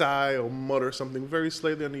like sigh or mutter something very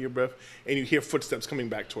slightly under your breath, and you hear footsteps coming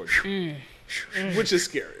back towards you. Which is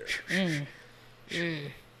scarier?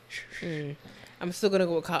 I'm still gonna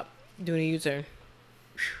go with cop doing a U-turn.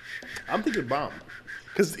 I'm thinking bomb.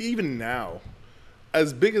 Because even now,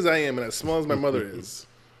 as big as I am and as small as my mother is,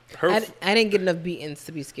 her I didn't get enough beatings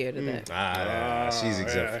to be scared of that. She's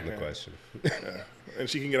exempt yeah, from the yeah. question. and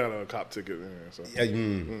she can get out of a cop ticket. So. Yeah,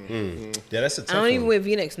 yeah, that's a tough I don't even one. wear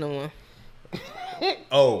V-necks no more.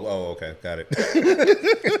 Oh, okay, got it.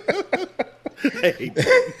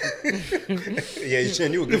 Yeah,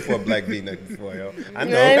 Jen, you were good for a black V-neck before, yo. I You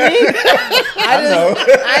know. know what I mean? know.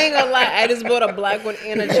 I ain't gonna lie. I just bought a black one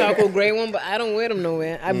and a charcoal gray one, but I don't wear them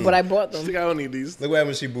nowhere. But I bought I them. think I don't need these. Look what happened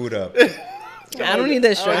when she booed up. I don't need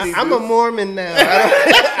that shirt. I'm a Mormon now.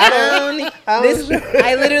 I don't need this.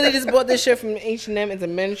 I literally just bought this shirt from H&M. It's a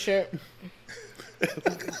men's shirt.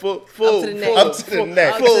 Full, Up to the neck. Up to the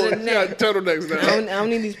neck. Up to the neck. Yeah, turtlenecks now. I don't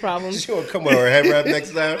need these problems. She gonna come with her head wrap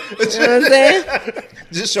next time. You know what I'm saying?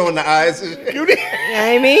 Just showing the eyes. You know what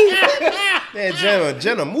I mean? Man,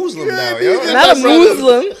 Jenna Muslim now, yo. Not a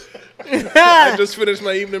Muslim. I just finished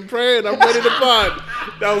my evening prayer and I'm ready to pod.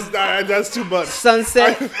 That's too much.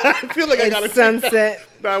 Sunset. I feel like I gotta It's sunset.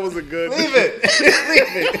 That wasn't good. Leave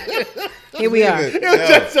it. Here we are. Leave it. Yo,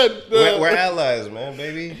 just said, We're allies, man,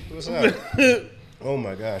 baby. What's up? Oh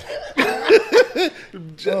my God.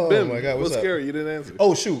 Bim, my God, what's what's up? scary? You didn't answer.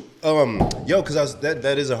 Oh shoot. Because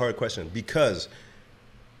that is a hard question because,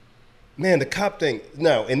 man, the cop thing.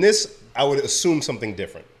 Now, in this, I would assume something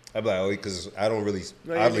different. I'd be like, because I don't really.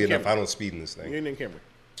 No, you're Oddly in the enough, Camry. I don't speed in this You're thing. in the Camry.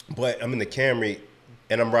 But I'm in the Camry,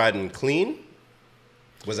 and I'm riding clean.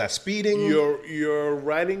 Was I speeding? You're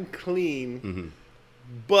riding clean,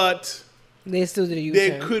 but They still did a U-turn.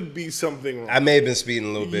 there could be something wrong. I may have been speeding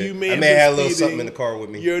a little bit. You may I have may been have had a little speeding. something in the car with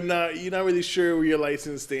me. You're not really sure where your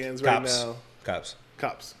license stands right Cops. now. Cops.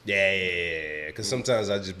 Cops. Yeah. Because sometimes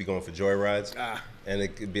I just be going for joy rides. Ah. And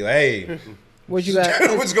it could be like, hey, What you got?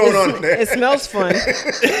 what's going on in there? It smells fun.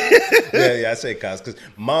 yeah, I say cops. Because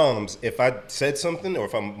moms, if I said something or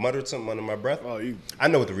if I muttered something under my breath, I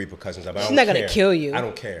know what the repercussions are. But I She's don't not gonna care. kill you. I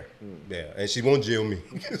don't care. Yeah, and she won't jail me.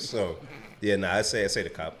 So, yeah, I say the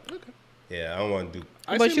cop. Okay. Yeah, I don't want to do.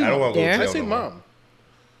 I But say you- I don't want to go to Darren? jail. I say no more. mom.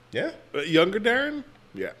 Yeah. Younger Darren?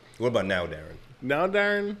 Yeah. What about now, Darren? Now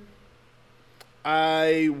Darren,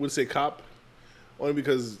 I would say cop, only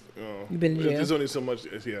because You've been in jail. there's only so much.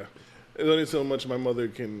 Yeah, there's only so much my mother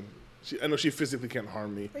can. I know she physically can't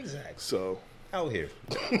harm me. Exactly. So Out here.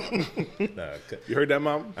 Nah, you heard that,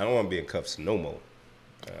 Mom? I don't want to be in cuffs no more.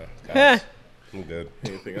 Huh. Guys, I'm good.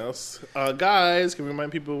 Anything else, guys? Can we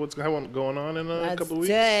remind people what's going on in a couple weeks?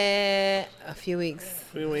 A few weeks.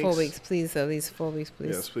 3 weeks. 4 weeks, please. At least 4 weeks,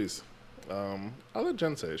 please. Yes, please. I'll let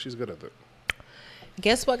Jen say it. She's good at it.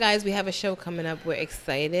 Guess what, guys? We have a show coming up. We're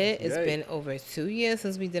excited. It's Yay. been over 2 years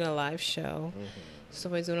since we did a live show. Mm-hmm. So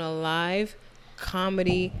we're doing a live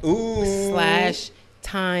comedy Ooh. /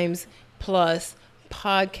 times plus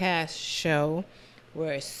podcast show.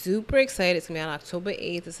 We're super excited. It's going to be on October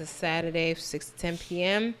 8th. It's a Saturday, 6 to 10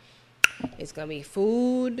 p.m. It's going to be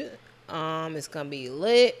food. It's going to be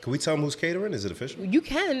lit. Can we tell them who's catering? Is it official? You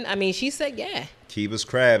can. I mean, she said yeah. Kiva's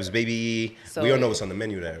Crabs, baby. So- we don't know what's on the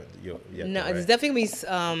menu there. Yet, No, right? it's definitely going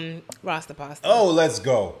to be Rasta pasta. Oh, let's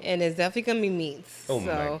go. And it's definitely going to be meats. Oh,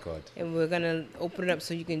 my God. And we're going to open it up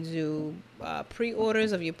so you can do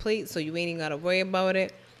pre-orders of your plate so you ain't even got to worry about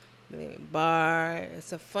it. Bar.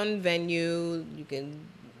 It's a fun venue. You can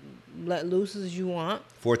let loose as you want.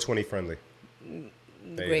 420 friendly. There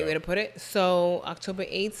you Great go. way to put it. So October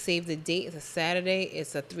 8th, save the date. It's a Saturday.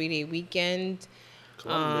 It's a 3-day weekend.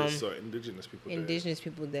 Columbus or Indigenous People Day. Indigenous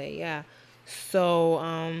People Day, yeah. So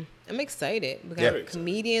I'm excited. We're going to Yeah. have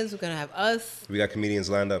comedians. We're going to have us. We got comedians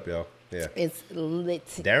lined up, y'all. Yeah. It's lit.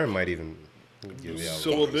 Darren might even give me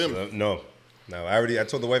So will them. No. I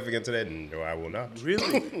told the wife again today. No, I will not.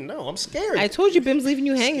 Really? No, I'm scared. I told you Bim's leaving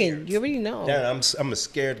you hanging. You already know. Darren, I'm a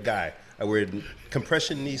scared guy. I wear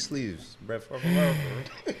compression knee sleeves.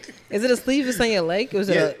 Is it a sleeve that's on your leg? Or is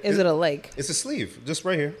Yeah, it a leg? It's a sleeve, just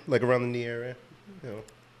right here, like around the knee area. You know.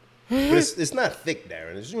 But it's not thick,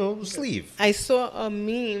 Darren. It's, a sleeve. I saw a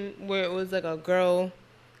meme where it was like a girl.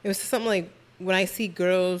 It was something like when I see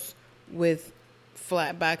girls with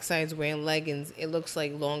flat backsides wearing leggings, it looks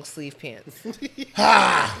like long sleeve pants.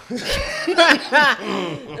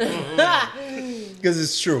 Because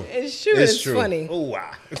it's true. It's true. It's funny. Oh,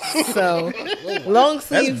 wow. So long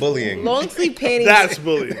sleeve. bullying. Long sleeve panties. That's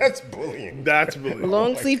bullying. That's bullying. That's bullying.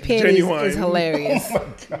 long sleeve panties Genuine. is hilarious.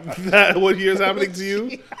 That what here's happening to you?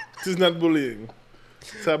 This is not bullying.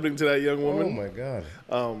 It's happening to that young Oh, woman. my God.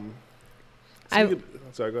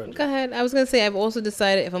 Sorry, go ahead. Go ahead. I was gonna say I've also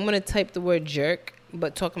decided if I'm gonna type the word jerk,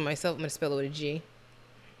 but talking to myself, I'm gonna spell it with a G.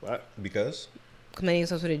 What? Because? Because my name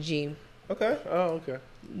starts with a G. Okay. Oh, okay.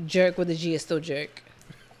 Jerk with a G is still jerk.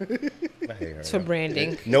 I hate her. It's for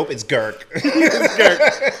branding. Nope, it's Gurk.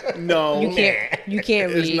 No, You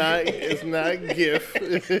can't read. It's not GIF.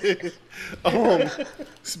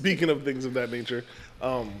 Speaking of things of that nature,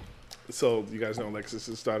 so you guys know Alexis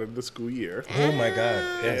has started the school year, Oh, my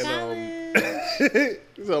God. Yes.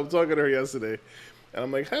 and so I'm talking to her yesterday, and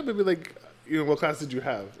I'm like, "Hi, baby, like, what class did you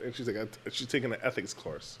have?" And she's like, "She's taking an ethics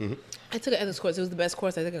course." I took an ethics course. It was the best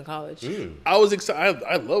course I took in college. I was excited.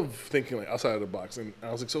 I love thinking like outside of the box, and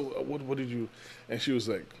I was like, "So what did you?" And she was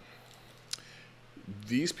like,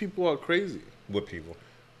 "These people are crazy." What people?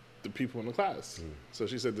 The people in the class. So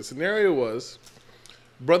she said the scenario was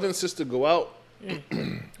brother and sister go out,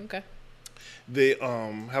 Okay. they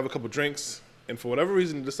have a couple drinks, and for whatever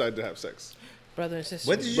reason decide to have sex. Brother and sister.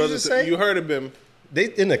 What did you Brother, just say? you heard of him? They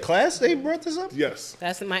in the class they brought this up? Yes.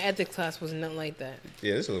 That's my ethics class was nothing like that.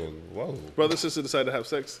 Yeah, it's a little whoa. Brother and sister decide to have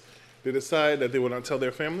sex. They decide that they will not tell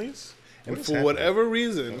their families, and What is for happening? whatever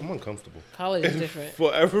reason, I'm uncomfortable. College is different. for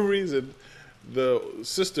whatever reason, the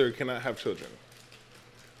sister cannot have children.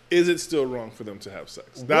 Is it still wrong for them to have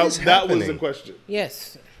sex? What That is was the happening? question.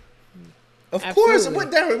 Yes. Of Absolutely. course.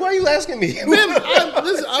 What, Darren? Why are you asking me?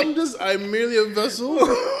 I'm merely a vessel.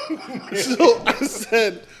 So I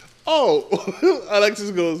said, "Oh,"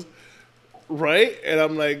 Alexis goes, "Right," and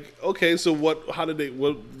I'm like, "Okay, so what? How did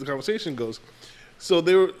what the conversation goes?" So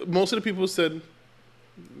most of the people said,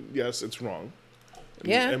 "Yes, it's wrong."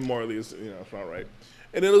 Yeah. and morally, it's not right.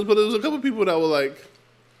 And but there was a couple of people that were like,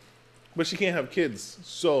 But she can't have kids,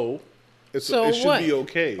 so it So should what? be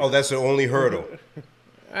okay. Oh, that's the only hurdle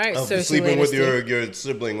All right, of Cersei sleeping with Lannister. your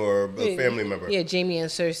sibling or a family member. Yeah, Jamie and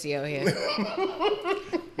Cersei out here.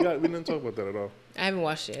 Yeah, we didn't talk about that at all. I haven't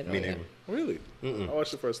watched it. Me neither. Really? I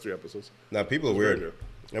watched the first 3 episodes. Now people are Very weird.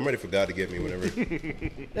 I'm ready for God to get me whenever.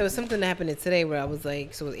 There was something that happened today where I was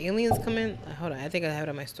like, so was aliens coming? Hold on, I think I have it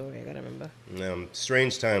on my story. I gotta remember.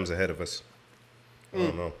 Strange times ahead of us. I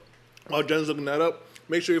don't know. While Jen's looking that up,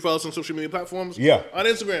 make sure you follow us on social media platforms. Yeah. On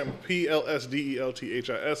Instagram,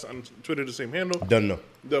 PLSDELTHIS. On Twitter, the same handle. Done know.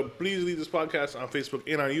 Please leave this podcast on Facebook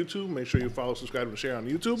and on YouTube. Make sure you follow, subscribe, and share on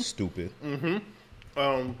YouTube. Stupid.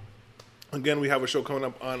 Again, we have a show coming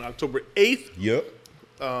up on October 8th. Yep.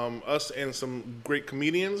 Us and some great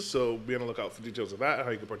comedians. So be on the lookout for details of that,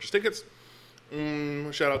 how you can purchase tickets.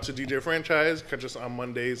 Shout out to DJ Franchise. Catch us on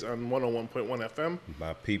Mondays on 101.1 FM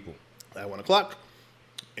My people. at 1 o'clock.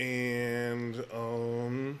 And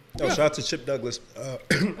Shout out to Chip Douglas. Oh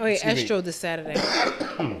wait, excuse me. Astro this Saturday.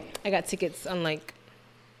 I got tickets on like.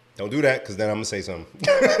 Don't do that, because then I'm going to say something.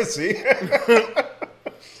 See?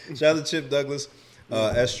 Shout out to Chip Douglas.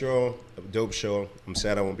 Estro, a dope show. I'm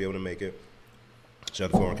sad I won't be able to make it. Shout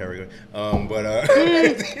out to Foreign Carrier.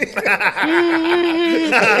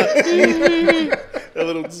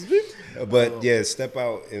 But yeah, step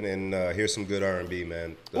out and hear some good R&B,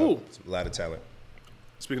 man. Ooh. A lot of talent.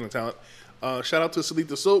 speaking of talent, shout out to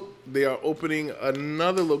Salita Soap. They are opening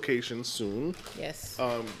another location soon. Yes.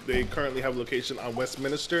 They currently have a location on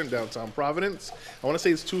Westminster in downtown Providence. I want to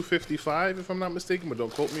say it's 255 if I'm not mistaken, but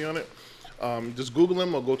don't quote me on it. Just Google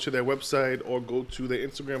them or go to their website or go to their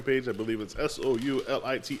Instagram page. I believe it's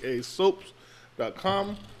SOULITA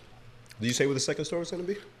soaps.com. Did you say where the second store is going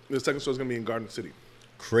to be? The second store is going to be in Garden City.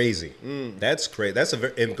 Crazy. That's crazy. That's a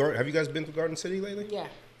very. Have you guys been to Garden City lately? Yeah.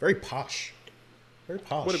 Very posh. Very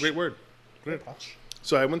posh. What a great word. Very posh.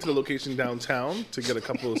 So I went to the location downtown to get a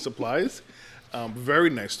couple of supplies.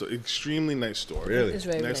 Very nice store. Extremely nice store. Really? It's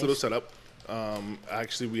very Nice little setup.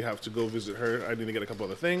 Actually, we have to go visit her. I need to get a couple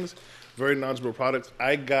other things. Very knowledgeable products.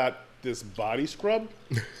 I got this body scrub.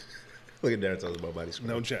 Look at Darren talking about body scrub.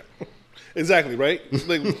 No jet. Exactly, right? It's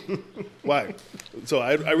like, why? So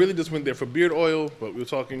I really just went there for beard oil, but we were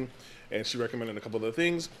talking, and she recommended a couple other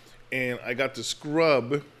things. And I got the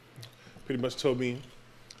scrub, pretty much told me,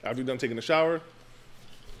 after you're done taking a shower,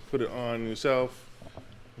 put it on yourself,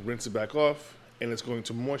 rinse it back off, and it's going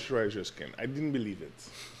to moisturize your skin. I didn't believe it.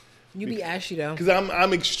 You be ashy though. Because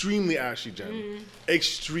I'm extremely ashy, Jen.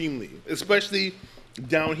 Extremely. Especially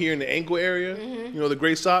down here in the ankle area. You know, the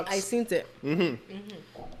gray socks. I seen it.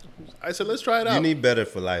 I said, let's try it out. You need better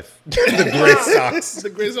for life. The gray socks. the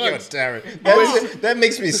gray Yo, socks. Darren. That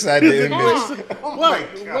makes me sad to admit.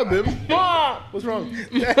 What, Bim? What's wrong?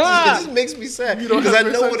 It just makes me sad. don't Because have I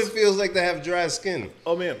know gray what it socks? feels like to have dry skin.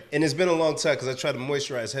 Oh, man. And it's been a long time because I try to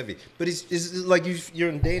moisturize heavy. But it's like you're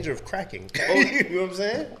in danger of cracking. You know what I'm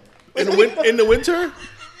saying? In the winter,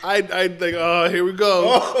 I'd like, oh, here we go.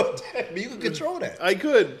 Oh, damn, but you can control that. I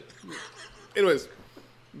could. Anyways,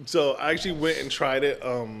 so I actually went and tried it.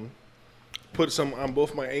 Put some on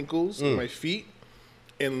both my ankles and my feet.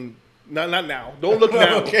 And not now. Don't look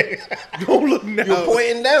now. Okay. Don't look now. You're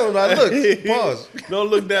pointing down. I look. Pause. Don't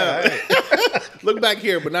look down. Look back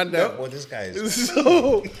here, but not down. Well, this guy is.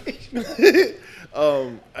 So,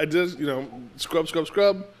 I just,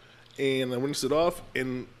 scrub, and I rinsed it off,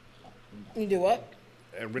 and You do what?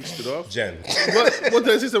 rinsed it off. Jen. What did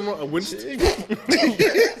I say? Something wrong? Rinsed? Is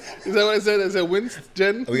that what I said? I said rinsed,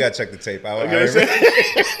 Jen? We got to check the tape.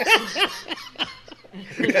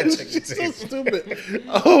 We got to check the So tape. stupid.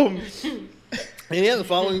 And yeah, the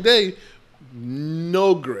following day,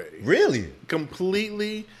 no gray. Really?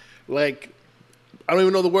 Completely, like, I don't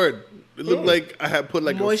even know the word. It looked like I had put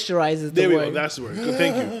like Moisturizes the There we go. word. That's the word. Good,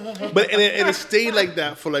 thank you. But and it stayed like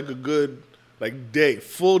that for like a good day,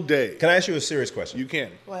 full day. Can I ask you a serious question? You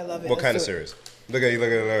can. Oh, I love it. What kind of serious? Look at you.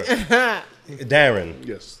 Look at Darren,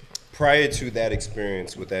 Yes. prior to that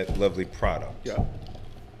experience with that lovely product, Yeah.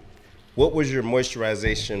 what was your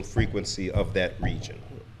moisturization frequency of that region?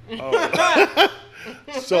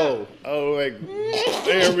 So, like,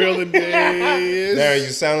 every other day. Darren,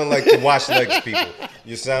 you sounding like the wash legs people.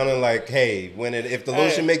 You sounding like, hey, if the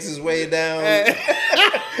lotion makes its way down,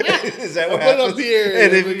 is that what put it happens? up here.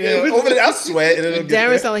 And over there, I'll sweat. And it'll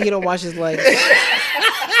Darren get sound like he don't wash his legs.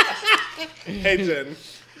 Hey, Jen.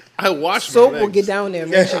 I wash my Soap legs. will get down there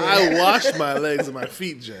eventually. I wash my legs and my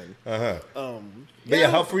feet, Jen. But yeah,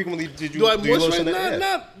 how frequently did you Do I do you lotion moisturize? that?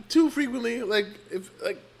 Not too frequently. Like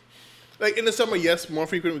in the summer, yes, more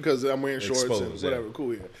frequently because I'm wearing shorts and Exposed, whatever. yeah.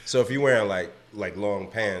 Cool, yeah. So if you're wearing like long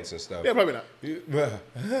pants and stuff, Yeah, probably not.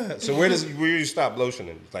 So where do you stop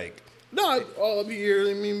lotioning? Like No, all up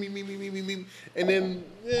here, me, and then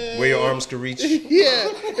Where your arms can reach. yeah.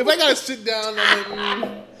 If I gotta sit down, I'm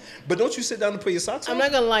like, But don't you sit down to put your socks on? I'm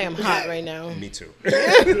not gonna lie, I'm hot right now. Me too.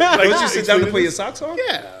 like, Don't you sit down to put your socks on?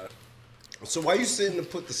 Yeah. So why you sitting to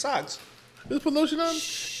put the socks? Just put lotion on.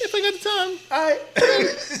 If I got the time.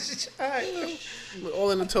 All right.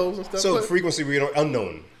 All in the toes and stuff. So but frequency we don't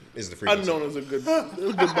unknown is the frequency. unknown is a good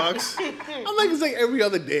box. I'm like it's like every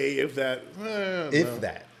other day, if that. I don't If know.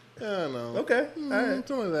 that. I don't know. Okay. All right.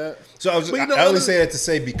 Something like that. So I was But you know, I only other- say that to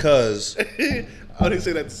say because I only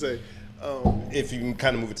say that to say. if you can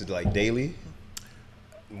kind of move it to like daily,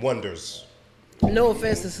 wonders. No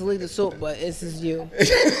offense to Salida Soap, but this is you.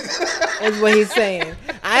 That's what he's saying.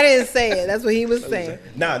 I didn't say it. That's what he was saying.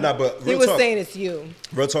 Nah, but He real was talk. saying it's you.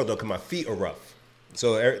 Real talk though, cause my feet are rough.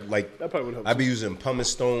 So like That probably would help I be using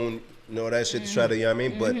pumice stone, you know that shit to try to, you know what I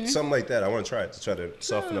mean? But something like that, I want to try it to try to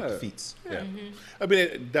soften up the Yeah. feet. Yeah. I mean,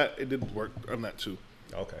 it did work on that too.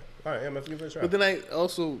 Okay. All right. I'm gonna give it a try. But then I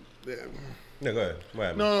also. No, go ahead. What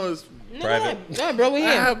happened? No, it's, Private. No, bro, we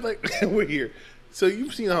I here. have like we're here. So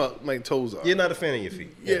you've seen how my toes are. You're not a fan of your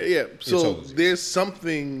feet. Yeah. So Your toes. there's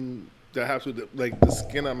something that has to do like the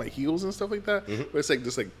skin on my heels and stuff like that. Where it's like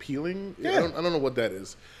just like peeling. Yeah. I don't know what that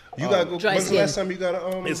is. You gotta go. Dry When's the skin. last time you got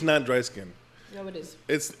a It's not dry skin. No, it is.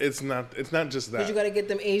 It's not just that. Because you got to get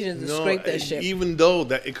them Asians to scrape that shit. Even though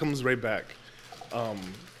that it comes right back.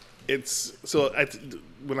 It's so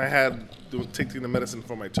when I had taking the medicine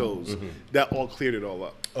for my toes, that all cleared it all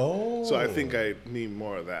up. Oh. So I think I need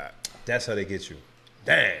more of that. That's how they get you.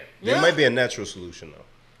 Damn. There might be a natural solution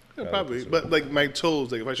though. Yeah, probably, but like my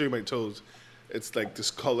toes, like if I show you my toes, it's like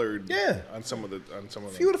discolored. Yeah. On some of them.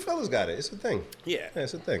 Few of the fellas got it. It's a thing. Yeah.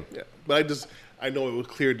 It's a thing. Yeah, but I know it was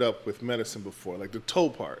cleared up with medicine before, like the toe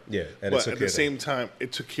part. Yeah, and it but took at care the of same time,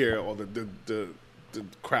 it took care of all the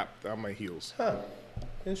crap on my heels. Huh.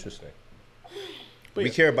 Interesting. But We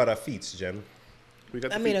yeah, care about our feet, Jen. we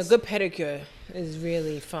got. I the mean, a feets. good pedicure is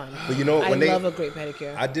really fun. But you know what, I when they- love a great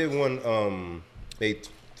pedicure. I did one maybe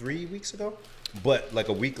 3 weeks ago, but like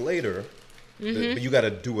a week later, but you got to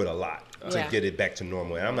do it a lot to Yeah. get it back to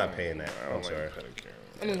normal. And I'm not paying that. I I'm don't sorry. like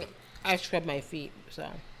pedicure. I mean, I scrub my feet, so.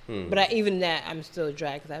 But even that, I'm still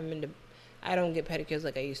dry because I don't get pedicures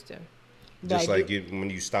like I used to. But Just I like do- you, when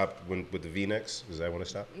you stopped with the V-necks. Is that when it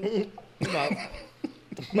stopped?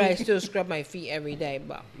 but I still scrub my feet every day.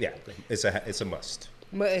 But Yeah, it's a must.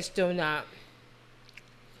 it's still not.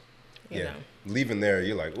 You Yeah, know. leaving there,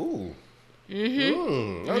 you're like, ooh. I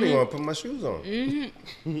don't even want to put my shoes on.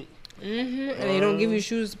 And they don't give you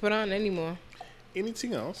shoes to put on anymore.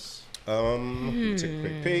 Anything else? Take a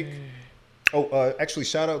quick peek. Oh, actually,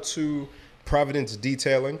 shout out to Providence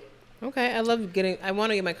Detailing. Okay, I want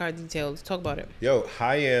to get my car detailed. Let's talk about it. Yo,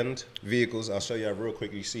 high-end vehicles. I'll show y'all real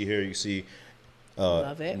quick. You see here,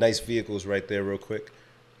 Love it. nice vehicles right there real quick.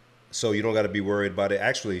 So you don't got to be worried about it.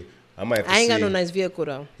 Actually, I might have to I ain't see. got no nice vehicle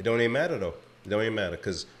though. It don't even matter, though. It don't even matter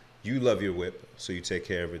because you love your whip, so you take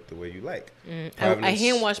care of it the way you like. I Providence,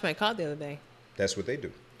 hand washed my car the other day. That's what they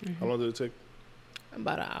do. How long did it take?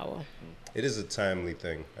 About an hour. It is a timely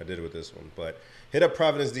thing. I did it with this one, but hit up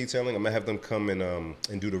Providence Detailing. I'm gonna have them come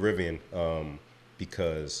and do the Rivian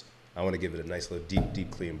because I want to give it a nice little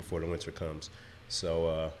deep clean before the winter comes.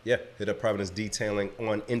 So yeah, hit up Providence Detailing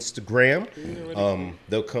on Instagram.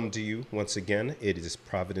 They'll come to you once again. It is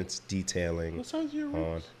Providence Detailing What size are your on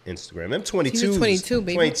rims? Instagram. Them 22s, He's a 22,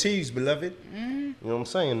 baby. 22s, beloved. You know what I'm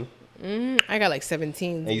saying? I got like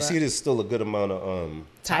 17. And you see, there's still a good amount of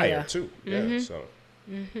tire Tire. too. Yeah, so.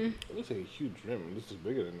 It looks like a huge rim. This is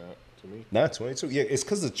bigger than that to me. Not 22. Yeah, it's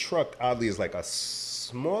because the truck oddly is like a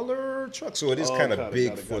smaller truck, so it is kind of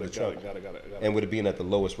big for the truck. Got it. And with it being at the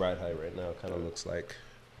lowest ride height right now, it kind of looks like.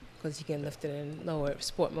 because you can lift it in lower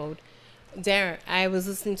sport mode. Darren, I was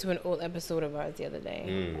listening to an old episode of ours the other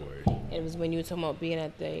day. It was when you were talking about being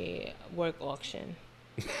at the work auction.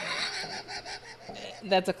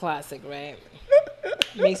 That's a classic, right?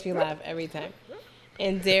 Makes me laugh every time.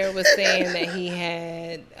 And Darren was saying that he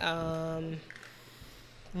had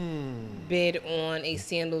bid on a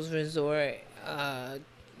sandals resort,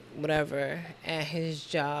 whatever, at his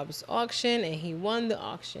job's auction, and he won the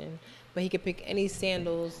auction, but he could pick any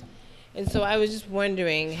sandals. And so I was just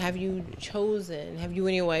wondering, have you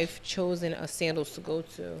and your wife chosen a sandals to go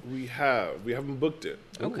to? We haven't booked it.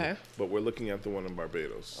 Okay. But we're looking at the one in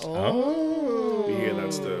Barbados. Oh. We hear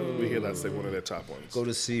that's like one of their top ones. Go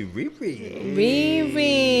to see Riri.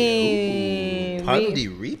 Riri. Pondy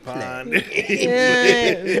replay.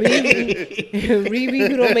 Riri,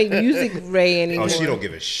 who don't make music Ray anymore. Oh, she don't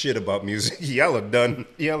give a shit about music. Y'all are done.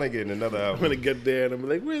 Y'all ain't getting another I'm album. gonna get there and I'm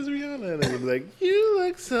like, "Where's Rihanna?" And I'm gonna be like, "You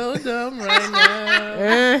look so dumb right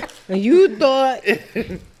now." You thought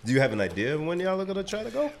Do you have an idea of when y'all are gonna try to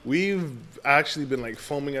go? We've actually been like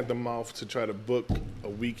foaming at the mouth to try to book a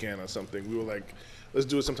weekend or something. We were like, let's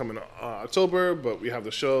do it sometime in October, but we have the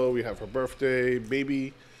show, we have her birthday,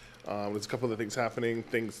 baby. There's a couple of things happening.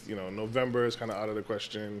 Things, November is kind of out of the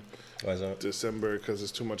question. Why is that? December, because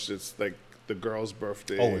it's too much. It's like the girl's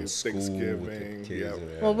birthday, Oh, in school with Thanksgiving. the kids. Yeah.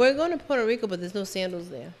 and- well, we're going to Puerto Rico, but there's no sandals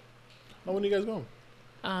there. Oh, when are you guys going?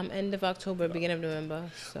 End of October, beginning of November.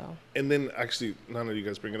 So. And then actually, none of you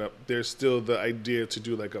guys bring it up. There's still the idea to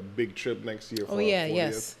do like a big trip next year for Oh our yeah, 40th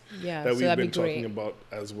yes, yeah. that So we've that'd been be great. talking about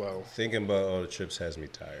as well. Thinking about all the trips has me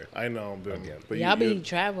tired. I know, Again. but Y'all be you-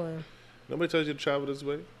 traveling. nobody tells you to travel this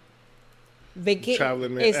way. Vacation.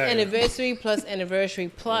 Traveling, man. It's Hey. anniversary plus anniversary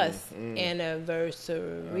plus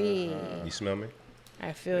anniversary. You smell me?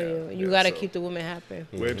 I feel you. You yeah, gotta so- keep the women happy.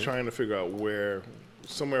 We're trying to figure out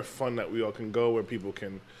somewhere fun that we all can go, where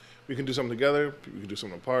we can do something together, we can do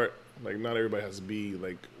something apart. Like not everybody has to be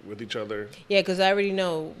like with each other. Yeah, because I already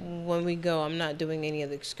know when we go, I'm not doing any of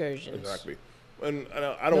the excursions. Exactly. And I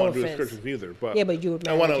don't No want to do offense. excursions either, but Yeah, but you would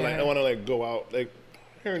I want to manage her. I want to like go out like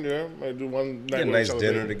here and there. I do one night Get a with nice each other.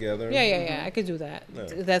 dinner together. Yeah. I could do that. Yeah.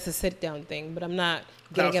 That's a sit down thing, but I'm not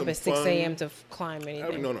getting Have up at some 6 fun. a.m. to climb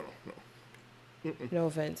anything. No. No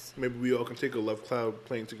offense. Maybe we all can take a love cloud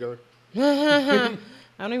plane together. I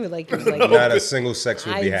don't even like you like that. Not a single sex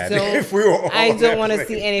would be had if we were all I on don't that want to plane.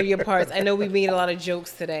 see any of your parts. I know we made a lot of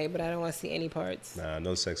jokes today, but I don't want to see any parts. Nah,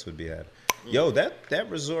 no sex would be had. Yo, that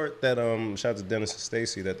resort that shout out to Dennis and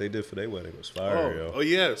Stacy that they did for their wedding was fire, yo. Oh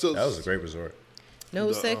yeah. So That was a great resort. No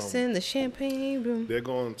The, sex in the champagne room. they're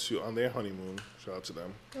going on their honeymoon. Shout out to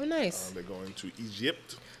them. Oh, nice. They're going to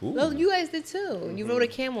Egypt. Ooh. Well, you guys did too. You rode a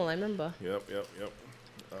camel, I remember. Yep.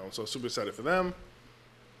 So super excited for them.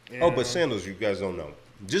 Oh, but sandals, you guys don't know.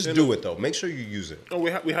 Just do it though. Make sure you use it. Oh, we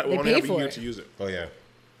They only pay have a for year it. to use it. Oh yeah.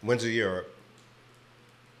 When's the year?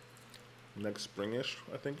 Next springish,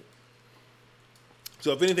 I think.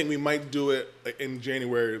 So if anything, we might do it like, in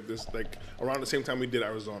January. This like around the same time we did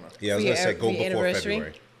Arizona. Yeah, I was For gonna your- say for go your before anniversary?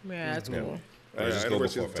 February. Yeah, that's cool. Just go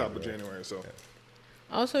Anniversary before at the top of February. January. So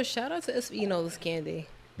Also, shout out to Espino's Candy.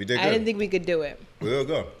 We did I good. didn't think we could do it. We'll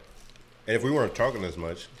go. And if we weren't talking as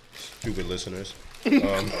much, stupid listeners, we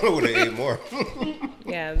would have ate more.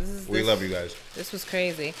 Yeah, We love you guys. This was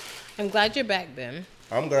crazy. I'm glad you're back, Ben.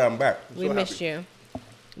 I'm glad I'm back. We so missed happy. you.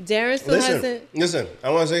 Darren still hasn't. Listen. I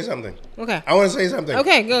want to say something. Okay. I want to say something.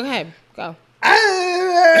 Okay, go ahead. Go. No,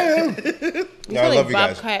 You I feel love like you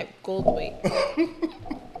guys. Bobcat Goldthwait.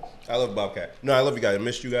 I love Bobcat. No, I love you guys. I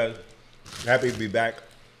missed you guys. Happy to be back.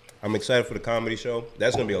 I'm excited for the comedy show.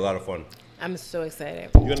 That's gonna be a lot of fun. I'm so excited.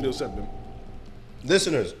 you're gonna do something.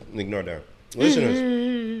 Listeners, ignore that.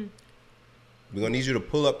 Listeners, we're gonna need you to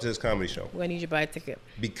pull up to this comedy show We're gonna need you to buy a ticket.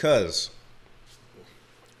 because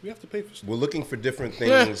We have to pay for stuff. we're looking for different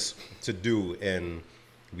things to do, and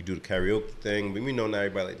we do the karaoke thing. We know not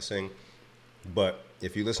everybody like to sing, but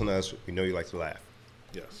if you listen to us, we know you like to laugh.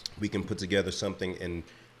 Yes, We can put together something, and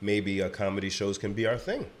maybe comedy shows can be our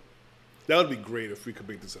thing. that would be great if we could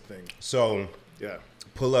make this a thing. So Yeah,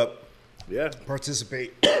 pull up, yeah.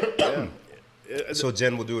 participate. Yeah. So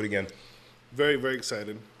Jen will do it again. Very, very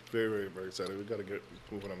excited. Very, very, very excited. We got to get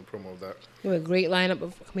moving on the promo of that. We have a great lineup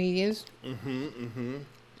of comedians.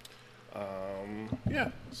 Yeah,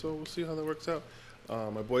 so we'll see how that works out.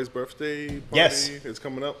 My boy's birthday party Yes. is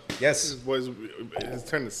coming up. Yes. His boy's his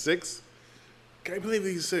turn is 6. Can I believe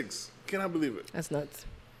he's 6? Cannot believe it. That's nuts.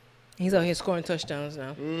 He's out here scoring touchdowns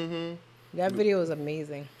now. Mm-hmm. That video is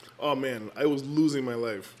amazing. Oh man, I was losing my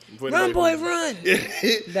life. Run, boy, run!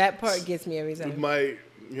 That part gets me every time. My,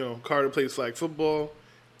 Carter plays flag football,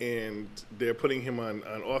 and they're putting him on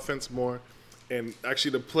offense more. And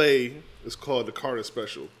actually, the play is called the Carter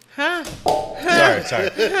Special. Huh? Sorry.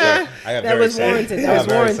 I got That very was excited. warranted. I That got was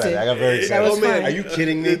very warranted. excited. I got very excited. was fine. Are you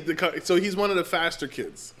kidding me? So he's one of the faster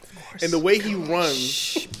kids, and the way he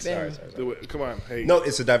runs. Sorry. Come on, hey. No,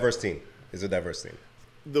 it's a diverse team.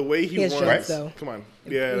 The way he has runs. dreads, though. Come on.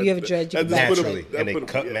 Yeah. You have dreads, you can that's back. put him- Naturally, that and they put him-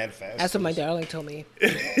 cut yeah. mad fast. That's what my darling told me.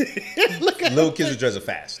 Little kids with dreads are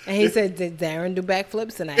fast. And he said, did Darren do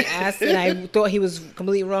backflips? And I asked, and I thought he was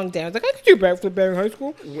completely wrong. Darren's like, I could do backflip back in high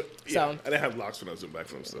school. Yeah, So- I didn't have locks when I was doing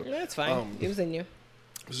backflips stuff. That's fine. It was in you.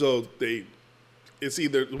 So it's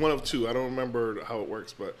either one of two. I don't remember how it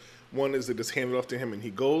works, but one is they just hand it off to him and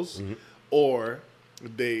he goes, or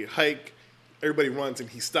they hike, everybody runs and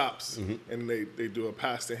he stops, and they do a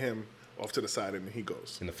pass to him, off to the side, and he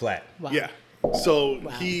goes. In the flat. Wow. Yeah. So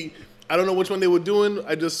I don't know which one they were doing.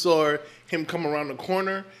 I just saw him come around the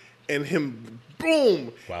corner and him,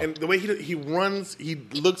 boom. Wow. And the way he runs, he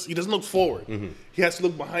doesn't look forward. He has to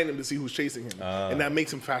look behind him to see who's chasing him. And that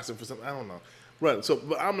makes him faster for something. I don't know. Right. So,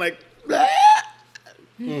 but I'm like,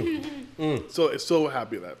 so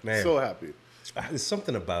happy that. Man. So happy. There's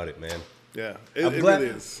something about it, man. Yeah. I'm It glad-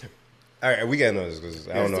 really is. All right, we gotta know this because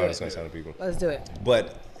I don't know how do it's it. gonna sound to people. Let's do it.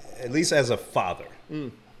 But at least as a father,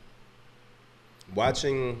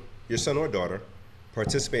 watching your son or daughter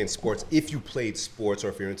participate in sports, if you played sports or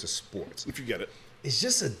if you're into sports, If you get it. it's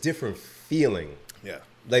just a different feeling. Yeah.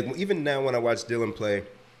 Like even now when I watch Dylan play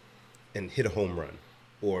and hit a home run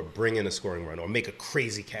or bring in a scoring run or make a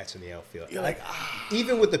crazy catch in the outfield, You're like like,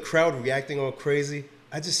 even with the crowd reacting all crazy,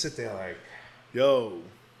 I just sit there like, Yo.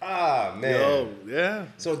 man. Yo. Yeah.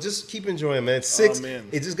 So just keep enjoying, man. 6, man.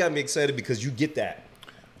 it just got me excited because you get that.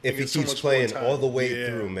 If he it's so keeps much more playing time. all the way Yeah.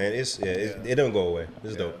 through, man, it don't go away.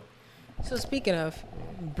 It's dope. So speaking of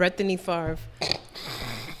Brittany Favre,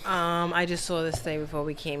 I just saw this thing before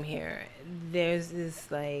we came here. There's this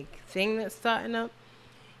like thing that's starting up.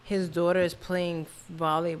 His daughter is playing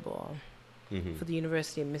volleyball for the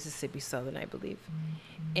University of Mississippi Southern, I believe.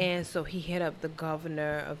 And so he hit up the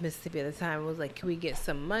governor of Mississippi at the time and was like, can we get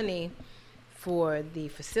some money for the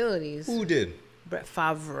facilities? Who did? Brett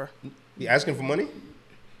Favre. You asking for money?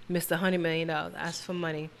 Mr. $100 million, asked for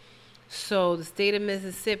money. So the state of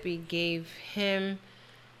Mississippi gave him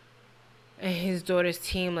and his daughter's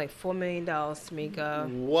team like $4 million to make a,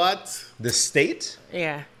 What? The state?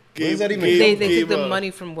 yeah. What does that even They mean? took the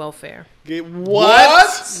money from welfare.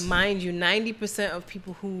 What? Mind you, 90% of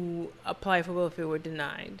people who apply for welfare were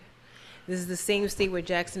denied. This is the same state where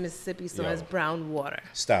Jackson, Mississippi still has brown water.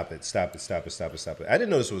 Stop it. I didn't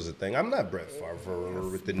know this was a thing. I'm not Brett Favre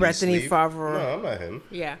with the knee Brittany sleeve. Favre. No, I'm not him.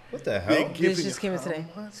 Yeah. What the hell? Big- This Giving just came in how today.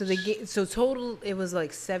 much? So total it was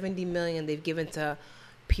like 70 million they've given to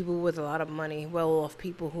people with a lot of money, well-off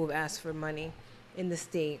people who have asked for money in the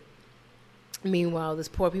state. Meanwhile, there's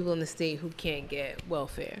poor people in the state who can't get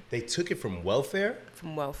welfare They took it from welfare?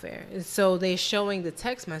 from welfare. And so they're showing the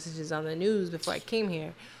text messages on the news before I came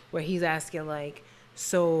here where he's asking like,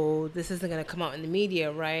 so this isn't going to come out in the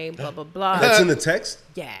media, right? Blah, blah, blah. That's in the text?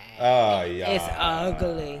 Yeah. Oh, yeah. It's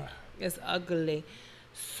ugly. It's ugly.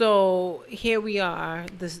 So here we are.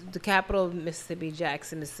 The capital of Mississippi,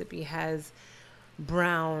 Jackson, Mississippi, has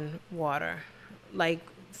brown water, like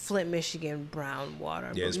Flint, Michigan, brown water,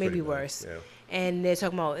 Yeah, but it's maybe pretty bad, worse. yeah. And they're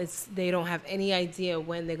talking about they don't have any idea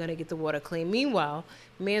when they're gonna get the water clean. Meanwhile,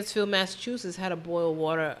 Mansfield, Massachusetts had a boil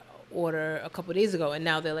water order a couple of days ago, and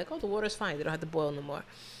now they're like, oh, the water's fine. They don't have to boil no more.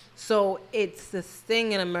 So it's this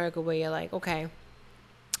thing in America where you're like, okay,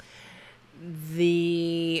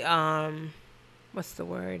 the what's the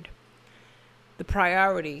word? The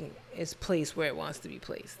priority is placed where it wants to be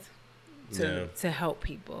placed to help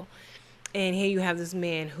people. And here you have this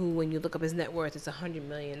man who, when you look up his net worth, it's $100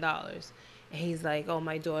 million. And he's like, oh,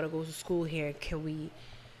 my daughter goes to school here. Can we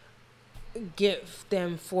give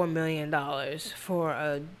them $4 million for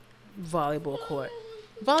a volleyball court?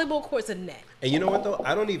 Volleyball court's a net. And you know what, though?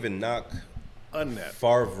 I don't even knock A net.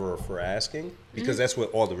 Favre for asking because that's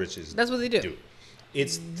what all the riches That's what they do. do.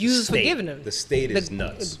 It's the Use for state. giving them. The state is The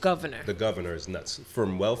nuts. governor. The governor is nuts.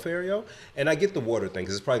 From welfare, yo. And I get the water thing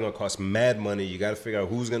because it's probably going to cost mad money. You got to figure out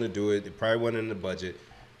who's going to do it. It probably went in the budget.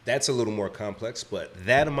 That's a little more complex. But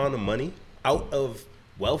that amount of money out of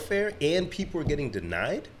welfare and people are getting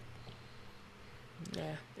denied.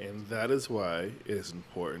 Yeah. And that is why it is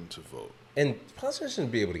important to vote. And politicians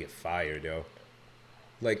shouldn't be able to get fired, yo.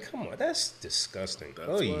 Like, come on. That's disgusting. That's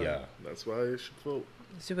Oh, why, yeah. That's why you should vote.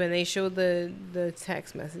 So when they showed the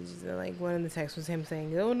text messages, they're like, one of the texts was him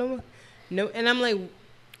saying, no, and I'm like,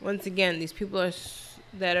 once again, these people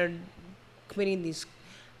that are committing these,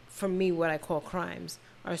 for me, what I call crimes,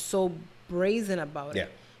 are so brazen about Yeah.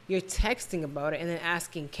 it. You're texting about it and then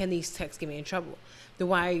asking, can these texts get me in trouble? Then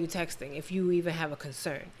why are you texting if you even have a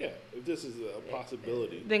concern? Yeah, if this is a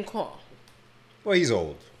possibility. Then call. Well, he's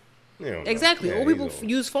old. You know, Exactly. yeah, Old he's people old.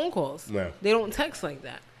 use phone calls. Yeah. They don't text like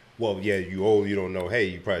that. Well, yeah, you old, you don't know. Hey,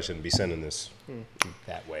 you probably shouldn't be sending this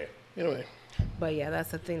that way. Anyway, But yeah,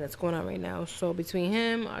 that's the thing that's going on right now. So between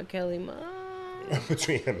him, R. Kelly,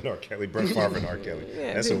 Between him and R. Kelly, Brett Favre and R. Kelly.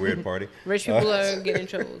 Yeah. That's a weird party. rich people are getting in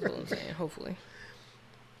trouble, is what I'm saying, hopefully.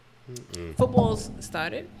 Football's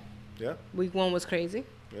started. yeah, Week 1 was crazy.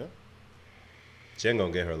 yeah. Jen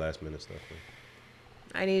gonna get her last minute stuff.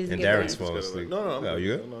 I needed to And get Darren's that. falling asleep. No, I'm Oh, good.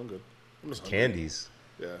 you good? No, I'm good. I'm just hungry. Candies.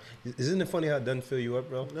 Yeah. Isn't it funny how it doesn't fill you up,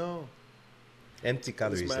 bro? No. Empty It's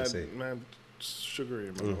calories, they say. mad sugary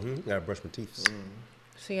in my mouth. Gotta brush my teeth.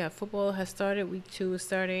 So yeah, football has started. Week 2 is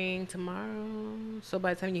starting tomorrow. So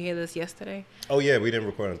by the time you hear this, yesterday. Oh yeah, we didn't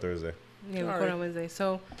record on Thursday. Yeah, we All record right. on Wednesday.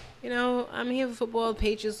 So, I'm here for football.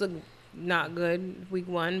 Patriots look not good week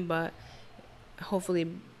 1, but hopefully,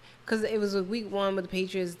 because it was a week 1 with the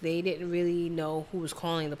Patriots, they didn't really know who was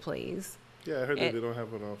calling the plays. Yeah, I heard that And- they don't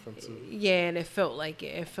have an offensive. Yeah, and it felt like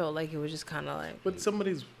it. It felt like it was just kind of like But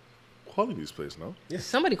somebody's calling these plays, no?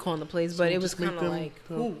 somebody calling the plays, but So it was just make kind of them, like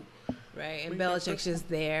who, right? And make them Belichick's just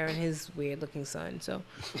there and his weird looking son. So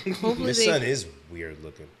hopefully His son is weird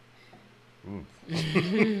looking.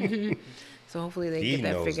 hopefully they He get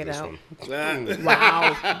that knows figured this out. one.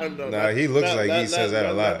 Wow. Nah, he looks like he says that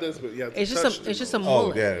a lot. This, but yeah, It's just a Oh,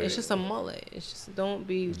 mullet. yeah. It's just a mullet. It's just don't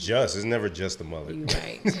be It's never just the mullet. you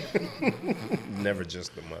right. Never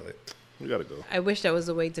just the mullet. We gotta go. I wish that was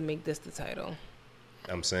a way to make this the title.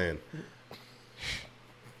 I'm saying.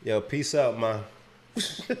 Yo, peace out, ma.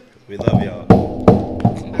 We love y'all.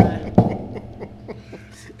 Bye.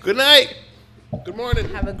 Good night. Good morning.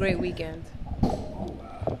 Have a great weekend.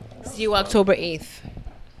 See you October 8th.